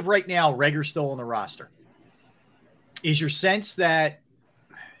mean, as of right now, Reagor's still on the roster. Is your sense that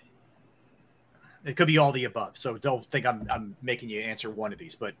it could be all the above? So don't think I'm making you answer one of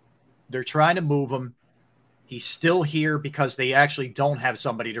these, but they're trying to move him. He's still here because they actually don't have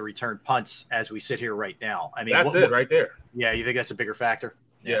somebody to return punts as we sit here right now. I mean, that's it right there. Yeah. You think that's a bigger factor?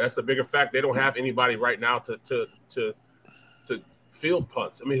 Yeah, that's the bigger fact. They don't have anybody right now to field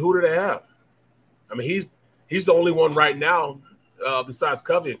punts. I mean, who do they have? I mean, he's the only one right now besides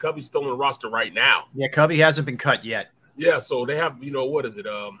Covey, and Covey's still on the roster right now. Yeah, Covey hasn't been cut yet. Yeah, so they have, what is it?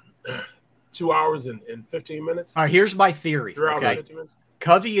 2 hours and 15 minutes? All right, here's my theory. 3 hours and 15 minutes?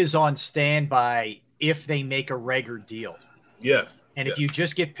 Covey is on standby if they make a Reagor deal. Yes. And if you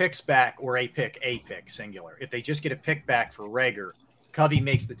just get picks back, or a pick, singular, if they just get a pick back for Reagor, Covey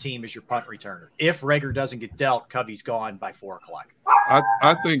makes the team as your punt returner. If Reagor doesn't get dealt, Covey's gone by 4 o'clock.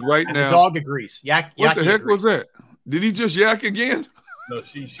 I think right now. The dog agrees. What the heck was that? Did he just yak again? No,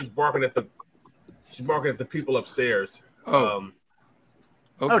 she's barking at the people upstairs. Okay.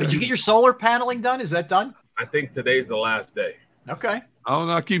 Oh, did you get your solar paneling done? Is that done? I think today's the last day. Okay. I don't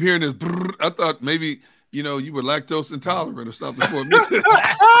know. I keep hearing this. Brrr. I thought maybe you were lactose intolerant or something for a minute.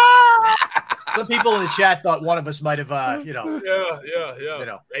 Some people in the chat thought one of us might have, Yeah.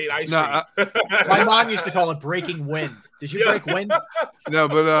 Ate ice cream. My mom used to call it breaking wind. Did you break wind? No,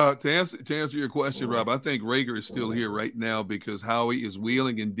 but to answer your question, Rob, I think Reagor is still here right now because Howie is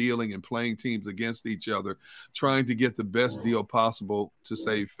wheeling and dealing and playing teams against each other, trying to get the best deal possible to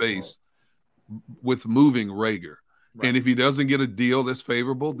save face with moving Reagor. Right. And if he doesn't get a deal that's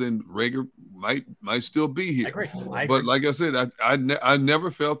favorable, then Reagor might still be here. I agree. But like I said, I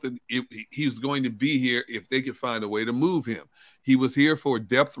never felt that he was going to be here if they could find a way to move him. He was here for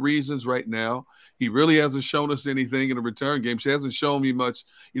depth reasons right now. He really hasn't shown us anything in the return game. She hasn't shown me much.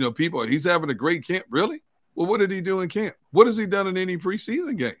 He's having a great camp. Really? Well, what did he do in camp? What has he done in any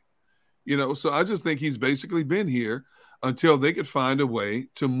preseason game? So I just think he's basically been here until they could find a way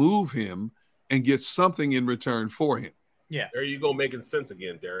to move him and get something in return for him. Yeah. There you go, making sense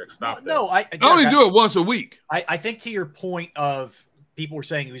again, Derrick. Stop that. No, I only do it once a week. I think to your point of people were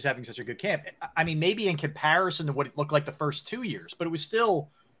saying he was having such a good camp. I mean, maybe in comparison to what it looked like the first 2 years, but it was still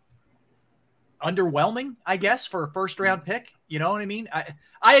underwhelming, I guess, for a first-round pick. You know what I mean?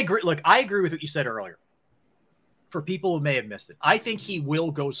 I agree. Look, I agree with what you said earlier. For people who may have missed it, I think he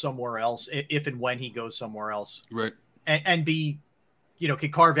will go somewhere else if and when he goes somewhere else. Right. And be,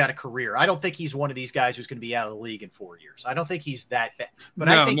 can carve out a career. I don't think he's one of these guys who's going to be out of the league in 4 years. I don't think he's that bad. But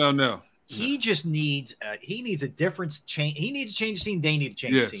I think he just needs a difference change. He needs to change the scene. They need to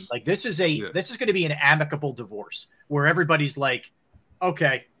change the scene. Like this is going to be an amicable divorce where everybody's like,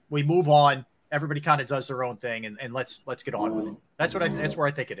 okay, we move on. Everybody kind of does their own thing and let's get on with it. That's where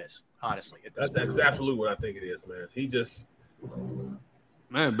I think it is. Honestly, that's absolutely what I think it is, man. He just,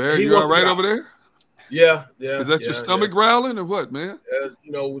 man, Barrett, you all right over there? Yeah. Is that your stomach growling or what, man?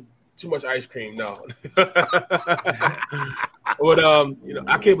 Too much ice cream. No. But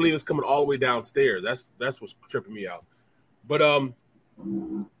I can't believe it's coming all the way downstairs. That's what's tripping me out. But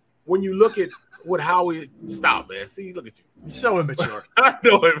when you look at what Howie, stop, man. See, look at you. You're so immature. I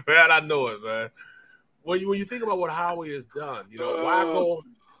know it, man. When you think about what Howie has done,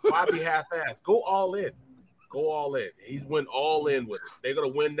 why be half-assed? Go all in. He's went all in with it. They're gonna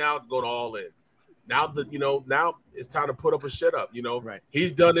win now. Go to all in. Now now it's time to put up a shut up. Right.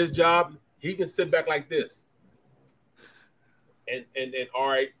 He's done his job. He can sit back like this. And all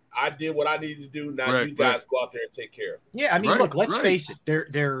right, I did what I needed to do. Now you guys go out there and take care of it. Yeah, I mean, look, let's face it.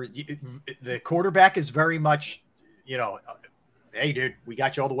 The quarterback is very much, hey, dude, we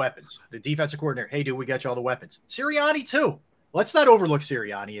got you all the weapons. The defensive coordinator, hey, dude, we got you all the weapons. Sirianni too. Let's not overlook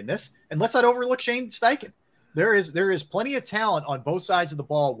Sirianni in this, and let's not overlook Shane Steichen. There is plenty of talent on both sides of the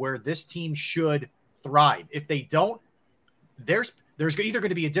ball where this team should thrive. If they don't, there's either going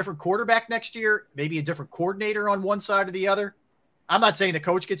to be a different quarterback next year, maybe a different coordinator on one side or the other. I'm not saying the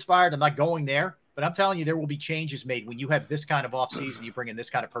coach gets fired. I'm not going there, but I'm telling you there will be changes made when you have this kind of offseason, you bring in this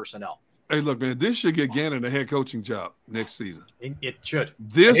kind of personnel. Hey, look, man, this should get Gannon a head coaching job next season. It should.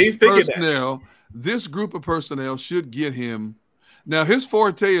 This group of personnel should get him. Now, his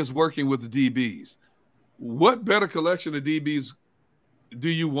forte is working with the DBs. What better collection of DBs do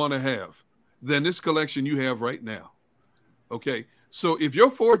you want to have than this collection you have right now? Okay, so if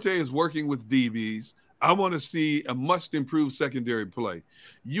your forte is working with DBs, I want to see a much improved secondary play.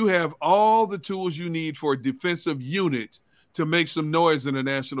 You have all the tools you need for a defensive unit to make some noise in the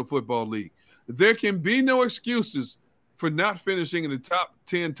National Football League. There can be no excuses for not finishing in the top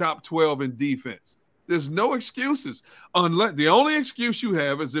 10, top 12 in defense. There's no excuses. Unless the only excuse you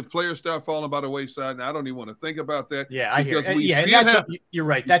have is if players start falling by the wayside, and I don't even want to think about that. Yeah, I hear. You're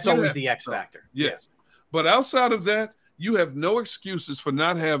right. That's always the X factor. Yes. But outside of that, you have no excuses for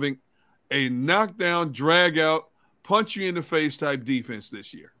not having a knockdown, drag out, punch you in the face type defense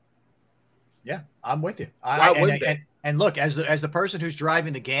this year. Yeah, I'm with you. And look, as the person who's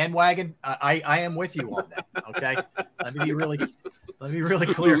driving the Gann wagon, I am with you on that. Okay, let me be really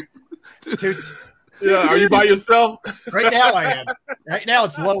clear. Yeah, are you by yourself? Right now I am. Right now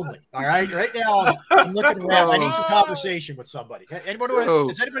it's lonely. All right. Right now I'm looking around. I need some conversation with somebody. Anybody?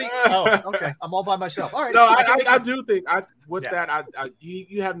 Is anybody? Oh, okay. I'm all by myself. All right. No, I do think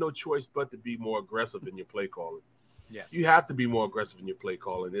you have no choice but to be more aggressive in your play calling. Yeah, you have to be more aggressive in your play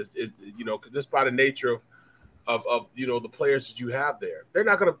calling. It's because just by the nature of the players that you have there, they're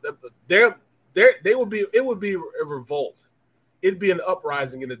not gonna. It would be a revolt. It'd be an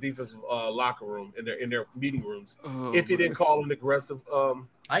uprising in the defensive locker room in their meeting rooms if you didn't call them aggressive.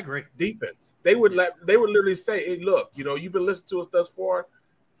 I agree. Defense. They would literally say, "Hey, look, you've been listening to us thus far.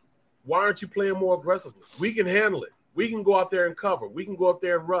 Why aren't you playing more aggressively? We can handle it. We can go out there and cover. We can go up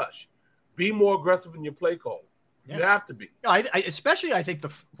there and rush. Be more aggressive in your play call. Yeah. You have to be." I think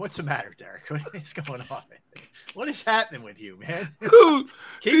what's the matter, Derrick? What is going on? What is happening with you, man? Dude,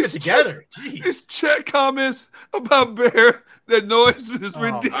 keep it together. These chat comments about Barrett, that noise is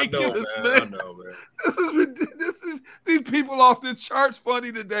ridiculous, man. I know, man. This is these people off the charts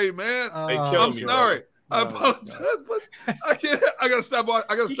funny today, man. I'm sorry. I apologize, but I can't. I gotta stop.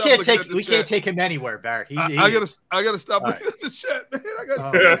 We can't take him anywhere, Barrett. I gotta stop looking at the chat,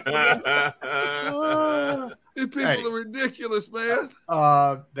 man. These people are ridiculous, man.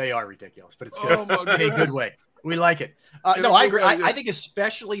 They are ridiculous, but it's good in a good way. We like it. No, I agree. I think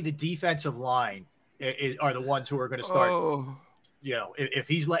especially the defensive line are the ones who are going to start. If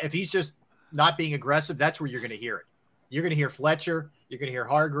he's just not being aggressive, that's where you're going to hear it. You're going to hear Fletcher. You're going to hear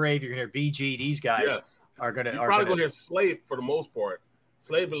Hargrave. You're going to hear BG. These guys are going to. You're probably going to hear Slade for the most part.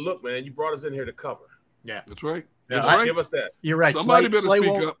 Slade, but look, man, you brought us in here to cover. Yeah, that's right. Yeah, give us that. You're right. Somebody better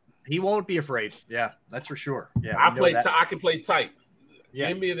speak up. He won't be afraid. Yeah, that's for sure. Yeah, I can play tight. Yeah.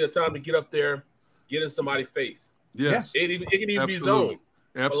 Give me the time to get up there, get in somebody's face. Yes. It can even be zone.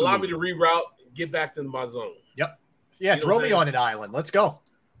 Absolutely. Allow me to reroute, get back to my zone. Yep. Yeah, throw me on an island. Let's go.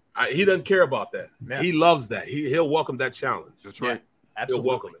 He doesn't care about that. Yeah. He loves that. He'll welcome that challenge. That's right. Yeah, absolutely.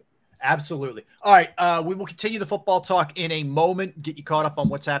 He'll welcome it. Absolutely. All right. We will continue the football talk in a moment. Get you caught up on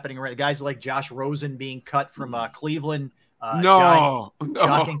what's happening around. Guys like Josh Rosen being cut from Cleveland. No.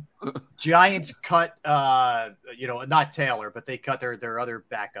 Giants cut, not Taylor, but they cut their other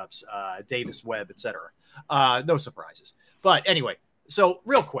backups, Davis, Webb, etc. No surprises. But anyway, so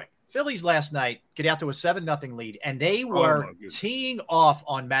real quick, Phillies last night get out to a 7-0 lead, and they were teeing off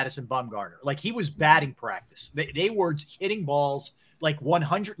on Madison Bumgarner. Like he was batting practice. They were hitting balls like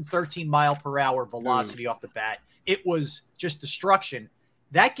 113 mile per hour velocity off the bat. It was just destruction.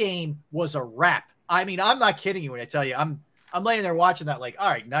 That game was a wrap. I mean, I'm not kidding you when I tell you I'm laying there watching that like, all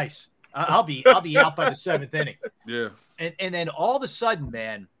right, nice. I'll be out by the 7th inning. Yeah. And then all of a sudden,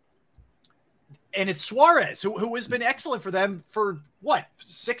 man, and it's Suarez who has been excellent for them for what,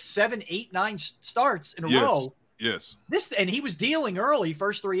 6, 7, 8, 9 starts in a row. Yes. And he was dealing early,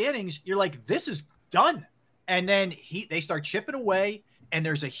 first 3 innings. You're like, this is done. And then they start chipping away, and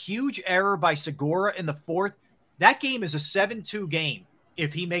there's a huge error by Segura in the 4th. That game is a 7-2 game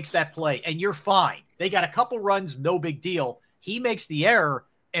if he makes that play, and you're fine. They got a couple runs, no big deal. He makes the error,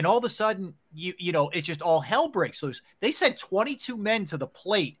 and all of a sudden, it just all hell breaks loose. They sent 22 men to the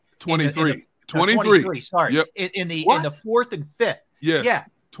plate. 23. 23. Sorry. Yep. In the 4th and 5th. Yeah.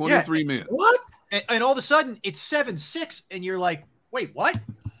 23 men. What? And all of a sudden, it's 7-6, and you're like, wait, what?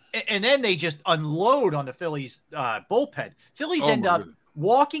 And then they just unload on the Phillies bullpen. Phillies end up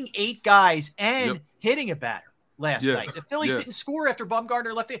walking 8 guys and hitting a batter last night. The Phillies didn't score after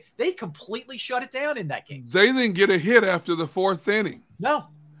Bumgarner left it. They completely shut it down in that game. They didn't get a hit after the 4th inning. No.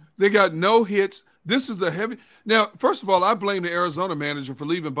 They got no hits. This is a heavy. Now, first of all, I blame the Arizona manager for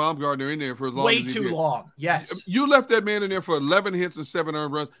leaving Bumgarner in there for as long as he did. Way too long. Yes. You left that man in there for 11 hits and 7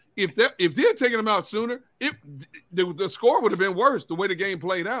 earned runs. If they had taken him out sooner, the score would have been worse the way the game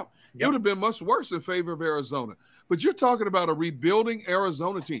played out. It would have been much worse in favor of Arizona. But you're talking about a rebuilding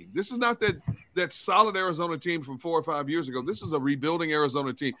Arizona team. This is not that solid Arizona team from 4 or 5 years ago. This is a rebuilding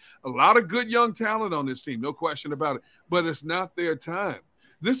Arizona team. A lot of good young talent on this team, no question about it. But it's not their time.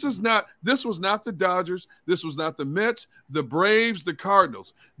 This was not the Dodgers. This was not the Mets, the Braves, the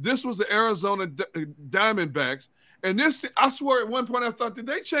Cardinals. This was the Arizona Diamondbacks. And I swear at one point I thought, did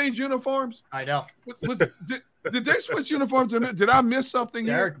they change uniforms? I know. Did they switch uniforms? Did I miss something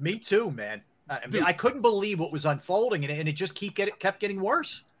here? Derrick, me too, man. I couldn't believe what was unfolding, and it just kept getting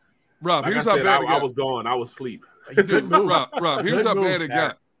worse. Rob, like here's I how said, bad it got. I was gone. I was asleep. Good move. Rob, here's how bad it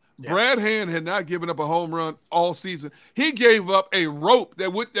got. Yeah. Brad Hand had not given up a home run all season. He gave up a rope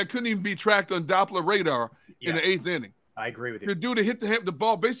that couldn't even be tracked on Doppler radar in the 8th inning. I agree with you. The dude hit the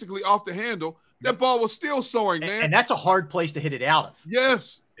ball basically off the handle. That ball was still soaring, man. And that's a hard place to hit it out of.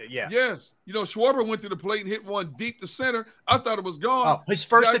 Yes. Yeah. Yes. Schwarber went to the plate and hit one deep to center. I thought it was gone. Oh, his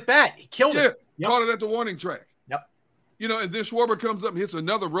first at bat. He killed it. Caught it at the warning track. Yep. And then Schwarber comes up and hits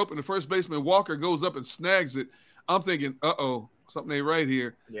another rope, and the first baseman Walker goes up and snags it. I'm thinking, something ain't right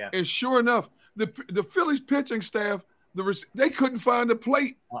here. Yeah. And sure enough, the Phillies pitching staff, they couldn't find the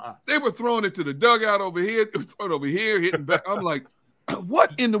plate. They were throwing it to the dugout over here, throwing it over here, hitting back. I'm like,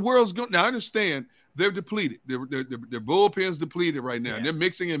 what in the world's going? Now I understand they're depleted. Their bullpen's depleted right now. And they're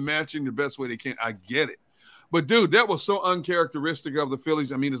mixing and matching the best way they can. I get it. But dude, that was so uncharacteristic of the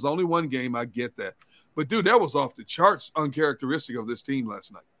Phillies. I mean, there's only one game. I get that. But dude, that was off the charts uncharacteristic of this team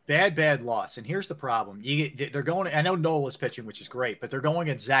last night. Bad loss. And here's the problem. They're going, I know Nola's pitching, which is great, but they're going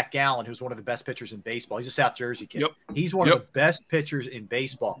against Zach Gallen, who's one of the best pitchers in baseball. He's a South Jersey kid. Yep. He's one of the best pitchers in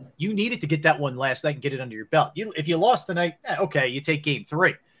baseball. You needed to get that one last night and get it under your belt. If you lost tonight, okay, you take game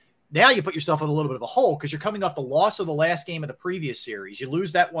 3. Now you put yourself in a little bit of a hole because you're coming off the loss of the last game of the previous series. You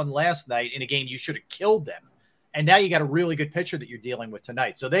lose that one last night in a game you should have killed them. And now you got a really good pitcher that you're dealing with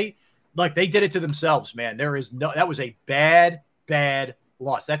tonight. So they did it to themselves, man. That was a bad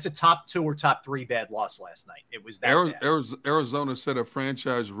loss. That's a top 2 or top 3 bad loss last night. It was that bad. Arizona set a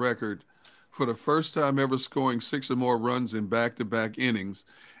franchise record for the first time ever scoring 6 or more runs in back-to-back innings.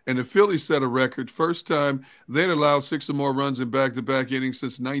 And the Phillies set a record, first time they'd allowed 6 or more runs in back-to-back innings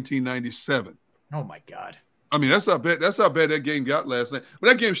since 1997. Oh, my God. I mean, that's how bad that game got last night. But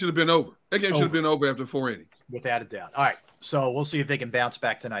that game should have been over. That game should have been over after 4 innings. Without a doubt. All right. So we'll see if they can bounce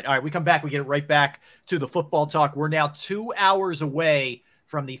back tonight. All right. We come back. We get it right back to the football talk. We're now 2 hours away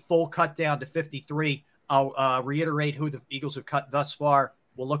from the full cut down to 53 I'll reiterate who the Eagles have cut thus far.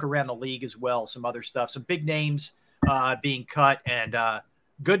 We'll look around the league as well, some other stuff, some big names being cut, and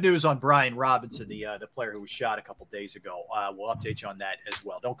good news on Brian Robinson, the player who was shot a couple days ago. We'll update you on that as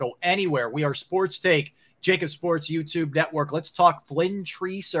well. Don't go anywhere. We are Sports Take, Jacob Sports YouTube Network. Let's talk Flynn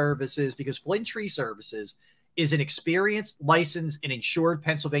Tree Services, because Flynn Tree Services is an experienced, licensed, and insured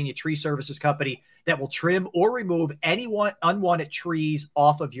Pennsylvania tree services company that will trim or remove any unwanted trees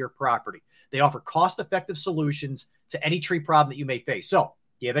off of your property. They offer cost-effective solutions to any tree problem that you may face. So,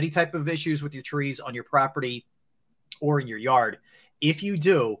 do you have any type of issues with your trees on your property or in your yard? If you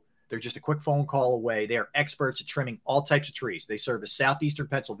do, they're just a quick phone call away. They are experts at trimming all types of trees. They service southeastern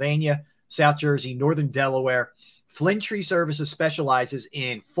Pennsylvania, South Jersey, northern Delaware. Flynn Tree Services specializes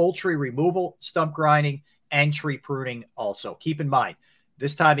in full tree removal, stump grinding, and tree pruning also. Keep in mind,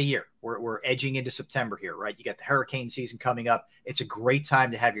 this time of year, we're edging into September here, right? You got the hurricane season coming up. It's a great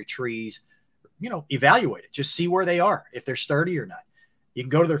time to have your trees, evaluated. Just see where they are, if they're sturdy or not. You can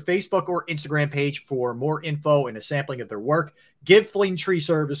go to their Facebook or Instagram page for more info and a sampling of their work. Give Flynn Tree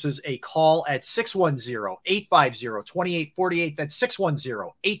Services a call at 610-850-2848. That's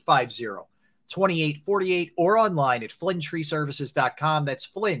 610-850-2848, or online at flynntreeservices.com. That's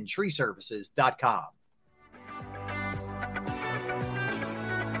flynntreeservices.com.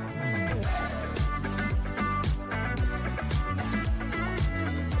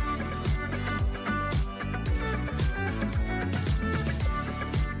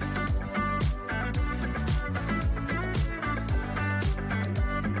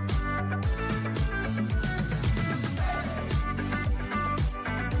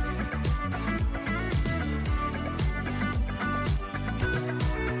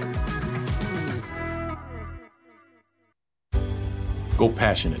 Go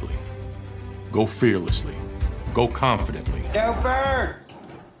passionately. Go fearlessly. Go confidently. Go Birds!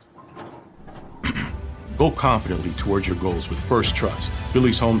 Go confidently towards your goals with First Trust,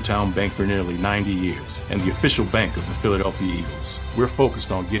 Philly's hometown bank for nearly 90 years, and the official bank of the Philadelphia Eagles. We're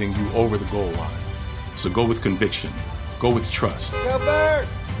focused on getting you over the goal line. So go with conviction. Go with trust. Go Birds!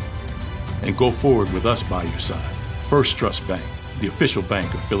 And go forward with us by your side. First Trust Bank, the official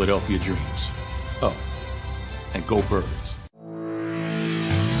bank of Philadelphia dreams. Oh, and go Birds.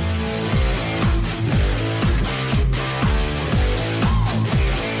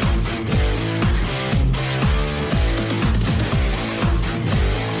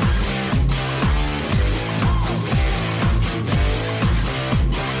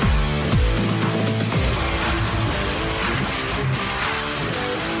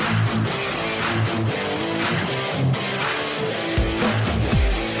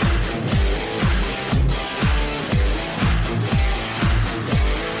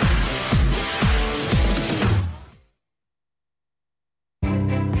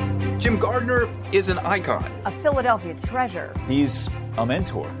 Is an icon. A Philadelphia treasure. He's a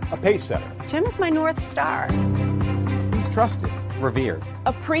mentor, a pace setter. Jim is my North Star. He's trusted, revered,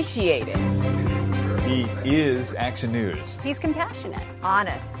 appreciated. He is Action News. He's compassionate,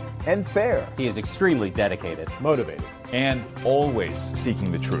 honest, and fair. He is extremely dedicated, motivated, and always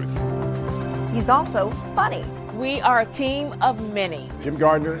seeking the truth. He's also funny. We are a team of many. Jim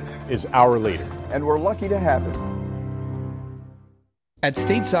Gardner is our leader, and we're lucky to have him. At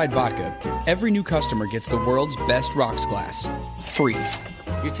Stateside Vodka, every new customer gets the world's best rocks glass, free.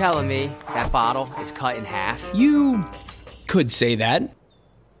 You're telling me that bottle is cut in half? You could say that.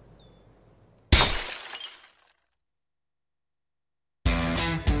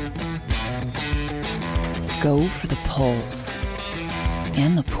 Go for the pulls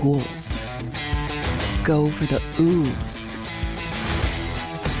and the pools. Go for the oohs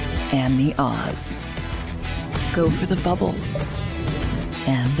and the ahs. Go for the bubbles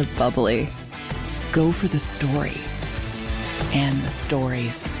and the bubbly. Go for the story and the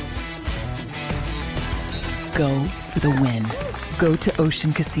stories. Go for the win. Go to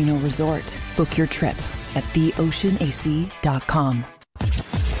Ocean Casino Resort. Book your trip at theoceanac.com.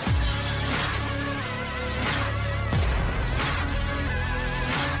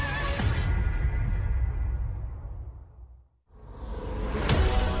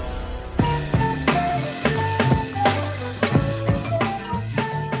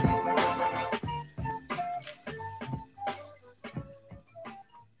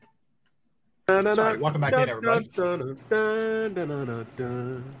 Sorry, welcome back in, everybody.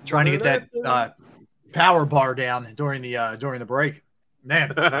 Trying to get that power bar down during the break.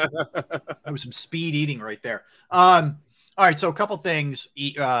 Man, that was some speed eating right there. All right, so a couple things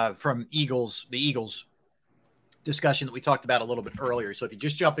from the Eagles discussion that we talked about a little bit earlier. So if you're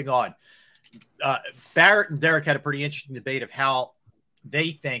just jumping on, Barrett and Derrick had a pretty interesting debate of how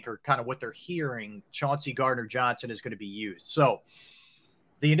they think, or kind of what they're hearing, Chauncey Gardner-Johnson is going to be used. So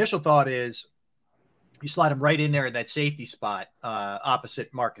the initial thought is you slide him right in there in that safety spot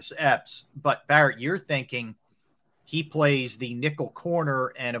opposite Marcus Epps. But Barrett, you're thinking he plays the nickel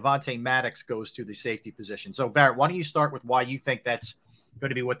corner and Avonte Maddox goes to the safety position. So Barrett, why don't you start with why you think that's going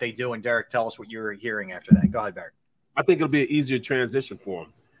to be what they do, and Derrick, tell us what you're hearing after that. Go ahead, Barrett. I think it'll be an easier transition for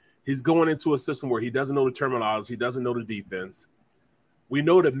him. He's going into a system where he doesn't know the terminology, he doesn't know the defense. We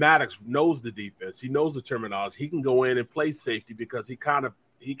know that Maddox knows the defense, he knows the terminology. He can go in and play safety because he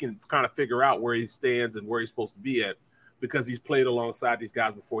can figure out where he stands and where he's supposed to be at because he's played alongside these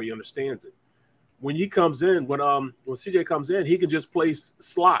guys before. He understands it. When he comes in, when CJ comes in, he can just play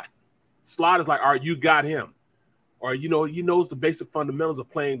slot. Slot is like, all right, you got him. Or, he knows the basic fundamentals of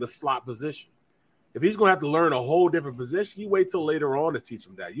playing the slot position. If he's going to have to learn a whole different position, you wait till later on to teach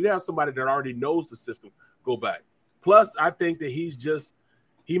him that. You have somebody that already knows the system go back. Plus, I think that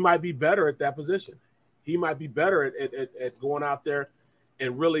he might be better at that position. He might be better at going out there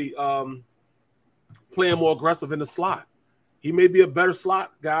and really playing more aggressive in the slot. He may be a better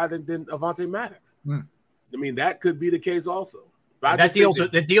slot guy than Avonte Maddox. I mean, that could be the case also.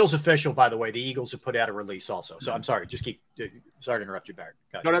 The deal's official, by the way. The Eagles have put out a release also. So I'm sorry. Just sorry to interrupt you, Barrett.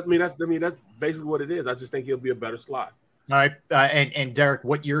 No, that's basically what it is. I just think he'll be a better slot. All right. And Derrick,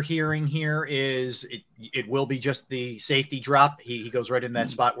 what you're hearing here is it will be just the safety drop. He goes right in that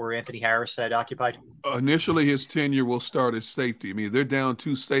spot where Anthony Harris had occupied. Initially, his tenure will start as safety. I mean, they're down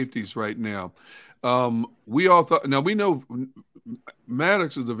 2 safeties right now. We all thought, now we know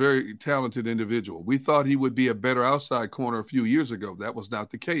Maddox is a very talented individual. We thought he would be a better outside corner a few years ago. That was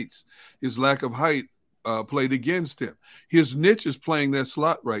not the case. His lack of height played against him. His niche is playing that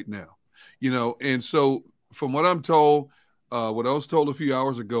slot right now, and so from what I'm told, what I was told a few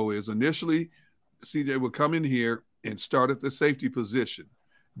hours ago is initially CJ would come in here and start at the safety position.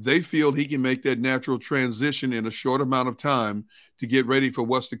 They feel he can make that natural transition in a short amount of time to get ready for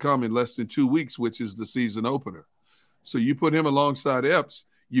what's to come in less than 2 weeks, which is the season opener. So you put him alongside Epps,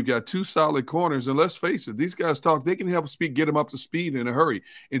 you got 2 solid corners, and let's face it, these guys they can help get him up to speed in a hurry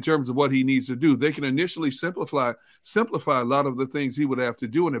in terms of what he needs to do. They can initially simplify a lot of the things he would have to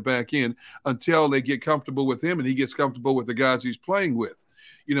do in the back end until they get comfortable with him and he gets comfortable with the guys he's playing with.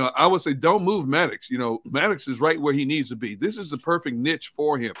 I would say don't move Maddox. Maddox is right where he needs to be. This is the perfect niche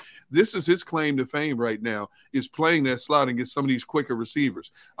for him. This is his claim to fame right now, is playing that slot and get some of these quicker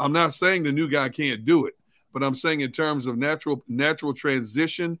receivers. I'm not saying the new guy can't do it, but I'm saying in terms of natural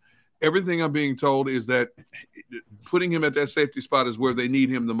transition, everything I'm being told is that putting him at that safety spot is where they need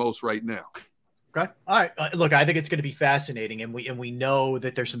him the most right now. Okay. All right. Look, I think it's going to be fascinating, and we know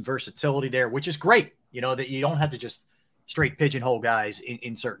that there's some versatility there, which is great. That you don't have to just straight pigeonhole guys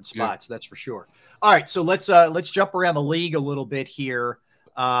in certain spots. Yeah. That's for sure. All right. So let's jump around the league a little bit here.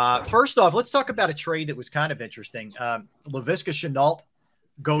 First off, let's talk about a trade that was kind of interesting. Laviska Shenault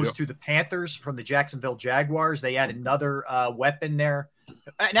goes to the Panthers from the Jacksonville Jaguars. They add another weapon there.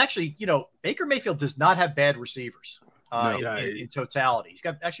 And actually, Baker Mayfield does not have bad receivers in totality. He's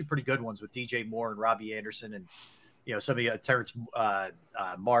got actually pretty good ones with DJ Moore and Robbie Anderson and, some of Terrence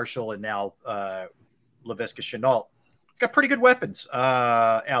Marshall and now Laviska Shenault. He's got pretty good weapons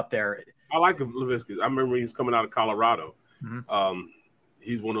out there. I like Laviska. I remember he was coming out of Colorado. Mm-hmm.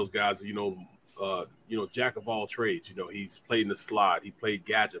 He's one of those guys, jack of all trades. He's played in the slot. He played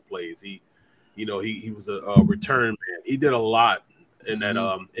gadget plays. He was a return man. He did a lot in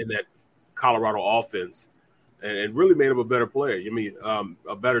that Colorado offense, and really made him a better player. I mean,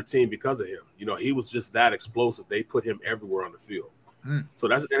 a better team because of him. He was just that explosive. They put him everywhere on the field. So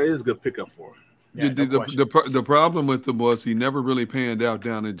that is a good pickup for him. Yeah, the problem with him was he never really panned out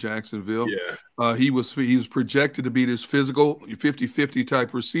down in Jacksonville. Yeah. He was projected to be this physical 50-50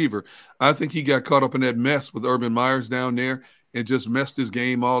 type receiver. I think he got caught up in that mess with Urban Myers down there and just messed his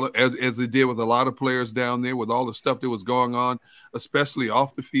game all as it did with a lot of players down there with all the stuff that was going on, especially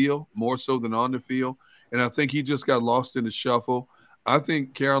off the field, more so than on the field. And I think he just got lost in the shuffle. I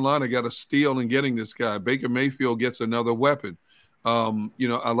think Carolina got a steal in getting this guy. Baker Mayfield gets another weapon.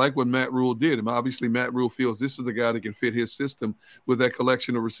 I like what Matt Rule did. And obviously, Matt Rule feels this is the guy that can fit his system with that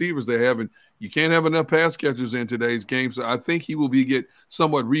collection of receivers they have. And you can't have enough pass catchers in today's game. So I think he will get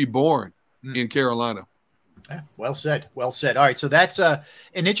somewhat reborn in Carolina. Yeah, well said. Well said. All right. So that's an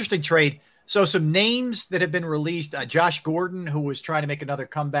interesting trade. So some names that have been released. Josh Gordon, who was trying to make another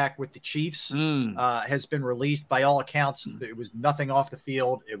comeback with the Chiefs, has been released. By all accounts, it was nothing off the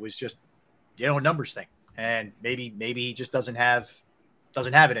field. It was just, a numbers thing. And maybe he just doesn't have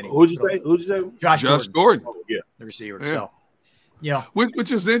it anymore. Who'd you say? Josh Gordon. Oh, yeah, the receiver. Yeah. So,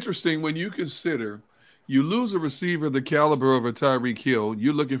 which is interesting when you consider, You lose a receiver the caliber of a Tyreek Hill.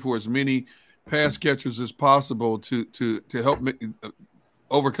 You're looking for as many pass catchers as possible to help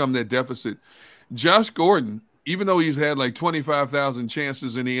overcome that deficit. Josh Gordon, even though he's had like 25,000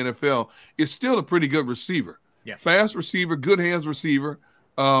 chances in the NFL, is still a pretty good receiver. Yeah. Fast receiver, good hands receiver,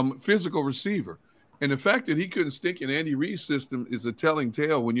 physical receiver. And the fact that he couldn't stick in Andy Reid's system is a telling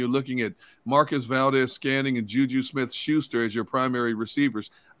tale when you're looking at Marcus Valdez-Scantling and Juju Smith-Schuster as your primary receivers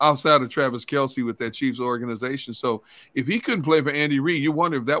outside of Travis Kelce with that Chiefs organization. So if he couldn't play for Andy Reid, you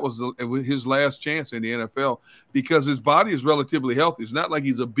wonder if that was his last chance in the NFL, because his body is relatively healthy. It's not like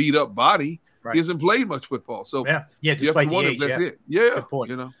he's a beat-up body. Right. He hasn't played much football. So yeah, despite the age, that's it. Yeah, good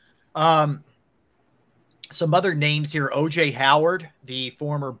point. Some other names here. O.J. Howard, the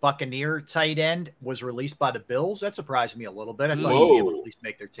former Buccaneer tight end, was released by the Bills. That surprised me a little bit. I thought he'd be able to at least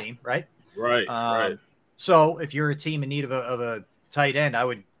make their team, right? Right. So if you're a team in need of a tight end, I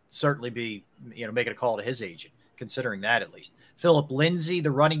would certainly be, making a call to his agent, considering that at least. Philip Lindsay,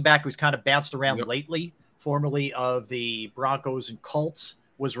 the running back who's kind of bounced around lately, formerly of the Broncos and Colts,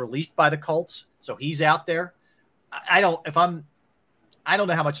 was released by the Colts. So he's out there. I don't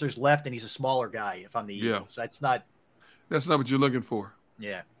know how much there's left, and he's a smaller guy if I'm the Eagles. That's not what you're looking for.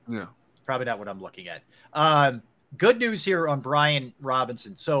 Yeah. Yeah. Probably not what I'm looking at. Good news here on Brian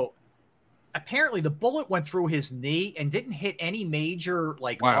Robinson. So apparently the bullet went through his knee and didn't hit any major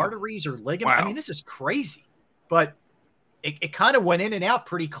arteries or ligaments. Wow. I mean, this is crazy, but it kind of went in and out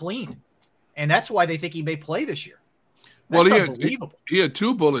pretty clean. And that's why they think he may play this year. That's unbelievable. He had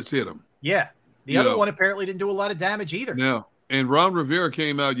 2 bullets hit him. Yeah. The other one apparently didn't do a lot of damage either. No. And Ron Rivera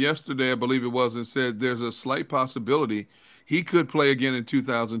came out yesterday, I believe it was, and said there's a slight possibility he could play again in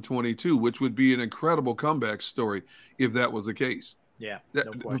 2022, which would be an incredible comeback story if that was the case. Yeah.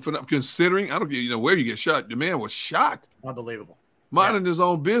 Considering, I don't where you get shot. The man was shot. Unbelievable. Minding his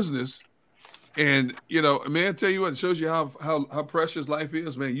own business. And, man, tell you what, it shows you how precious life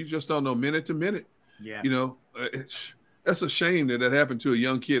is, man. You just don't know minute to minute. Yeah. That's a shame that happened to a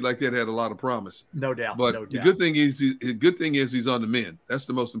young kid like that. Had a lot of promise. No doubt. But the good thing is he's on the mend. That's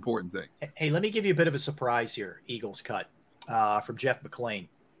the most important thing. Hey, let me give you a bit of a surprise here. Eagles cut from Jeff McClain.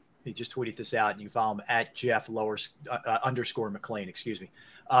 He just tweeted this out, and you can follow him at Jeff _ McClain. Excuse me.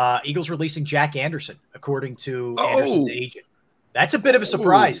 Eagles releasing Jack Anderson, according to Anderson's agent. That's a bit of a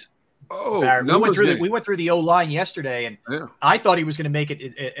surprise. We went through the O-line yesterday, and I thought he was going to make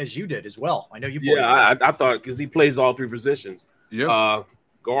it as you did as well. I know you. Yeah, I thought, because he plays all 3 positions. Yeah,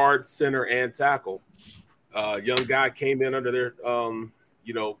 guard, center, and tackle. Young guy came in under their,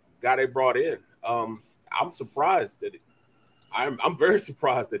 guy they brought in. I'm surprised that I'm very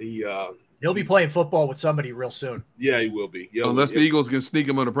surprised that he'll be playing football with somebody real soon. Yeah, he will be. Unless the Eagles can sneak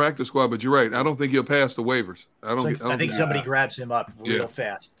him on the practice squad, but you're right. I don't think he'll pass the waivers. I think somebody grabs him up real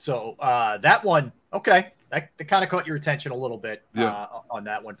fast. So that one, okay, that kind of caught your attention a little bit on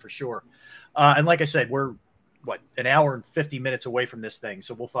that one for sure. And like I said, we're an hour and 50 minutes away from this thing,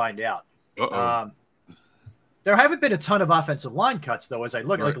 so we'll find out. There haven't been a ton of offensive line cuts though, as I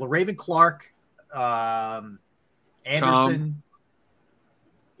look like Raven Clark, Anderson.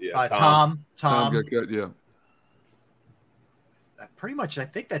 Tom got cut, pretty much, I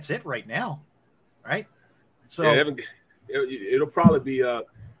think that's it right now, right? So it'll probably be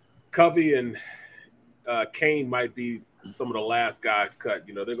Covey and Kane might be some of the last guys cut.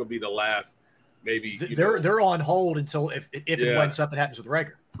 They're going to be the last. Maybe they're on hold until if and when something happens with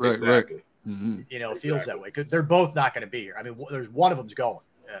Reagor. Right, exactly. Right. Mm-hmm. It feels that way because they're both not going to be here. I mean, there's one of them's going,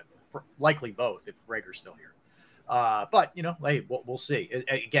 likely both if Rager's still here. But hey, we'll see.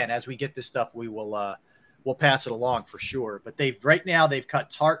 Again, as we get this stuff, we'll pass it along for sure. But they've cut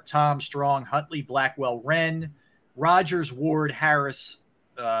Tart, Tom, Strong, Huntley, Blackwell, Wren, Rogers, Ward, Harris,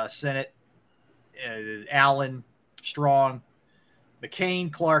 Sennett, Allen, Strong,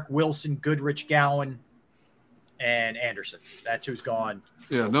 McCain, Clark, Wilson, Goodrich, Gowan, and Anderson. That's who's gone.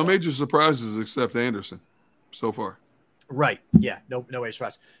 Yeah, no major surprises except Anderson so far. Right. Yeah. No way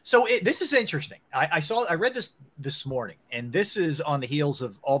surprise. So this is interesting. I read this morning, and this is on the heels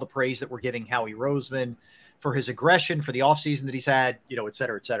of all the praise that we're giving Howie Roseman for his aggression, for the offseason that he's had, et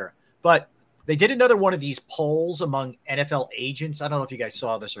cetera, et cetera. But they did another one of these polls among NFL agents. I don't know if you guys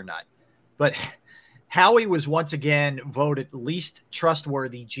saw this or not, but Howie was once again voted least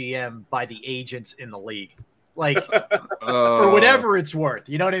trustworthy GM by the agents in the league. Like, for whatever it's worth.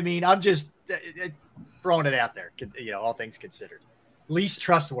 You know what I mean? I'm just throwing it out there, all things considered. Least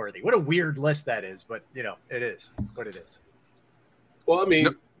trustworthy. What a weird list that is, but, it is what it is. Well, I mean,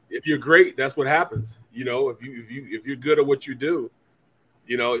 if you're great, that's what happens. If you're good at what you do,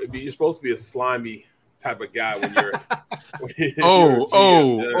 you're supposed to be a slimy type of guy when you're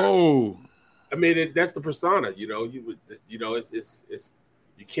I mean, that's the persona. You know, it's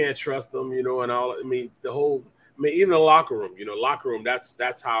you can't trust them. You know, and all. I mean, even the locker room. You know,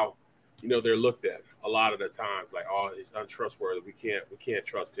 that's how, you know, they're looked at a lot of the times. Like, oh, he's untrustworthy. We can't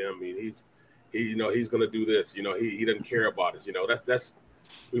trust him. I mean, he's going to do this. You know, he doesn't care about us. You know, that's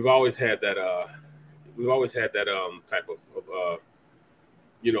we've always had that type of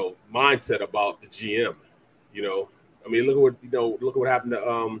you know, mindset about the GM. You know, I mean, look what happened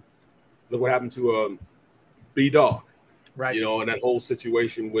to B-Dog. Right. You know, and that whole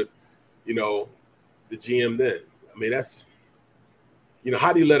situation with, you know, the GM then. I mean, that's, you know,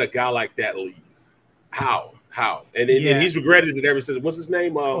 how do you let a guy like that leave? How? And he's regretted it ever since. What's his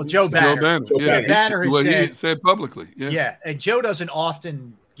name? Joe Banner. Joe Banner. Banner has he said publicly. Yeah. And Joe doesn't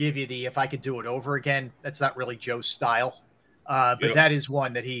often give you the, if I could do it over again. That's not really Joe's style. But that is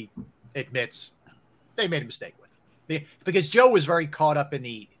one that he admits they made a mistake with. Because Joe was very caught up in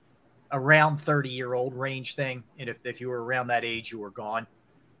the around 30-year-old range thing. And if you were around that age, you were gone.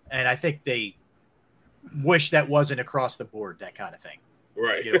 And I think they wish that wasn't across the board, that kind of thing.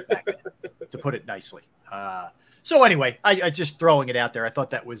 Right. You know, back then, to put it nicely. So anyway, I just throwing it out there. I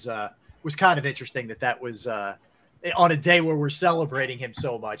thought that was kind of interesting that was on a day where we're celebrating him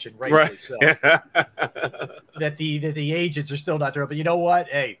so much, and rightfully so. that the agents are still not there. But you know what?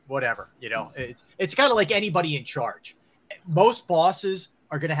 Hey, whatever. You know, it's kind of like anybody in charge. Most bosses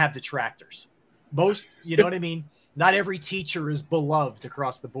are going to have detractors. You know what I mean? Not every teacher is beloved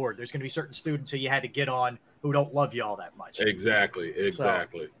across the board. There's going to be certain students who you had to get on who don't love you all that much. Exactly. So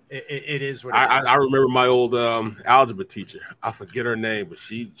it is what it is. I remember my old algebra teacher. I forget her name, but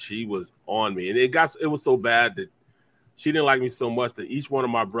she was on me, and it was so bad that she didn't like me so much that each one of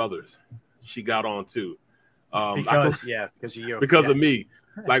my brothers she got on too. Because of me.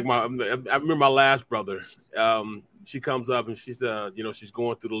 Like I remember my last brother. She comes up and she's you know, she's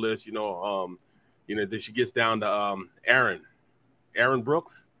going through the list. You know, then she gets down to Aaron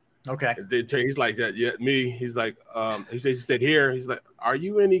Brooks. Okay. He's like that. Yeah, me. He's like, he said here. He's like, are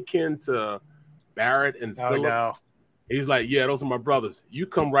you any kin to Barrett and Phillip? No. He's like, yeah, those are my brothers. You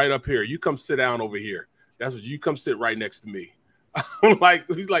come right up here. You come sit down over here. That's what you come sit right next to me. I'm like,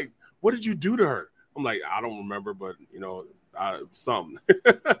 he's like, what did you do to her? I'm like, I don't remember, but you know, something.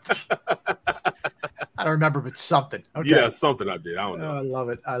 I don't remember, but something. Okay. Yeah, something I did. I don't know. I love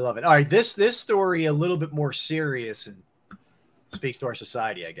it. All right, this story a little bit more serious and speaks to our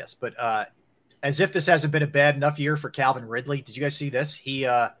society, I guess. But as if this hasn't been a bad enough year for Calvin Ridley. Did you guys see this? He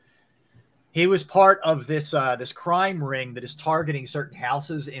was part of this crime ring that is targeting certain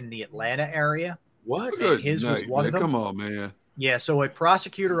houses in the Atlanta area. What? His was one of them. Come on, man. Yeah, so a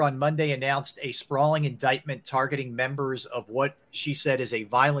prosecutor on Monday announced a sprawling indictment targeting members of what she said is a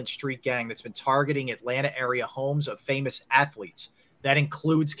violent street gang that's been targeting Atlanta area homes of famous athletes. That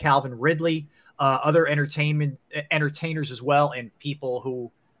includes Calvin Ridley, other entertainers as well, and people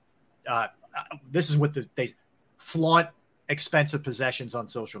who this is what they flaunt expensive possessions on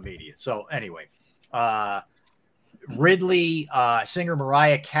social media. So anyway, Ridley, singer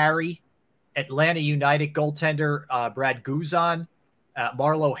Mariah Carey, Atlanta United goaltender Brad Guzan,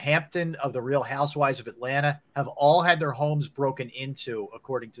 Marlo Hampton of the Real Housewives of Atlanta have all had their homes broken into,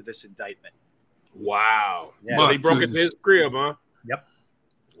 according to this indictment. Wow. Yeah. So he broke into his crib, huh? Yep.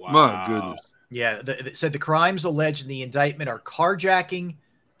 Wow. My goodness. Yeah. It said the crimes alleged in the indictment are carjacking.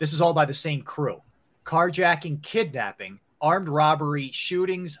 This is all by the same crew. Carjacking, kidnapping, armed robbery,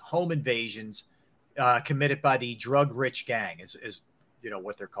 shootings, home invasions committed by the drug-rich gang is you know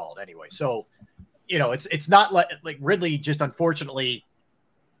what they're called anyway. So, you know, it's not like Ridley just unfortunately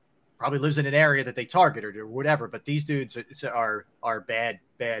probably lives in an area that they targeted or whatever, but these dudes are bad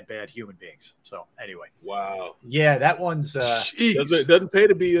human beings. So anyway. Wow. Yeah, that one's doesn't pay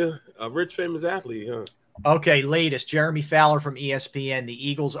to be a rich famous athlete, huh? Okay, latest. Jeremy Fowler from ESPN. The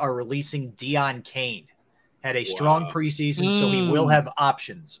Eagles are releasing Deion Kane. Had a strong preseason, so he will have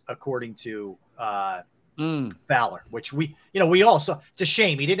options, according to Fowler, which we all saw. It's a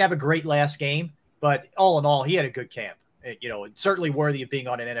shame he didn't have a great last game, but all in all, he had a good camp. You know, certainly worthy of being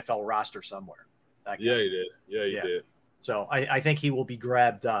on an NFL roster somewhere. Yeah, he did. Yeah, he did. So I think he will be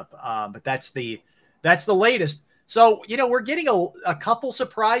grabbed up. But that's the latest. So, you know, we're getting a couple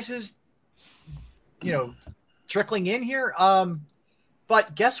surprises, you know, trickling in here.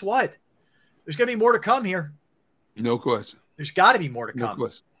 But guess what? There's going to be more to come here. No question. There's got to be more to come. No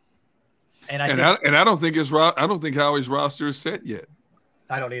question. And I don't think Howie's roster is set yet.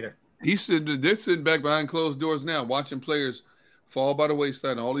 I don't either. They're sitting back behind closed doors now, watching players fall by the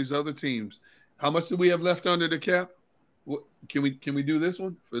wayside and all these other teams. How much do we have left under the cap? Can we do this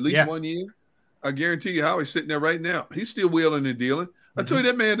one for at least 1 year? I guarantee you Howie's sitting there right now. He's still wheeling and dealing. I tell you,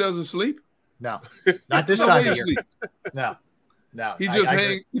 that man doesn't sleep. No, not this time of year. No. He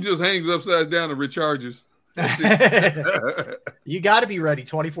just hangs upside down and recharges. You got to be ready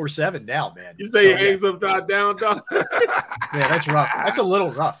 24/7 now, man. You say he hangs upside down, dog? Yeah, that's rough. That's a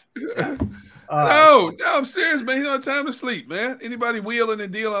little rough. Yeah. No, I'm serious, man. He don't have time to sleep, man. Anybody wheeling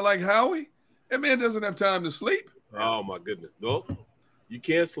and dealing like Howie? That man doesn't have time to sleep. Oh, my goodness. No, you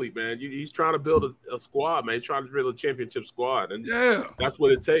can't sleep, man. He's trying to build a squad, man. He's trying to build a championship squad, and that's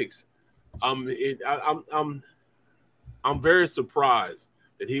what it takes. I'm very surprised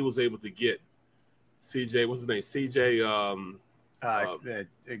that he was able to get CJ. What's his name? CJ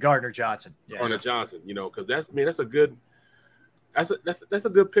Gardner Johnson. Yeah. Gardner Johnson. You know, because that's a good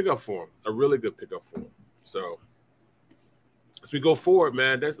pickup for him. A really good pickup for him. So as we go forward,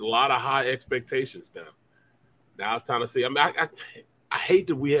 man, there's a lot of high expectations now. Now it's time to see. I mean, I hate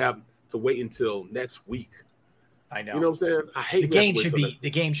that we have to wait until next week. I know. You know what I'm saying? I hate the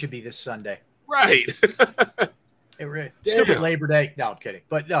game should be this Sunday. Right. Stupid Labor Day. No, I'm kidding.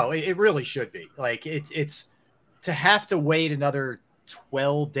 But no, it really should be. Like it's to have to wait another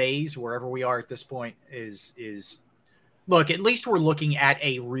 12 days wherever we are at this point is look, at least we're looking at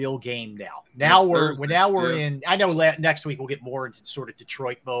a real game now. Now we're in. I know next week we'll get more into sort of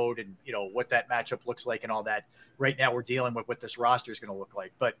Detroit mode and you know what that matchup looks like and all that. Right now we're dealing with what this roster is going to look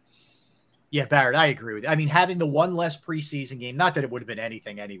like. But yeah, Barrett, I agree with you. I mean, having the one less preseason game, not that it would have been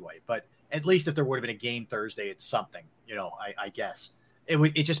anything anyway, but at least if there would have been a game Thursday, it's something, you know, I guess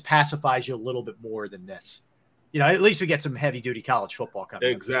it just pacifies you a little bit more than this. You know, at least we get some heavy duty college football coming.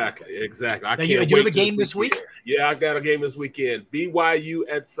 Exactly. I can't wait. You have a game this week? Yeah, I got a game this weekend. BYU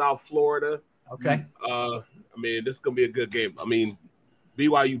at South Florida. Okay. I mean, this is gonna be a good game. I mean,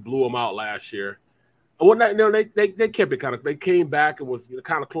 BYU blew them out last year. Well, they kept it kind of. They came back and was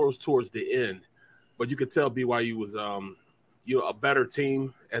kind of close towards the end, but you could tell BYU was a better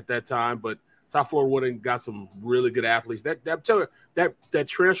team at that time. But South Florida went and got some really good athletes. That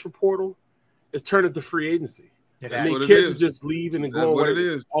transfer portal is turned into free agency. I mean, kids are just leaving and going. What it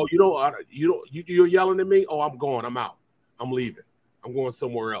is. Oh, you're yelling at me. Oh, I'm going. I'm out. I'm leaving. I'm going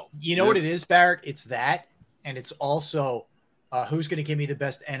somewhere else. You know what it is, Barrett? It's that, and it's also who's going to give me the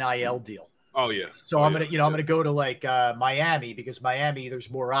best NIL deal. Oh yes. So I'm gonna go to like Miami because Miami there's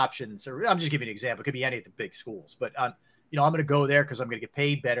more options. Or I'm just giving an example. It could be any of the big schools, but I'm gonna go there because I'm gonna get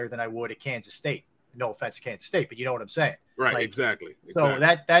paid better than I would at Kansas State. No offense to Kansas State, but you know what I'm saying, right? Like, exactly. So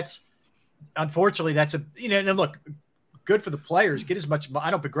that's unfortunately that's and look, good for the players. Get as much.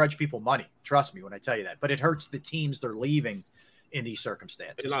 I don't begrudge people money. Trust me when I tell you that, but it hurts the teams they're leaving in these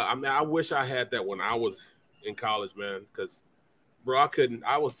circumstances. I mean, I wish I had that when I was in college, man, because. Bro, I couldn't.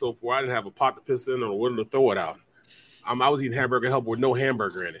 I was so poor. I didn't have a pot to piss in or willing to throw it out. I was eating hamburger helper with no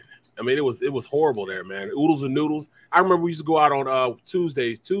hamburger in it. I mean, it was horrible there, man. Oodles and noodles. I remember we used to go out on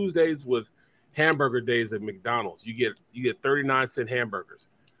Tuesdays. Tuesdays was hamburger days at McDonald's. You get 39-cent hamburgers.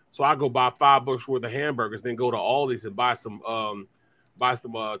 So I go buy $5 worth of hamburgers, then go to Aldi's and buy some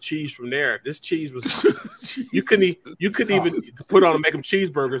cheese from there. This cheese was you couldn't even put on and make them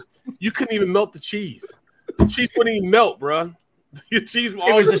cheeseburgers. You couldn't even melt the cheese. The cheese wouldn't even melt, bro. Cheese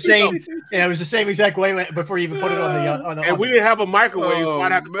it was the same. Yeah, it was the same exact way before you even put it on the. And we didn't have a microwave, so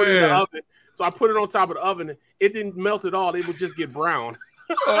I'd have to put it in the oven. So I put it on top of the oven. It didn't melt at all. It would just get brown.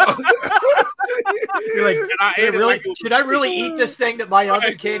 You're like, should I really eat this thing that my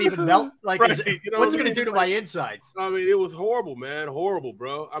oven can't even melt? Like, what's it going to do to my insides? I mean, it was horrible, man. Horrible,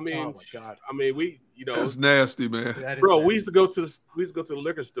 bro. I mean, oh my God. I mean, that's nasty, man. Bro, we used to go to the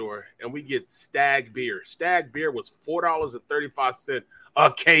liquor store and we get Stag beer. Stag beer was $4.35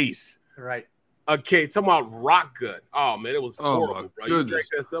 a case. Right. A case. Talking about rock gut. Oh man, it was horrible, bro. Goodness. You drink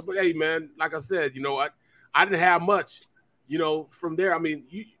that stuff, but hey, man, like I said, I didn't have much. From there, I mean,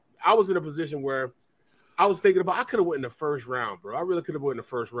 I was in a position where I was thinking about I could have went in the first round, bro. I really could have went in the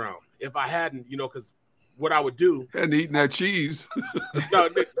first round if I hadn't, because what I would do. Hadn't eaten that cheese. No,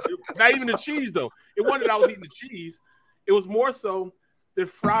 not even the cheese, though. It wasn't that I was eating the cheese. It was more so that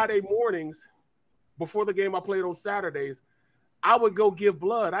Friday mornings before the game I played on Saturdays, I would go give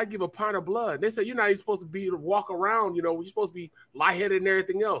blood. I'd give a pint of blood. They said, you're not even supposed to be to walk around, you're supposed to be lightheaded and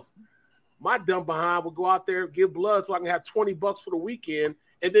everything else. My dumb behind would go out there, give blood so I can have $20 for the weekend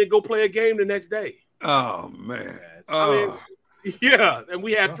and then go play a game the next day. Oh, man. Yeah. And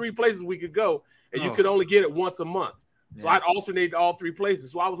we had 3 places we could go, and you could only get it once a month. So I'd alternate all 3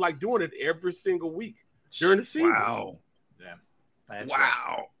 places. So I was like doing it every single week during the season. Wow. Yeah.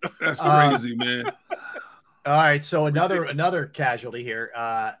 That's crazy, man. All right. So another casualty here.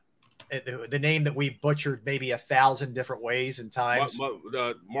 The name that we butchered maybe 1,000 different ways and times.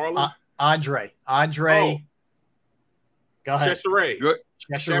 Marlon? Andre. Go ahead.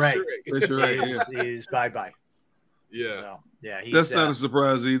 Cheshire is bye-bye. Yeah. So, yeah. That's not a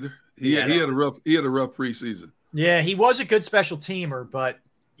surprise either. He had a rough preseason. Yeah, he was a good special teamer, but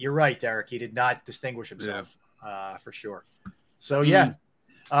you're right, Derrick. He did not distinguish himself for sure. So, yeah.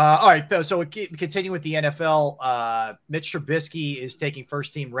 All right. So, continue with the NFL. Mitch Trubisky is taking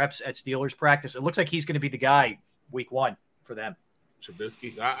first-team reps at Steelers practice. It looks like he's going to be the guy week 1 for them.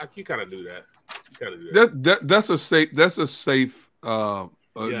 Trubisky, you kind of do that. That's a safe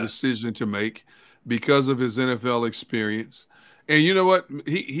decision to make because of his NFL experience. And you know what?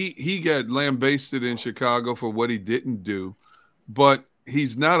 He got lambasted in Chicago for what he didn't do, but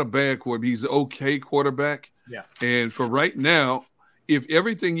he's not a bad quarterback. He's an okay quarterback. Yeah. And for right now, if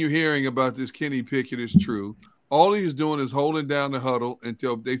everything you're hearing about this Kenny Pickett is true, all he's doing is holding down the huddle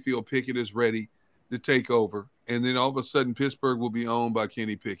until they feel Pickett is ready to take over. And then all of a sudden, Pittsburgh will be owned by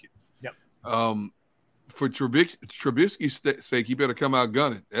Kenny Pickett. Yep. For Trubisky's sake, he better come out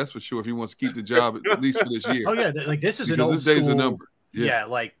gunning. That's for sure if he wants to keep the job at least for this year. Oh yeah, like this is because an old this day's school. a number. Yeah,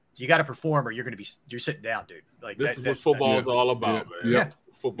 like you got to perform or you're sitting down, dude. Like this is what football is all about, man. Yeah.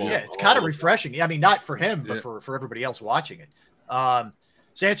 Football. Yeah, it's kind of refreshing. I mean, not for him, but for everybody else watching it.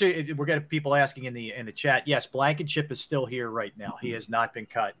 Sancho, we're getting people asking in the chat. Yes, Blankenship is still here right now. He has not been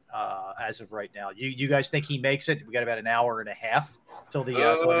cut as of right now. You guys think he makes it? We got about an hour and a half till the.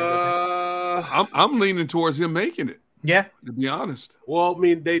 I'm leaning towards him making it. Yeah, to be honest. Well, I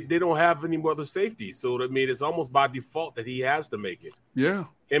mean, they don't have any other safety, so I mean, it's almost by default that he has to make it. Yeah,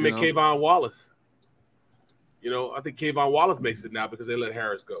 him and Kayvon Wallace. I think Kayvon Wallace makes it now because they let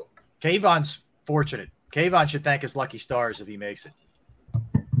Harris go. Kayvon's fortunate. Kayvon should thank his lucky stars if he makes it.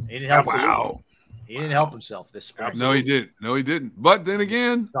 He didn't help himself. He didn't help himself this spring. No, he didn't. No, he didn't. But then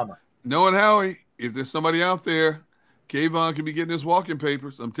again, knowing Howie, if there's somebody out there, Kayvon can be getting his walking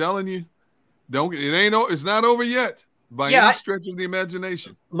papers. I'm telling you, it's not over yet by any stretch of the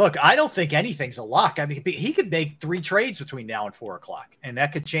imagination. Look, I don't think anything's a lock. I mean, he could make 3 trades between now and 4:00, and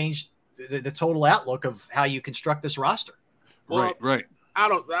that could change the total outlook of how you construct this roster. Well, right.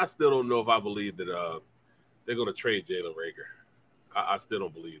 I still don't know if I believe that they're going to trade Jalen Reagor. I still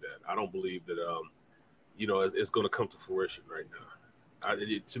don't believe that. I don't believe that it's going to come to fruition right now.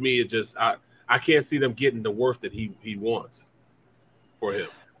 To me, it just I can't see them getting the worth that he wants for him.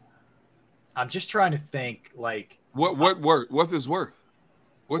 I'm just trying to think like what's his worth?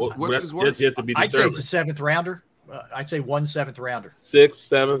 What's his worth? Yet to be I'd say it's a 7th rounder. I'd say 1 7th rounder. 6,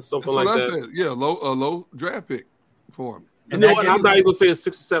 7, something That's like what that. I said. Yeah, a low draft pick for him. You know what? I'm not even going to say a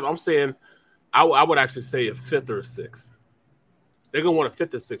 6 or 7. I'm saying I would actually say a 5th or a 6th. They're going to want a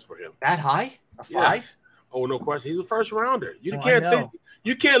 5th or 6th for him. That high? A 5? Yes. Oh, no question. He's a first rounder. You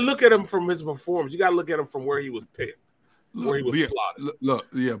can't look at him from his performance. You got to look at him from where he was picked, where he was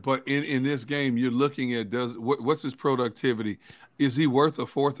slotted. But in this game, you're looking at what's his productivity? Is he worth a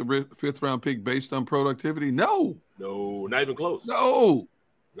 4th or 5th round pick based on productivity? No, not even close. No,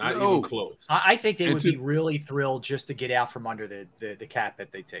 not even close. I think they would be really thrilled just to get out from under the cap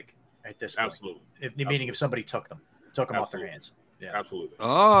that they take at this point. Absolutely. Meaning if somebody took them off their hands. Yeah, absolutely.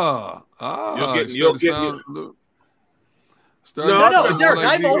 You'll get. No, Derrick.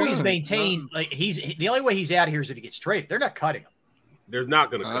 I've always maintained like he's the only way he's out of here is if he gets traded. They're not cutting him. They're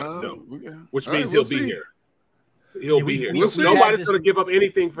not going to cut him. No, which means we'll he'll be see. here. He'll be here. We'll see. Nobody's going to give up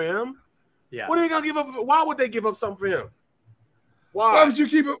anything for him. Yeah. What are they going to give up? Why would they give up something for him? Why would you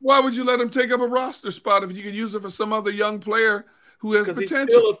keep it? Why would you let him take up a roster spot if you could use it for some other young player who has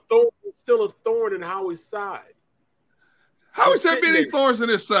potential? He's still a thorn in Howie's side. How is that many thorns in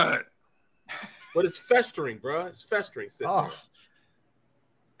his side? But it's festering, bro. It's festering. It's not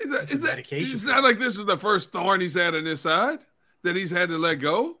like this is the first thorn he's had in his side that he's had to let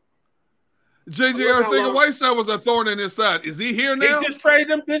go. J.J. Arcega-Whiteside was a thorn in his side. Is he here now? He just traded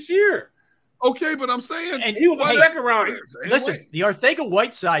him this year. Okay, but I'm saying, and he was a second rounder. Listen, the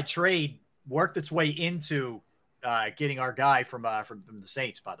Arcega-Whiteside trade worked its way into getting our guy from the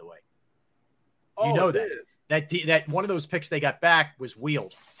Saints. By the way, you know that. That one of those picks they got back was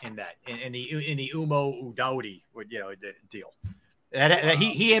wheeled in the Umo Udodi, deal. That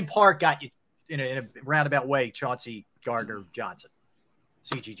he in part got you in a roundabout way, Chauncey Gardner Johnson,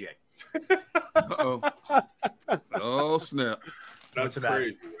 CGJ. Oh snap! That's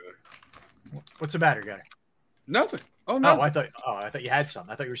crazy, man. What's the matter, guy? Nothing. Oh no! I thought you had some.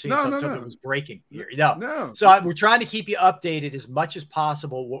 I thought you were seeing something that was breaking here. No. So we're trying to keep you updated as much as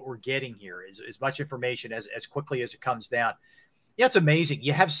possible. What we're getting here is as much information as quickly as it comes down. Yeah, it's amazing.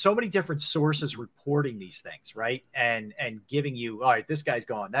 You have so many different sources reporting these things, right? And giving you, all right, this guy's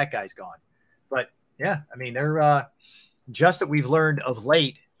gone, that guy's gone. But yeah, I mean, they're just that we've learned of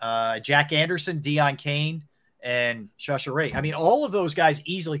late. Jack Anderson, Deion Kane, and Chachere. I mean, all of those guys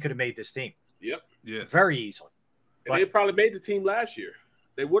easily could have made this team. Yep. Yeah. Very easily. And they probably made the team last year.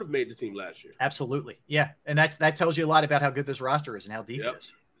 They would have made the team last year. Absolutely. Yeah. And that tells you a lot about how good this roster is and how deep it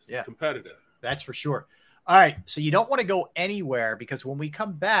is. It's competitive. That's for sure. All right. So you don't want to go anywhere because when we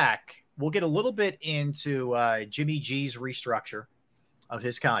come back, we'll get a little bit into Jimmy G's restructure of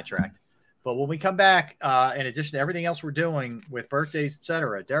his contract. But when we come back, in addition to everything else we're doing with birthdays,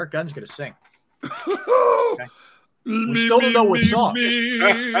 etc., Derrick Gunn's going to sing. Okay? We still don't know what song. We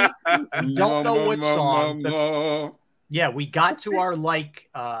don't know what song. Yeah, we got to our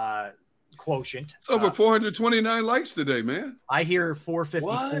quotient. It's over 429 likes today, man. I hear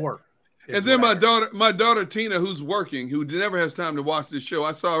 454. And then my daughter Tina, who's working, who never has time to watch this show,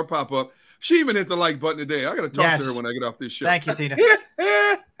 I saw her pop up. She even hit the like button today. I got to talk to her when I get off this show. Thank you, Tina.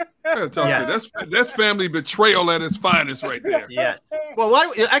 I got to talk to her. That's family betrayal at its finest right there. Yes. Well, why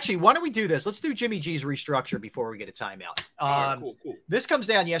don't we do this? Let's do Jimmy G's restructure before we get a timeout. Cool. This comes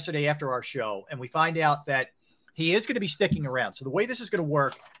down yesterday after our show, and we find out that he is going to be sticking around. So the way this is going to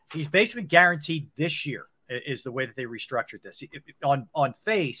work, he's basically guaranteed this year is the way that they restructured this. On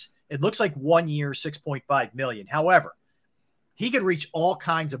face, it looks like 1 year, $6.5 million. However, he could reach all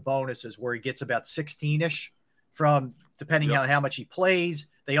kinds of bonuses where he gets about 16-ish from depending on how much he plays.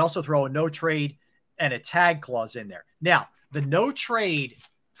 They also throw a no trade and a tag clause in there. Now, the no trade,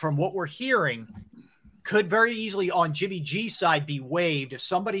 from what we're hearing, could very easily on Jimmy G's side be waived if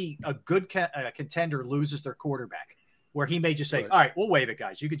somebody, a good contender, loses their quarterback, where he may just say, all right, we'll waive it,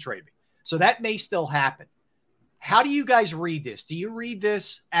 guys. You can trade me. So that may still happen. How do you guys read this? Do you read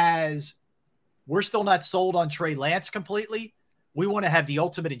this as we're still not sold on Trey Lance completely? We want to have the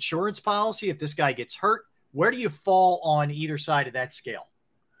ultimate insurance policy if this guy gets hurt. Where do you fall on either side of that scale?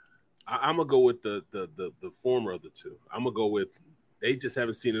 I'm going to go with the former of the two. I'm going to go with they just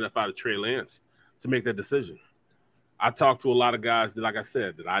haven't seen enough out of Trey Lance to make that decision. I talked to a lot of guys that, like I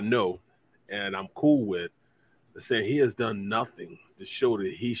said, that I know and I'm cool with, that say he has done nothing to show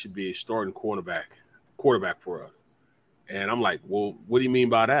that he should be a starting quarterback for us. And I'm like, well, what do you mean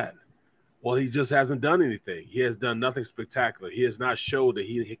by that? Well, he just hasn't done anything. He has done nothing spectacular. He has not showed that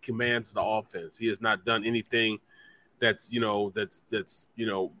he commands the offense. He has not done anything that's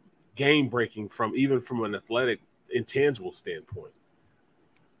game breaking from an athletic intangible standpoint.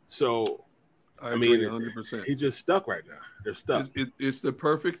 So I mean, 100%. He's just stuck right now. They're stuck. It's the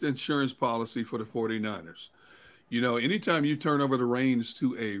perfect insurance policy for the 49ers. Anytime you turn over the reins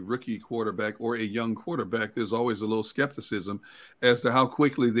to a rookie quarterback or a young quarterback, there's always a little skepticism as to how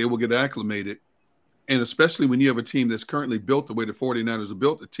quickly they will get acclimated. And especially when you have a team that's currently built the way the 49ers are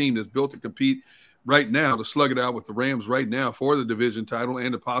built, a team that's built to compete right now, to slug it out with the Rams right now for the division title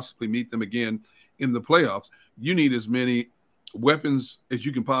and to possibly meet them again in the playoffs. You need as many weapons as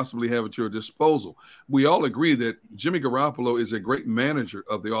you can possibly have at your disposal. We all agree that Jimmy Garoppolo is a great manager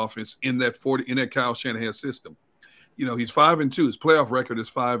of the offense in that Kyle Shanahan system. He's 5-2. His playoff record is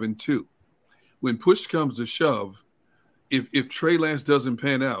 5-2. When push comes to shove, if Trey Lance doesn't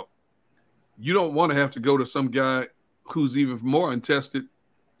pan out, you don't want to have to go to some guy who's even more untested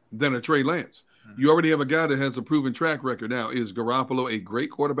than a Trey Lance. You already have a guy that has a proven track record. Now, is Garoppolo a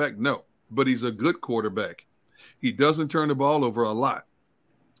great quarterback? No, but he's a good quarterback. He doesn't turn the ball over a lot.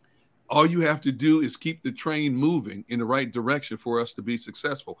 All you have to do is keep the train moving in the right direction for us to be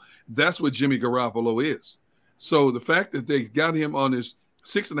successful. That's what Jimmy Garoppolo is. So the fact that they got him on this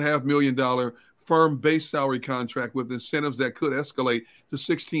 $6.5 million firm base salary contract with incentives that could escalate to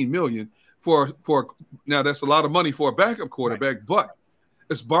 $16 million for now, that's a lot of money for a backup quarterback, but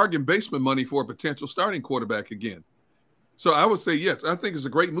it's bargain basement money for a potential starting quarterback again. So I would say, yes, I think it's a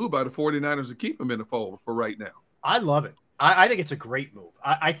great move by the 49ers to keep him in the fold for right now. I love it. I think it's a great move.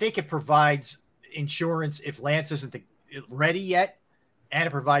 I think it provides insurance if Lance isn't ready yet, and it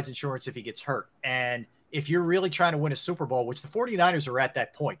provides insurance if he gets hurt. And if you're really trying to win a Super Bowl, which the 49ers are at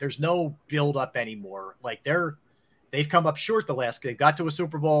that point, there's no build up anymore. Like they've come up short they got to a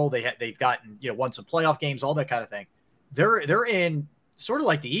Super Bowl. They've gotten, won some playoff games, all that kind of thing. They're in sort of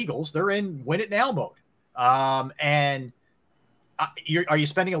like the Eagles. They're in win it now mode. Are you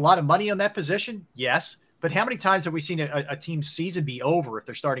spending a lot of money on that position? Yes. But how many times have we seen a team's season be over if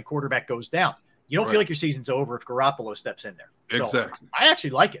their starting quarterback goes down? You don't feel like your season's over if Garoppolo steps in there. So exactly. I actually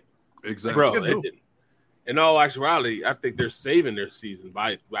like it. Exactly. Bro, in all actuality, I think they're saving their season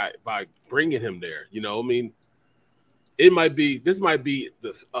by bringing him there. This might be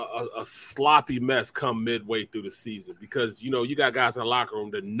a sloppy mess come midway through the season because, you got guys in the locker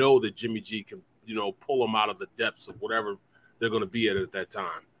room that know that Jimmy G can, pull them out of the depths of whatever they're going to be at that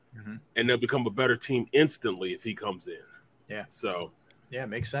time. And they'll become a better team instantly if he comes in. Yeah. So. Yeah,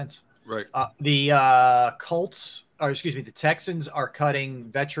 makes sense. Right. The the Texans are cutting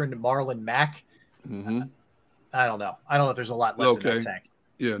veteran Marlon Mack. Mm-hmm. I don't know. I don't know if there's a lot left in that tank.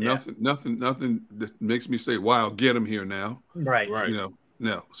 Yeah, nothing that makes me say, "Wow, get him here now." Right.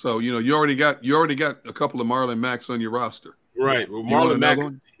 No. So you already got a couple of Marlon Macks on your roster. Right. Well, Marlon Mack,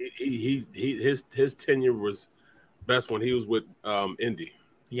 his tenure was best when he was with Indy.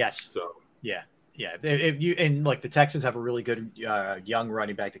 Yes. So yeah. The Texans have a really good young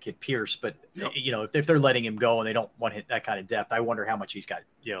running back, the kid Pierce, but if they're letting him go and they don't want that kind of depth, I wonder how much he's got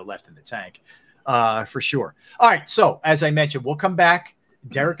left in the tank, for sure. All right, so as I mentioned, we'll come back.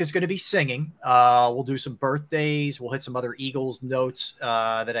 Derrick is going to be singing. We'll do some birthdays. We'll hit some other Eagles notes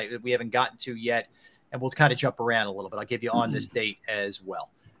that we haven't gotten to yet, and we'll kind of jump around a little bit. I'll give you on this date as well.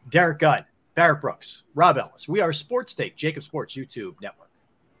 Derrick Gunn, Barrett Brooks, Rob Ellis. We are Sports Take, Jacob Sports YouTube Network.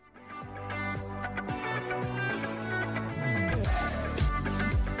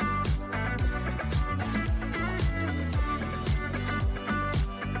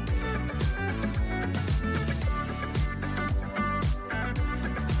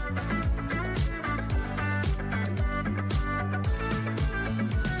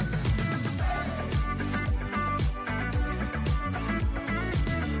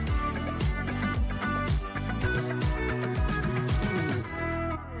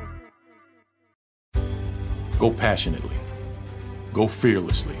 Go passionately. Go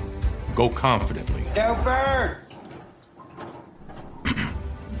fearlessly. Go confidently. Go Birds!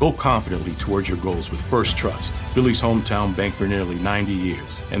 Go confidently towards your goals with First Trust, Philly's hometown bank for nearly 90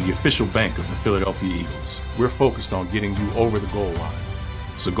 years, and the official bank of the Philadelphia Eagles. We're focused on getting you over the goal line.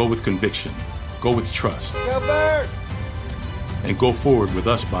 So go with conviction. Go with trust. Go Birds! And go forward with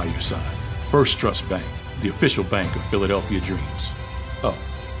us by your side. First Trust Bank, the official bank of Philadelphia dreams. Oh,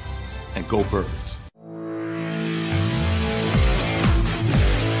 and go Birds.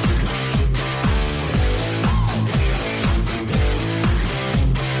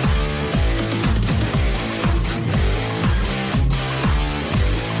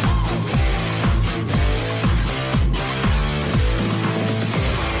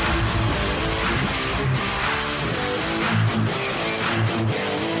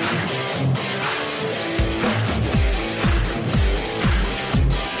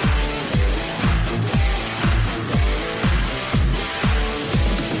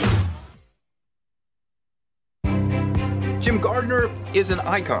 Is an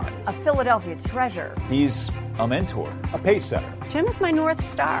icon. A Philadelphia treasure. He's a mentor, a pace setter. Jim is my North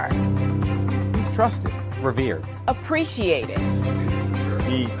Star. He's trusted, revered, appreciated.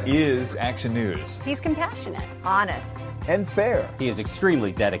 He is Action News. He's compassionate, honest, and fair. He is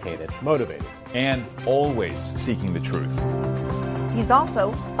extremely dedicated, motivated, and always seeking the truth. He's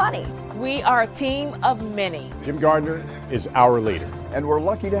also funny. We are a team of many. Jim Gardner is our leader, and we're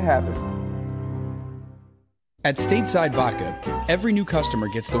lucky to have him. At Stateside Vodka, every new customer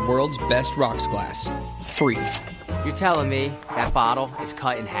gets the world's best rocks glass, free. You're telling me that bottle is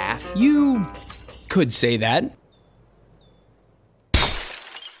cut in half? You could say that.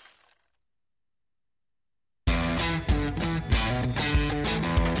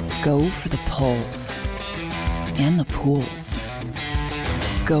 Go for the poles and the pools.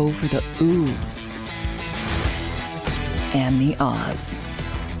 Go for the oohs and the ahs.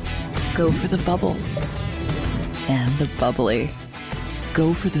 Go for the bubbles and the bubbly.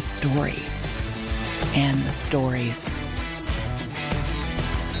 Go for the story and the stories.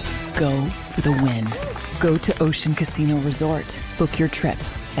 Go for the win. Go to Ocean Casino Resort. Book your trip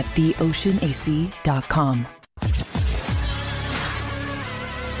at theoceanac.com.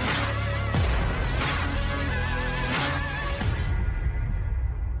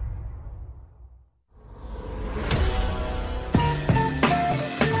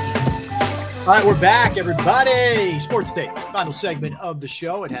 All right, we're back, everybody. Sports Day, final segment of the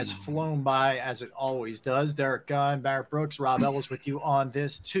show. It has flown by, as it always does. Derrick Gunn, Barrett Brooks, Rob Ellis with you on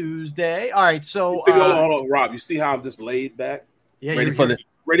this Tuesday. All right, so hold on, Rob. You see how I'm just laid back? Yeah, ready for the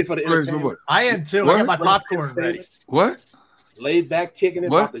entertainment. I am too. What? I got my popcorn ready. What? Laid back, kicking it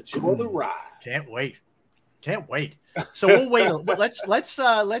about the joy of the ride. Can't wait. So we'll wait. Let's give it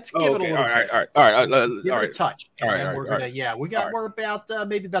a little. All right. Give it a touch. All right. We're gonna. Yeah, we're about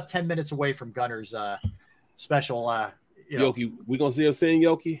maybe about 10 minutes away from Gunner's special. Yoki, we gonna see him sing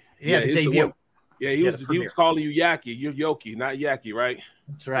Yoki. Yeah, the debut. He was calling you Yaki. You're Yoki, not Yaki, right?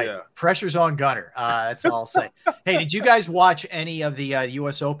 That's right. Yeah. Pressure's on Gunner. That's all I'll say. Hey, did you guys watch any of the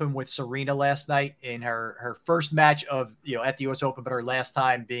U.S. Open with Serena last night in her first match of at the U.S. Open, but her last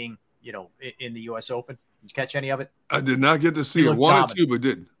time being in the U.S. Open? Did you catch any of it? I did not get to see it. Wanted to, but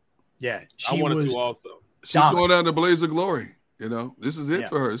didn't. Yeah, I wanted to also. She's going down to blaze of glory. You know, this is it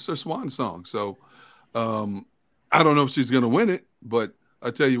for her. It's her swan song. So I don't know if she's going to win it, but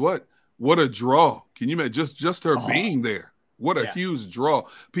I tell you what a draw. Can you imagine just her being there? What a huge draw.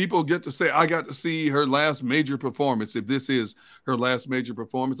 People get to say, I got to see her last major performance. If this is her last major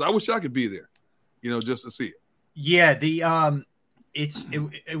performance, I wish I could be there, you know, just to see it. Yeah.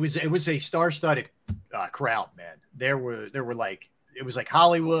 It was a star-studded crowd, man. There were like, it was like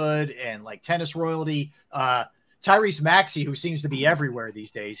Hollywood and like tennis royalty. Tyrese Maxey, who seems to be everywhere these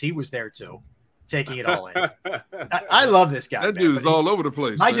days, he was there too, taking it all in. I love this guy. That dude is all over the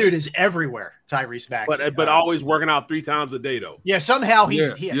place. My dude is everywhere, Tyrese Maxey. But always working out 3 times a day, though. Yeah, somehow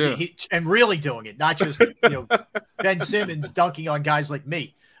he's and really doing it, not just Ben Simmons dunking on guys like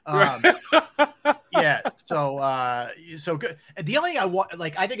me. Yeah, so good. And the only thing I want,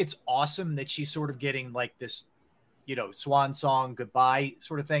 like, I think it's awesome that she's sort of getting like this, swan song goodbye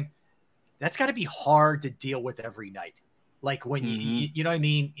sort of thing. That's got to be hard to deal with every night. Like when you know what I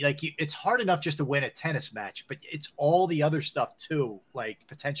mean? Like it's hard enough just to win a tennis match, but it's all the other stuff too, like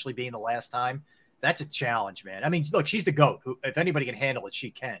potentially being the last time. That's a challenge, man. I mean, look, she's the GOAT. If anybody can handle it,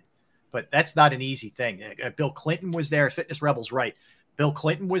 she can. But that's not an easy thing. Bill Clinton was there. Fitness Rebel's right. Bill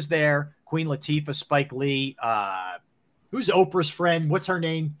Clinton was there. Queen Latifah, Spike Lee. Who's Oprah's friend? What's her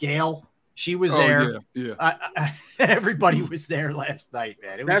name? Gail. She was there. Yeah. Everybody was there last night,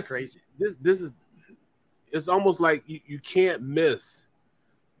 man. It was crazy. It's almost like you can't miss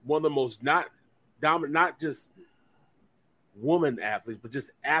one of the most not dominant, not just woman athletes, but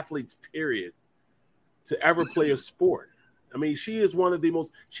just athletes, period, to ever play a sport. I mean, she is one of the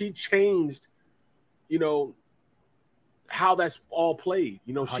most. She changed, how that's all played.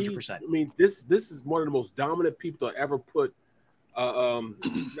 100%. I mean, this is one of the most dominant people to ever put.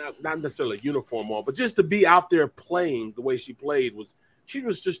 Not necessarily a uniform on, but just to be out there playing the way she played she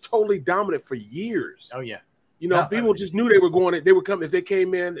was just totally dominant for years. Oh yeah. People just knew they were going. They would come if they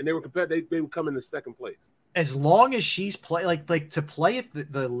came in and they were competitive. They would come in the second place. As long as she's like to play at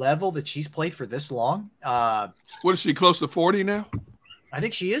the level that she's played for this long. What is she, close to 40 now? I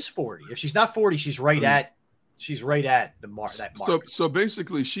think she is 40. If she's not 40, she's right at the mark. That mark. So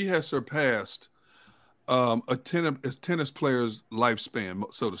basically, she has surpassed a tennis player's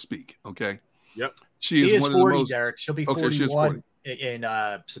lifespan, so to speak. Okay. Yep. She is 40, Derrick. She'll be 41 in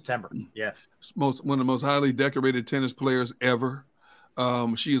September. Yeah. One of the most highly decorated tennis players ever.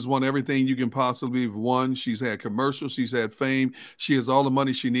 She has won everything you can possibly have won. She's had commercials. She's had fame. She has all the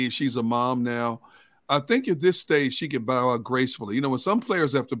money she needs. She's a mom now. I think at this stage she could bow out gracefully. When some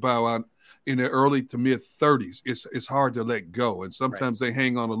players have to bow out in their early to mid 30s, it's hard to let go, and sometimes they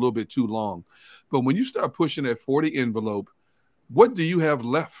hang on a little bit too long. But when you start pushing that 40 envelope, what do you have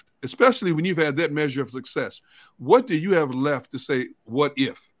left? Especially when you've had that measure of success. What do you have left to say, what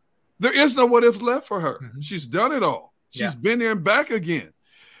if? There is no what if left for her. Mm-hmm. She's done it all. She's been there and back again.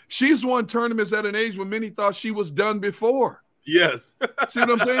 She's won tournaments at an age when many thought she was done before. Yes. See what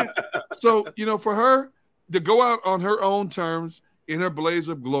I'm saying? So, for her to go out on her own terms in her blaze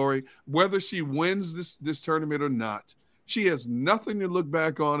of glory, whether she wins this tournament or not, she has nothing to look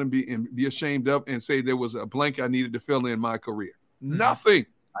back on and be ashamed of and say there was a blank I needed to fill in my career. Mm-hmm. Nothing.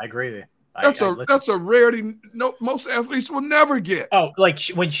 I agree with you. That's a rarity. No, most athletes will never get. Oh, like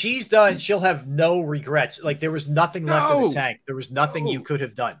when she's done, she'll have no regrets. Like there was nothing left in the tank. There was nothing you could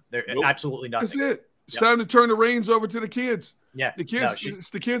have done. Absolutely nothing. That's it. It's time to turn the reins over to the kids. Yeah, the kids. It's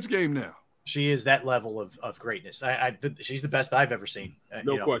the kids' game now. She is that level of greatness. She's the best I've ever seen.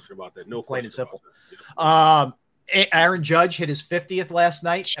 No question about that. No plain question. And simple. Aaron Judge hit his 50th last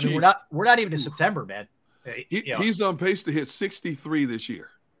night. I mean, we're not even in September, man. He's on pace to hit 63 this year.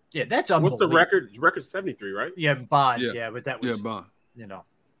 Yeah, that's unbelievable. What's the record? The record's 73, right? Yeah, Bonds. Yeah, but that was Bond.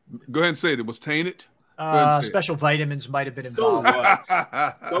 Go ahead and say it was tainted. Special vitamins might have been involved.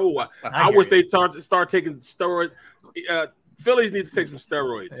 So what? I wish they start taking steroids. Phillies need to take some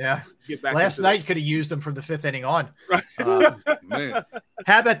steroids. Yeah. Get back last night could have used them from the 5th inning on. Man,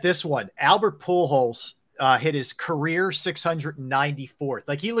 how about this one? Albert Pujols hit his career 694th.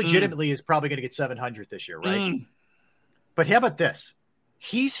 Like he legitimately is probably going to get 700 this year, right? But how about this?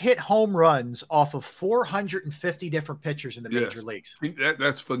 He's hit home runs off of 450 different pitchers in the major leagues.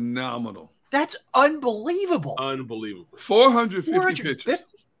 That's phenomenal. That's unbelievable. 450 pitchers.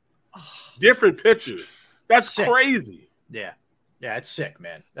 Different pitchers. That's sick. Crazy. Yeah. Yeah, it's sick,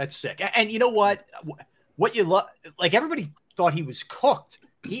 man. That's sick. And you know what? What you love, like everybody thought he was cooked.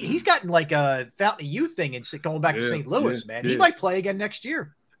 He's gotten like a Fountain of Youth thing and going back to St. Louis, man. He might play again next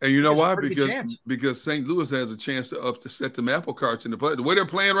year. And you know why? Because St. Louis has a chance to set them apple carts in the play. The way they're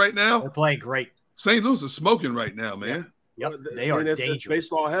playing right now, they're playing great. St. Louis is smoking right now, man. Yep, they are dangerous. It's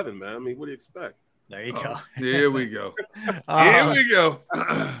baseball heaven, man. I mean, what do you expect? There you go. Here we go. Here we go.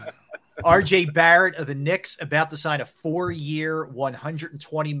 R.J. Barrett of the Knicks about to sign a 4-year,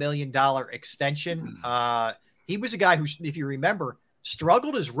 $120 million extension. He was a guy who, if you remember,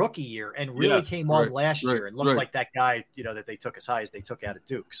 struggled his rookie year and really came on last year and looked like that guy, that they took as high as they took out of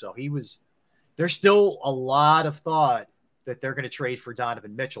Duke. So there's still a lot of thought that they're going to trade for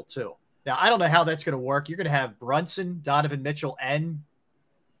Donovan Mitchell too. Now, I don't know how that's going to work. You're going to have Brunson, Donovan Mitchell, and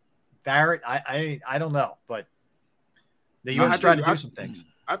Barrett. I don't know, but the Unit's trying to do some things.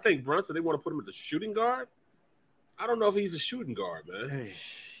 I think Brunson, they want to put him at the shooting guard. I don't know if he's a shooting guard, man.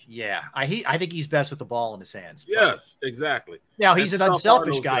 Yeah, I think he's best with the ball in his hands. Yes, exactly. Now, he's an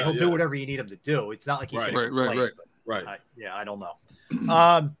unselfish guy. He'll do whatever you need him to do. It's not like he's going to play. Right. I don't know.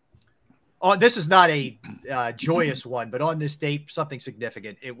 This is not a joyous one, but on this date, something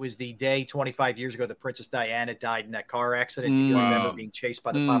significant. It was the day 25 years ago that Princess Diana died in that car accident. You remember being chased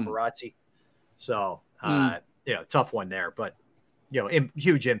by the paparazzi. So, tough one there, but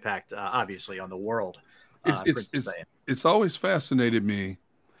huge impact, obviously, on the world. It's always fascinated me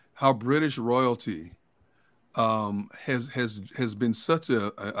how British royalty has been such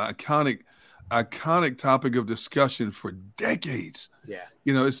a iconic topic of discussion for decades. Yeah.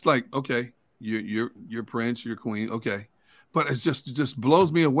 It's like, okay, you're prince, you're queen. Okay. But it just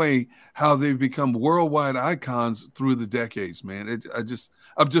blows me away how they've become worldwide icons through the decades, man.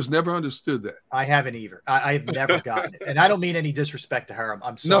 I've just never understood that. I haven't either. I've never gotten it. And I don't mean any disrespect to her.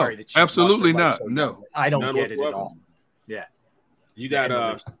 I'm sorry that she absolutely not. So no. I don't get it at all. Yeah. You got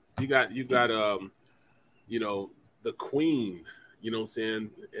the queen, you know what I'm saying?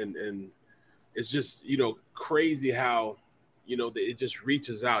 And it's just, crazy how, it just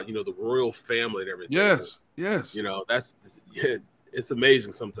reaches out, the royal family and everything. Yes. It's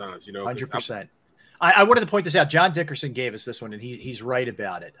amazing sometimes, 100%. I wanted to point this out. John Dickerson gave us this one, and he's right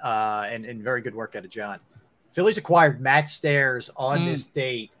about it. And very good work out of John. Phillies acquired Matt Stairs on this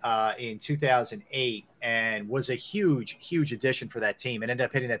date in 2008 and was a huge, huge addition for that team and ended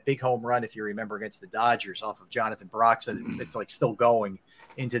up hitting that big home run, if you remember, against the Dodgers off of Jonathan Broxton. That's like still going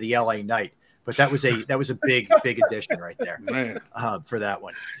into the LA night. But that was a big addition right there, man, for that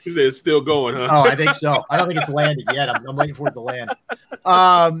one. You said it's still going, huh? Oh, I think so. I don't think it's landed yet. I'm waiting for it to land.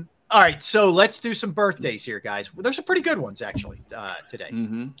 All right, so let's do some birthdays here, guys. There's some pretty good ones actually today.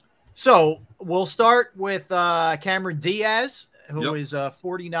 Mm-hmm. So we'll start with Cameron Diaz, who is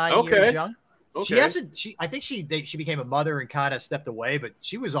 49 years young. Okay. I think she became a mother and kind of stepped away, but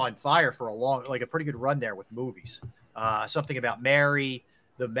she was on fire for a pretty good run there with movies. Something About Mary,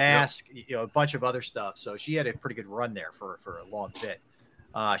 The Mask, a bunch of other stuff. So she had a pretty good run there for a long bit.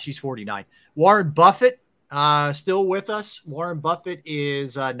 She's 49. Warren Buffett, still with us. Warren Buffett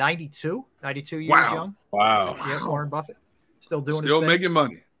is 92 years young. Wow. Yeah, Warren Buffett still doing still his thing. making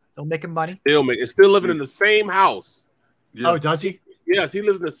money. Still making money. Still living in the same house. Yeah. Oh, does he? Yes, he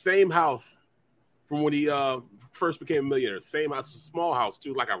lives in the same house from when he first became a millionaire. Same house, a small house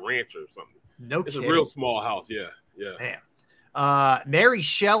too, like a ranch or something. It's kidding. A real small house. Yeah. Damn. Mary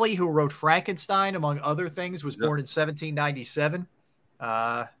Shelley, who wrote Frankenstein, among other things, was born in 1797.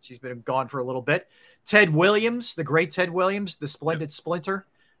 She's been gone for a little bit. Ted Williams, the great Ted Williams, the splendid Splinter,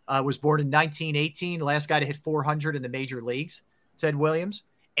 was born in 1918. The last guy to hit 400 in the major leagues, Ted Williams.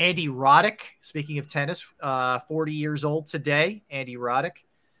 Andy Roddick, speaking of tennis, 40 years old today. Andy Roddick.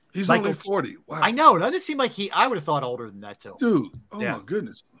 He's only 40. Wow. I know. Doesn't it seem like I would have thought older than that, too. Dude. Oh, my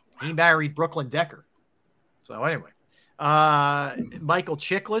goodness. He married Brooklyn Decker. So, anyway. Michael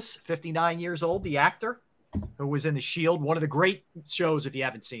Chiklis, 59 years old, the actor who was in The Shield. One of the great shows, if you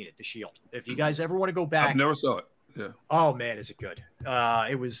haven't seen it, The Shield. If you guys ever want to go back. I never saw it. Yeah. Oh, man, is it good.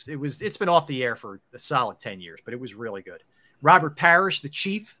 It's been off the air for a solid 10 years, but it was really good. Robert Parrish, the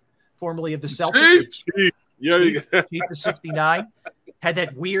Chief, formerly of the Celtics. Chief. Chief is 69. Had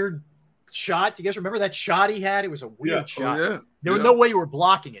that weird shot. Do you guys remember that shot he had? It was a weird shot. Oh, yeah. There was no way you were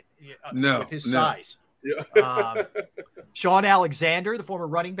blocking it with his size. Yeah. Sean Alexander, the former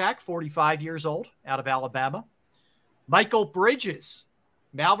running back, 45 years old, out of Alabama. Michael Bridges,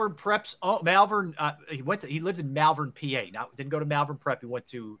 Malvern Preps. Oh, Malvern. He lived in Malvern, PA. Now didn't go to Malvern Prep. He went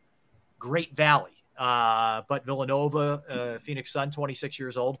to Great Valley. But Villanova, Phoenix Sun, 26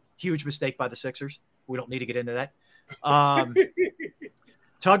 years old. Huge mistake by the Sixers. We don't need to get into that.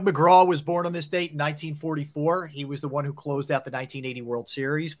 Tug McGraw was born on this date in 1944. He was the one who closed out the 1980 World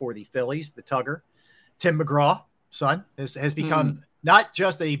Series for the Phillies, the Tugger. Tim McGraw, son, has become not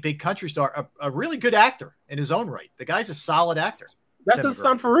just a big country star, a really good actor in his own right. The guy's a solid actor. That's his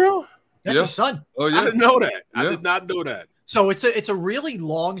son for real? That's his son. Oh, yeah. I didn't know that. I did not know that. So it's a really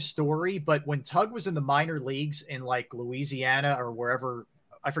long story, but when Tug was in the minor leagues in like Louisiana or wherever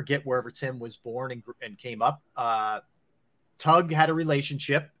I forget wherever Tim was born and came up. Tug had a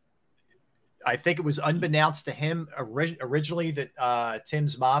relationship. I think it was unbeknownst to him originally that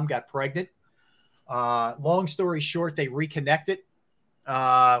Tim's mom got pregnant. Long story short, they reconnected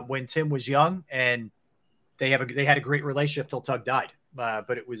when Tim was young, and they had a great relationship till Tug died.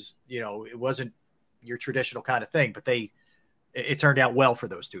 But it was, it wasn't your traditional kind of thing, but it turned out well for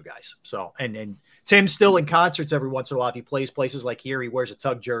those two guys. So, and Tim's still in concerts every once in a while. If he plays places like here, he wears a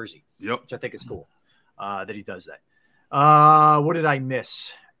Tug jersey, which I think is cool that he does that. What did I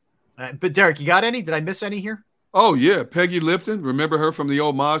miss? But Derrick, you got any? Did I miss any here? Oh, yeah. Peggy Lipton. Remember her from the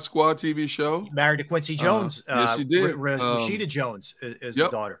old Mod Squad TV show? Married to Quincy Jones. Yes, she did. Rashida Jones is the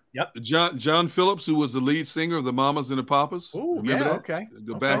daughter. Yep. John Phillips, who was the lead singer of the Mamas and the Papas. Oh, remember that? Okay.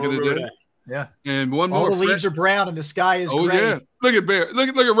 Back in the day. Yeah. And one All more. the leaves are brown and the sky is gray. Yeah. Look at Barrett. Look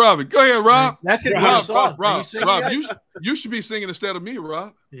at Robin. Go ahead, Rob. That's going to be a song. Rob, you should be singing instead of me,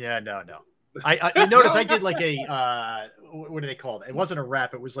 Rob. Yeah, no. I noticed I did like a what do they call it? It wasn't a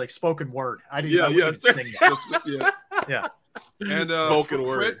rap. It was like spoken word. I didn't sing that. Yeah. And spoken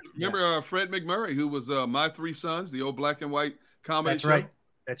word. Remember Fred McMurray, who was My Three Sons, the old black and white comedy show?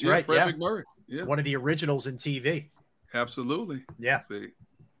 That's right. Fred McMurray. Yeah. One of the originals in TV. Absolutely. Yeah. See.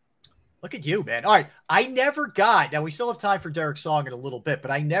 Look at you, man. All right. I never got, now we still have time for Derrick's song in a little bit, but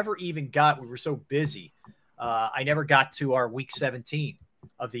I never even got, we were so busy. I never got to our week 17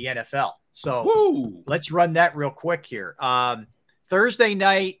 of the NFL. So let's run that real quick here. Thursday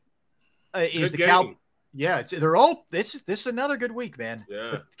night is the Cowboys. Yeah, they're all. This is another good week, man.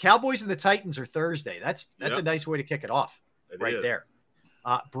 Yeah, the Cowboys and the Titans are Thursday. That's a nice way to kick it off there.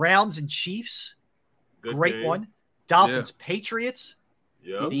 Browns and Chiefs, great game. One. Dolphins Patriots.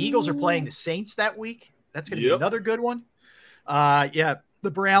 Yeah, the Eagles are playing the Saints that week. That's going to be another good one. The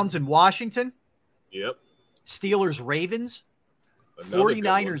Browns and Washington. Yep. Steelers Ravens.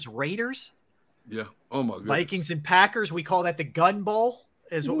 49ers Raiders. Yeah. Oh my God. Vikings and Packers. We call that the Gunn Bowl,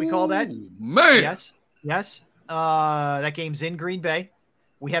 is what we call that. Man. Yes. That game's in Green Bay.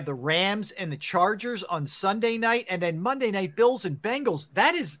 We have the Rams and the Chargers on Sunday night, and then Monday night Bills and Bengals.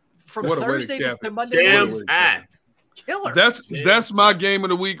 That is from Thursday to Monday night. Killer. That's my game of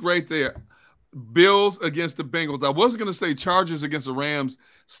the week right there. Bills against the Bengals. I wasn't going to say Chargers against the Rams,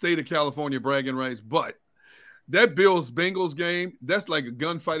 state of California bragging rights, but that Bills-Bengals game, that's like a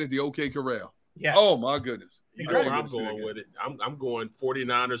gunfight at the OK Corral. Yeah. Oh, my goodness. You know where I'm going with it. I'm going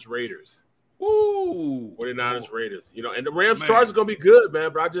 49ers Raiders. Ooh. 49ers Raiders. And the Rams Chargers are going to be good,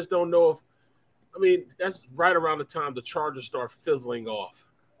 man, but I just don't know that's right around the time the Chargers start fizzling off.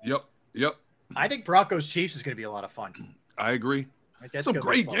 Yep. I think Broncos Chiefs is going to be a lot of fun. I agree. Some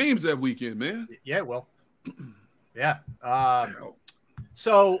great games that weekend, man. Yeah, well. Yeah.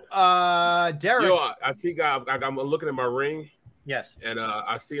 So, Derrick. I see guy. I'm looking at my ring. Yes. And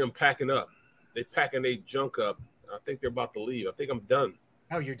I see them packing up. They packing their junk up. I think they're about to leave. I think I'm done.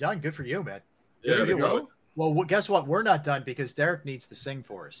 Oh, you're done. Good for you, man. There you go. Well, guess what? We're not done because Derrick needs to sing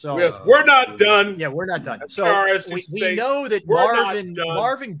for us. So yes, we're not done. Yeah, we're not done. So we know that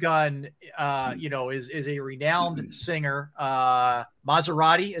Marvin Gunn, is a renowned singer.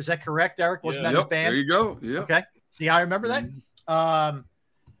 Maserati, is that correct, Derrick? Wasn't that his band? There you go. Yeah. Okay. See, I remember that.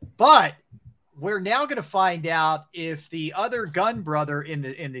 But we're now going to find out if the other Gunn brother in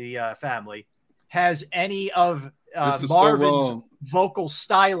the family has any of Marvin's vocal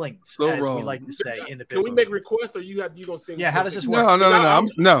stylings, as we like to say in the business. Can we make requests, or you gonna sing? Yeah, how does this work?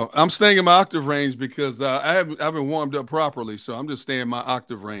 No. I'm staying in my octave range because I haven't warmed up properly, so I'm just staying in my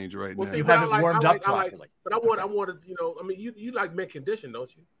octave range right now. You haven't warmed up properly. But I want to, you like mint condition, don't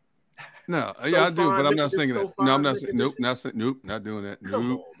you? No, I do, but I'm not singing that. No, I'm not. Nope, not doing that.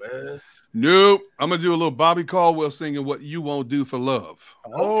 Come on, man. Nope. I'm gonna do a little Bobby Caldwell singing "What You Won't Do for Love."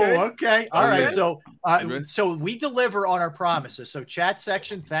 Okay. All right. So we deliver on our promises. So chat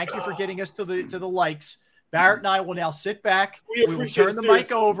section, thank you for getting us to the likes. Barrett and I will now sit back. We will turn the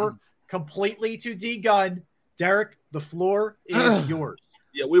mic over completely to D Gunn. Derrick, the floor is yours.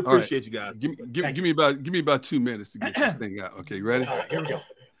 Yeah, we appreciate you guys. Give me about 2 minutes to get this thing out. Okay, ready? All right, here we go.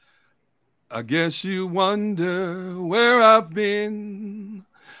 I guess you wonder where I've been.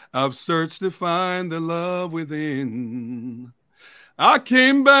 I've searched to find the love within. I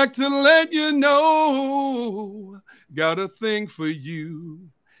came back to let you know. Got a thing for you,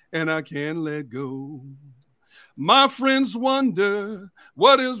 and I can't let go. My friends wonder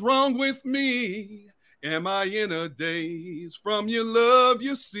what is wrong with me. Am I in a daze from your love,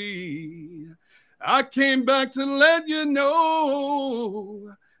 you see? I came back to let you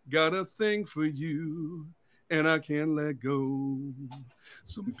know. Got a thing for you, and I can't let go.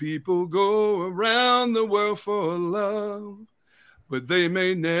 Some people go around the world for love, but they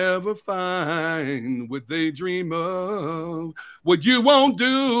may never find what they dream of. What you won't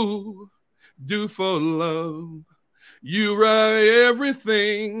do for love. You try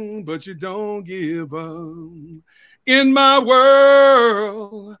everything, but you don't give up. In my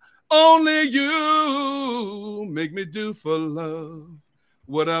world, only you make me do for love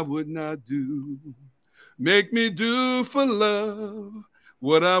what I would not do. Make me do for love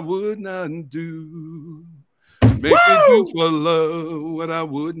what I would not do. Make me do for love what I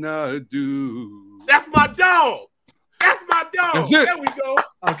would not do. That's my dog. That's my dog. That's it. There we go.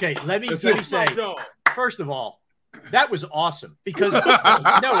 Okay, let me say, first of all, that was awesome because no,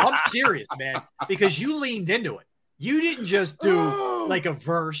 I'm serious, man, because you leaned into it. You didn't just do like a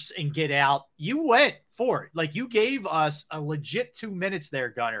verse and get out. You went for it. Like you gave us a legit 2 minutes there,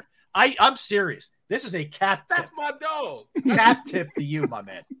 Gunner. I'm serious. This is a cap tip. That's my dog. Cap tip to you, my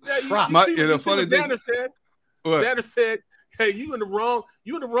man. Yeah, funny thing. Xander said, "Hey, you in the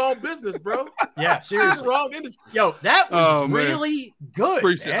wrong business, bro." Yeah, seriously. Wrong industry. Yo, that was really good.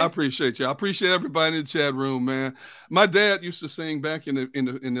 I appreciate you. I appreciate everybody in the chat room, man. My dad used to sing back in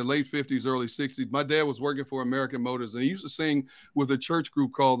the late 50s, early 60s. My dad was working for American Motors, and he used to sing with a church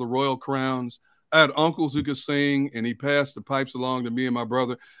group called the Royal Crowns. I had uncles who could sing, and he passed the pipes along to me and my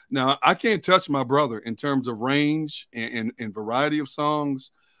brother. Now, I can't touch my brother in terms of range and variety of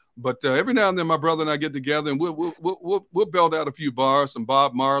songs. But every now and then, my brother and I get together, and we'll belt out a few bars, some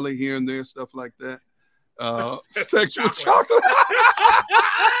Bob Marley here and there, stuff like that. Sexual chocolate.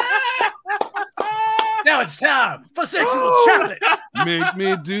 Now it's time for sexual chocolate. Make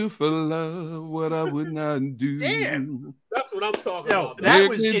me do for love what I would not do. Damn, that's what I'm talking about. That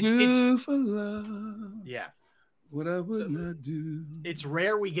was do for love. Yeah, what I would not do. It's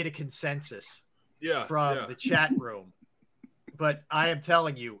rare we get a consensus. From the chat room. But I am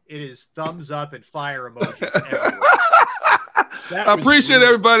telling you, it is thumbs up and fire emojis everywhere. I appreciate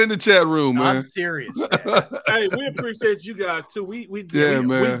everybody in the chat room, man. I'm serious, man. Hey, we appreciate you guys too. We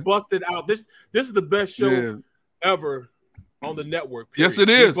busted out. This is the best show ever on the network. Period. Yes, it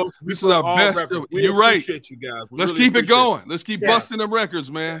is. This is our best. You're right. You guys. Let's keep it going. Let's keep busting them records,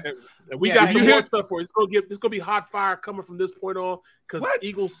 man. And we got some more stuff for you. It's gonna be hot fire coming from this point on because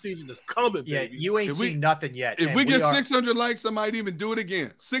Eagles season is coming. Yeah, baby. you ain't seen nothing yet. If we get 600 likes, I might even do it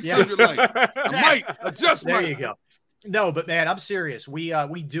again. 600 likes. I might. There you go. No, but man, I'm serious. We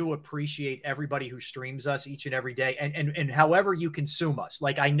do appreciate everybody who streams us each and every day, and however you consume us.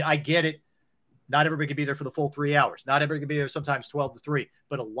 Like I get it. Not everybody can be there for the full 3 hours. Not everybody can be there sometimes 12 to 3.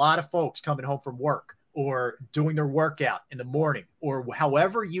 But a lot of folks coming home from work or doing their workout in the morning, or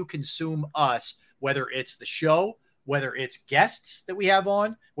however you consume us, whether it's the show, whether it's guests that we have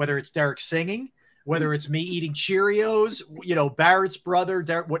on, whether it's Derrick singing, whether it's me eating Cheerios, Barrett's brother,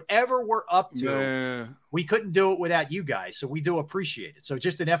 Derrick, whatever we're up to, we couldn't do it without you guys. So we do appreciate it. So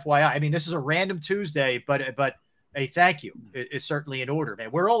just an FYI. I mean, this is a random Tuesday, but a thank you is certainly in order,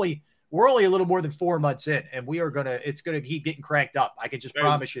 man. We're only a little more than 4 months in, and it's going to keep getting cranked up. I can just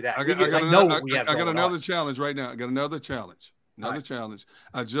promise you that. I know what we have. I got another challenge right now. I got another challenge. Challenge.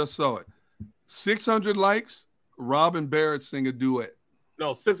 I just saw it. 600 likes, Rob and Barrett sing a duet.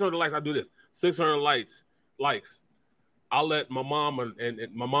 No, 600 likes. I'll do this. 600 likes. I'll let my mom and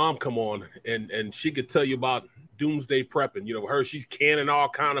my mom come on, and she could tell you about doomsday prepping. She's canning all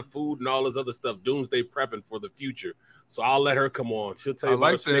kind of food and all this other stuff. Doomsday prepping for the future. So I'll let her come on. She'll tell you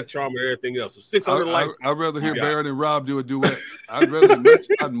about snake charm and everything else. So 600 likes. I'd rather hear Barrett and Rob do a duet. I'd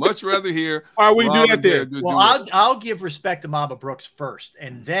much rather hear. All right, we do that then. Well, I'll give respect to Mama Brooks first,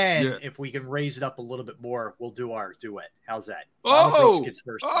 and then if we can raise it up a little bit more, we'll do our duet. How's that? Mama Brooks gets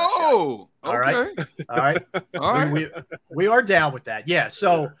first. Okay. All right. We are down with that. Yeah.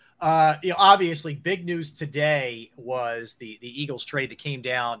 So, obviously, big news today was the Eagles trade that came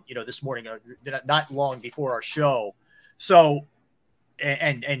down, this morning, not long before our show. So,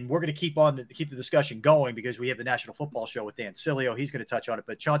 and we're going to keep the discussion going because we have the National Football Show with Dan Cilio. He's going to touch on it.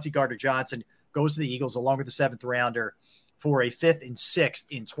 But Chauncey Gardner-Johnson goes to the Eagles along with the 7th rounder for a 5th and 6th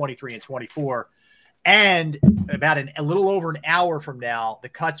in 23 and 24. And about a little over an hour from now, the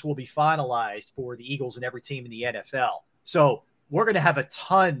cuts will be finalized for the Eagles and every team in the NFL. So we're going to have a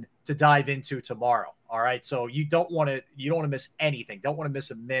ton to dive into tomorrow. All right. So you don't want to miss anything. Don't want to miss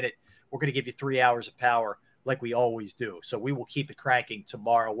a minute. We're going to give you 3 hours of power like we always do. So we will keep it cranking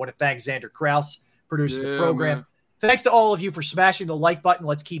tomorrow. I want to thank Xander Krause, producing the program. Man. Thanks to all of you for smashing the like button.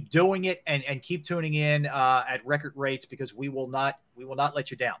 Let's keep doing it and keep tuning in at record rates because we will not let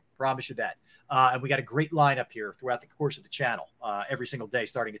you down. Promise you that. And we got a great lineup here throughout the course of the channel every single day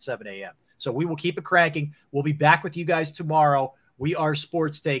starting at 7 a.m. So we will keep it cranking. We'll be back with you guys tomorrow. We are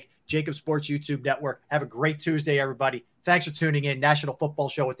Sports Take, Jacob Sports YouTube Network. Have a great Tuesday, everybody. Thanks for tuning in. National Football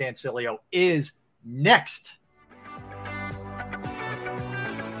Show with Dan Cilio is next.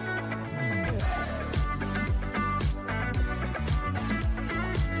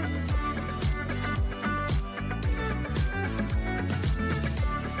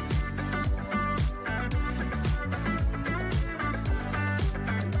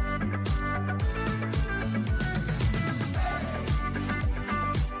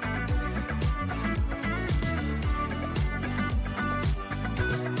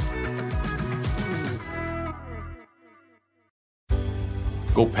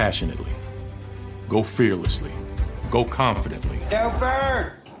 Go passionately. Go fearlessly. Go confidently. Go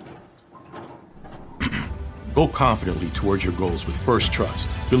Birds! Go confidently towards your goals with First Trust,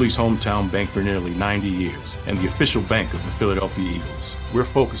 Philly's hometown bank for nearly 90 years, and the official bank of the Philadelphia Eagles. We're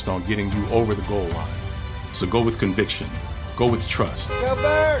focused on getting you over the goal line. So go with conviction. Go with trust. Go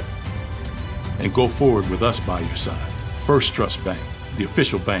Birds! And go forward with us by your side. First Trust Bank, the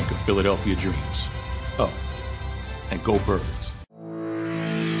official bank of Philadelphia dreams. Oh, and go Birds.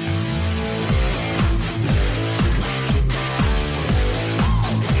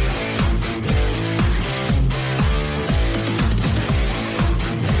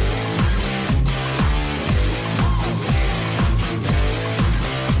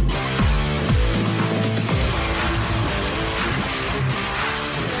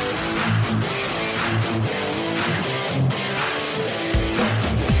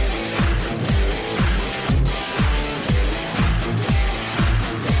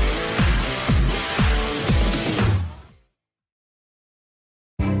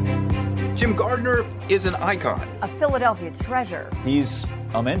 Jim Gardner is an icon. A Philadelphia treasure. He's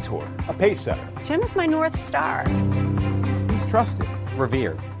a mentor, a pace setter. Jim is my North Star. He's trusted,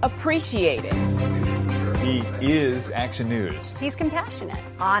 revered, appreciated. He is Action News. He's compassionate,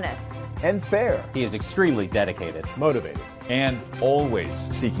 honest, and fair. He is extremely dedicated, motivated, and always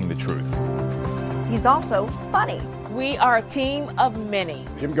seeking the truth. He's also funny. We are a team of many.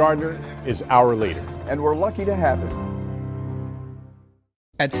 Jim Gardner is our leader, and we're lucky to have him.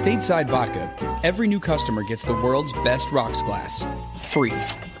 At Stateside Vodka, every new customer gets the world's best rocks glass, free.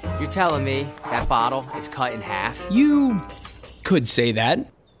 You're telling me that bottle is cut in half? You could say that.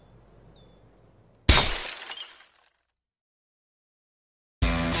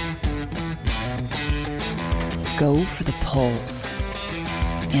 Go for the pulls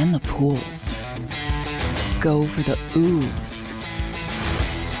and the pools. Go for the oohs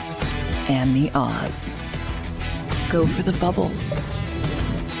and the ahs. Go for the bubbles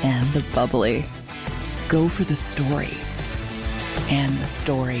and the bubbly. Go for the story and the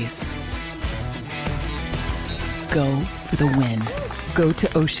stories. Go for the win. Go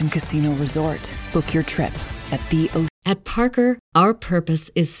to Ocean Casino Resort. Book your trip at the Ocean. At Parker, our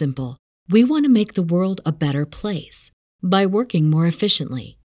purpose is simple. We want to make the world a better place by working more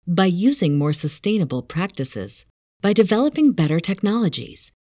efficiently, by using more sustainable practices, by developing better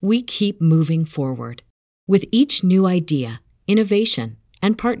technologies. We keep moving forward. With each new idea, innovation,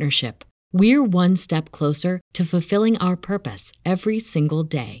 and partnership, we're one step closer to fulfilling our purpose every single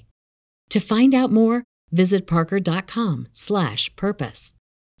day. To find out more, visit parker.com/purpose.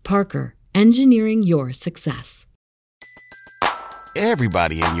 Parker, engineering your success.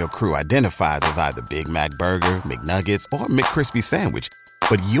 Everybody in your crew identifies as either Big Mac Burger, McNuggets, or McCrispy Sandwich.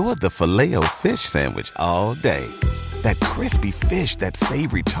 But you're the Filet-O-Fish Sandwich all day. That crispy fish, that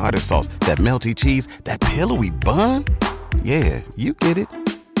savory tartar sauce, that melty cheese, that pillowy bun. Yeah, you get it.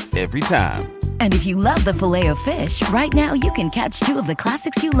 Every time. And if you love the Filet-O-Fish, right now you can catch two of the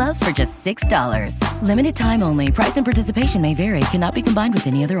classics you love for just $6. Limited time only. Price and participation may vary. Cannot be combined with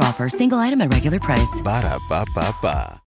any other offer. Single item at regular price. Ba-da-ba-ba-ba.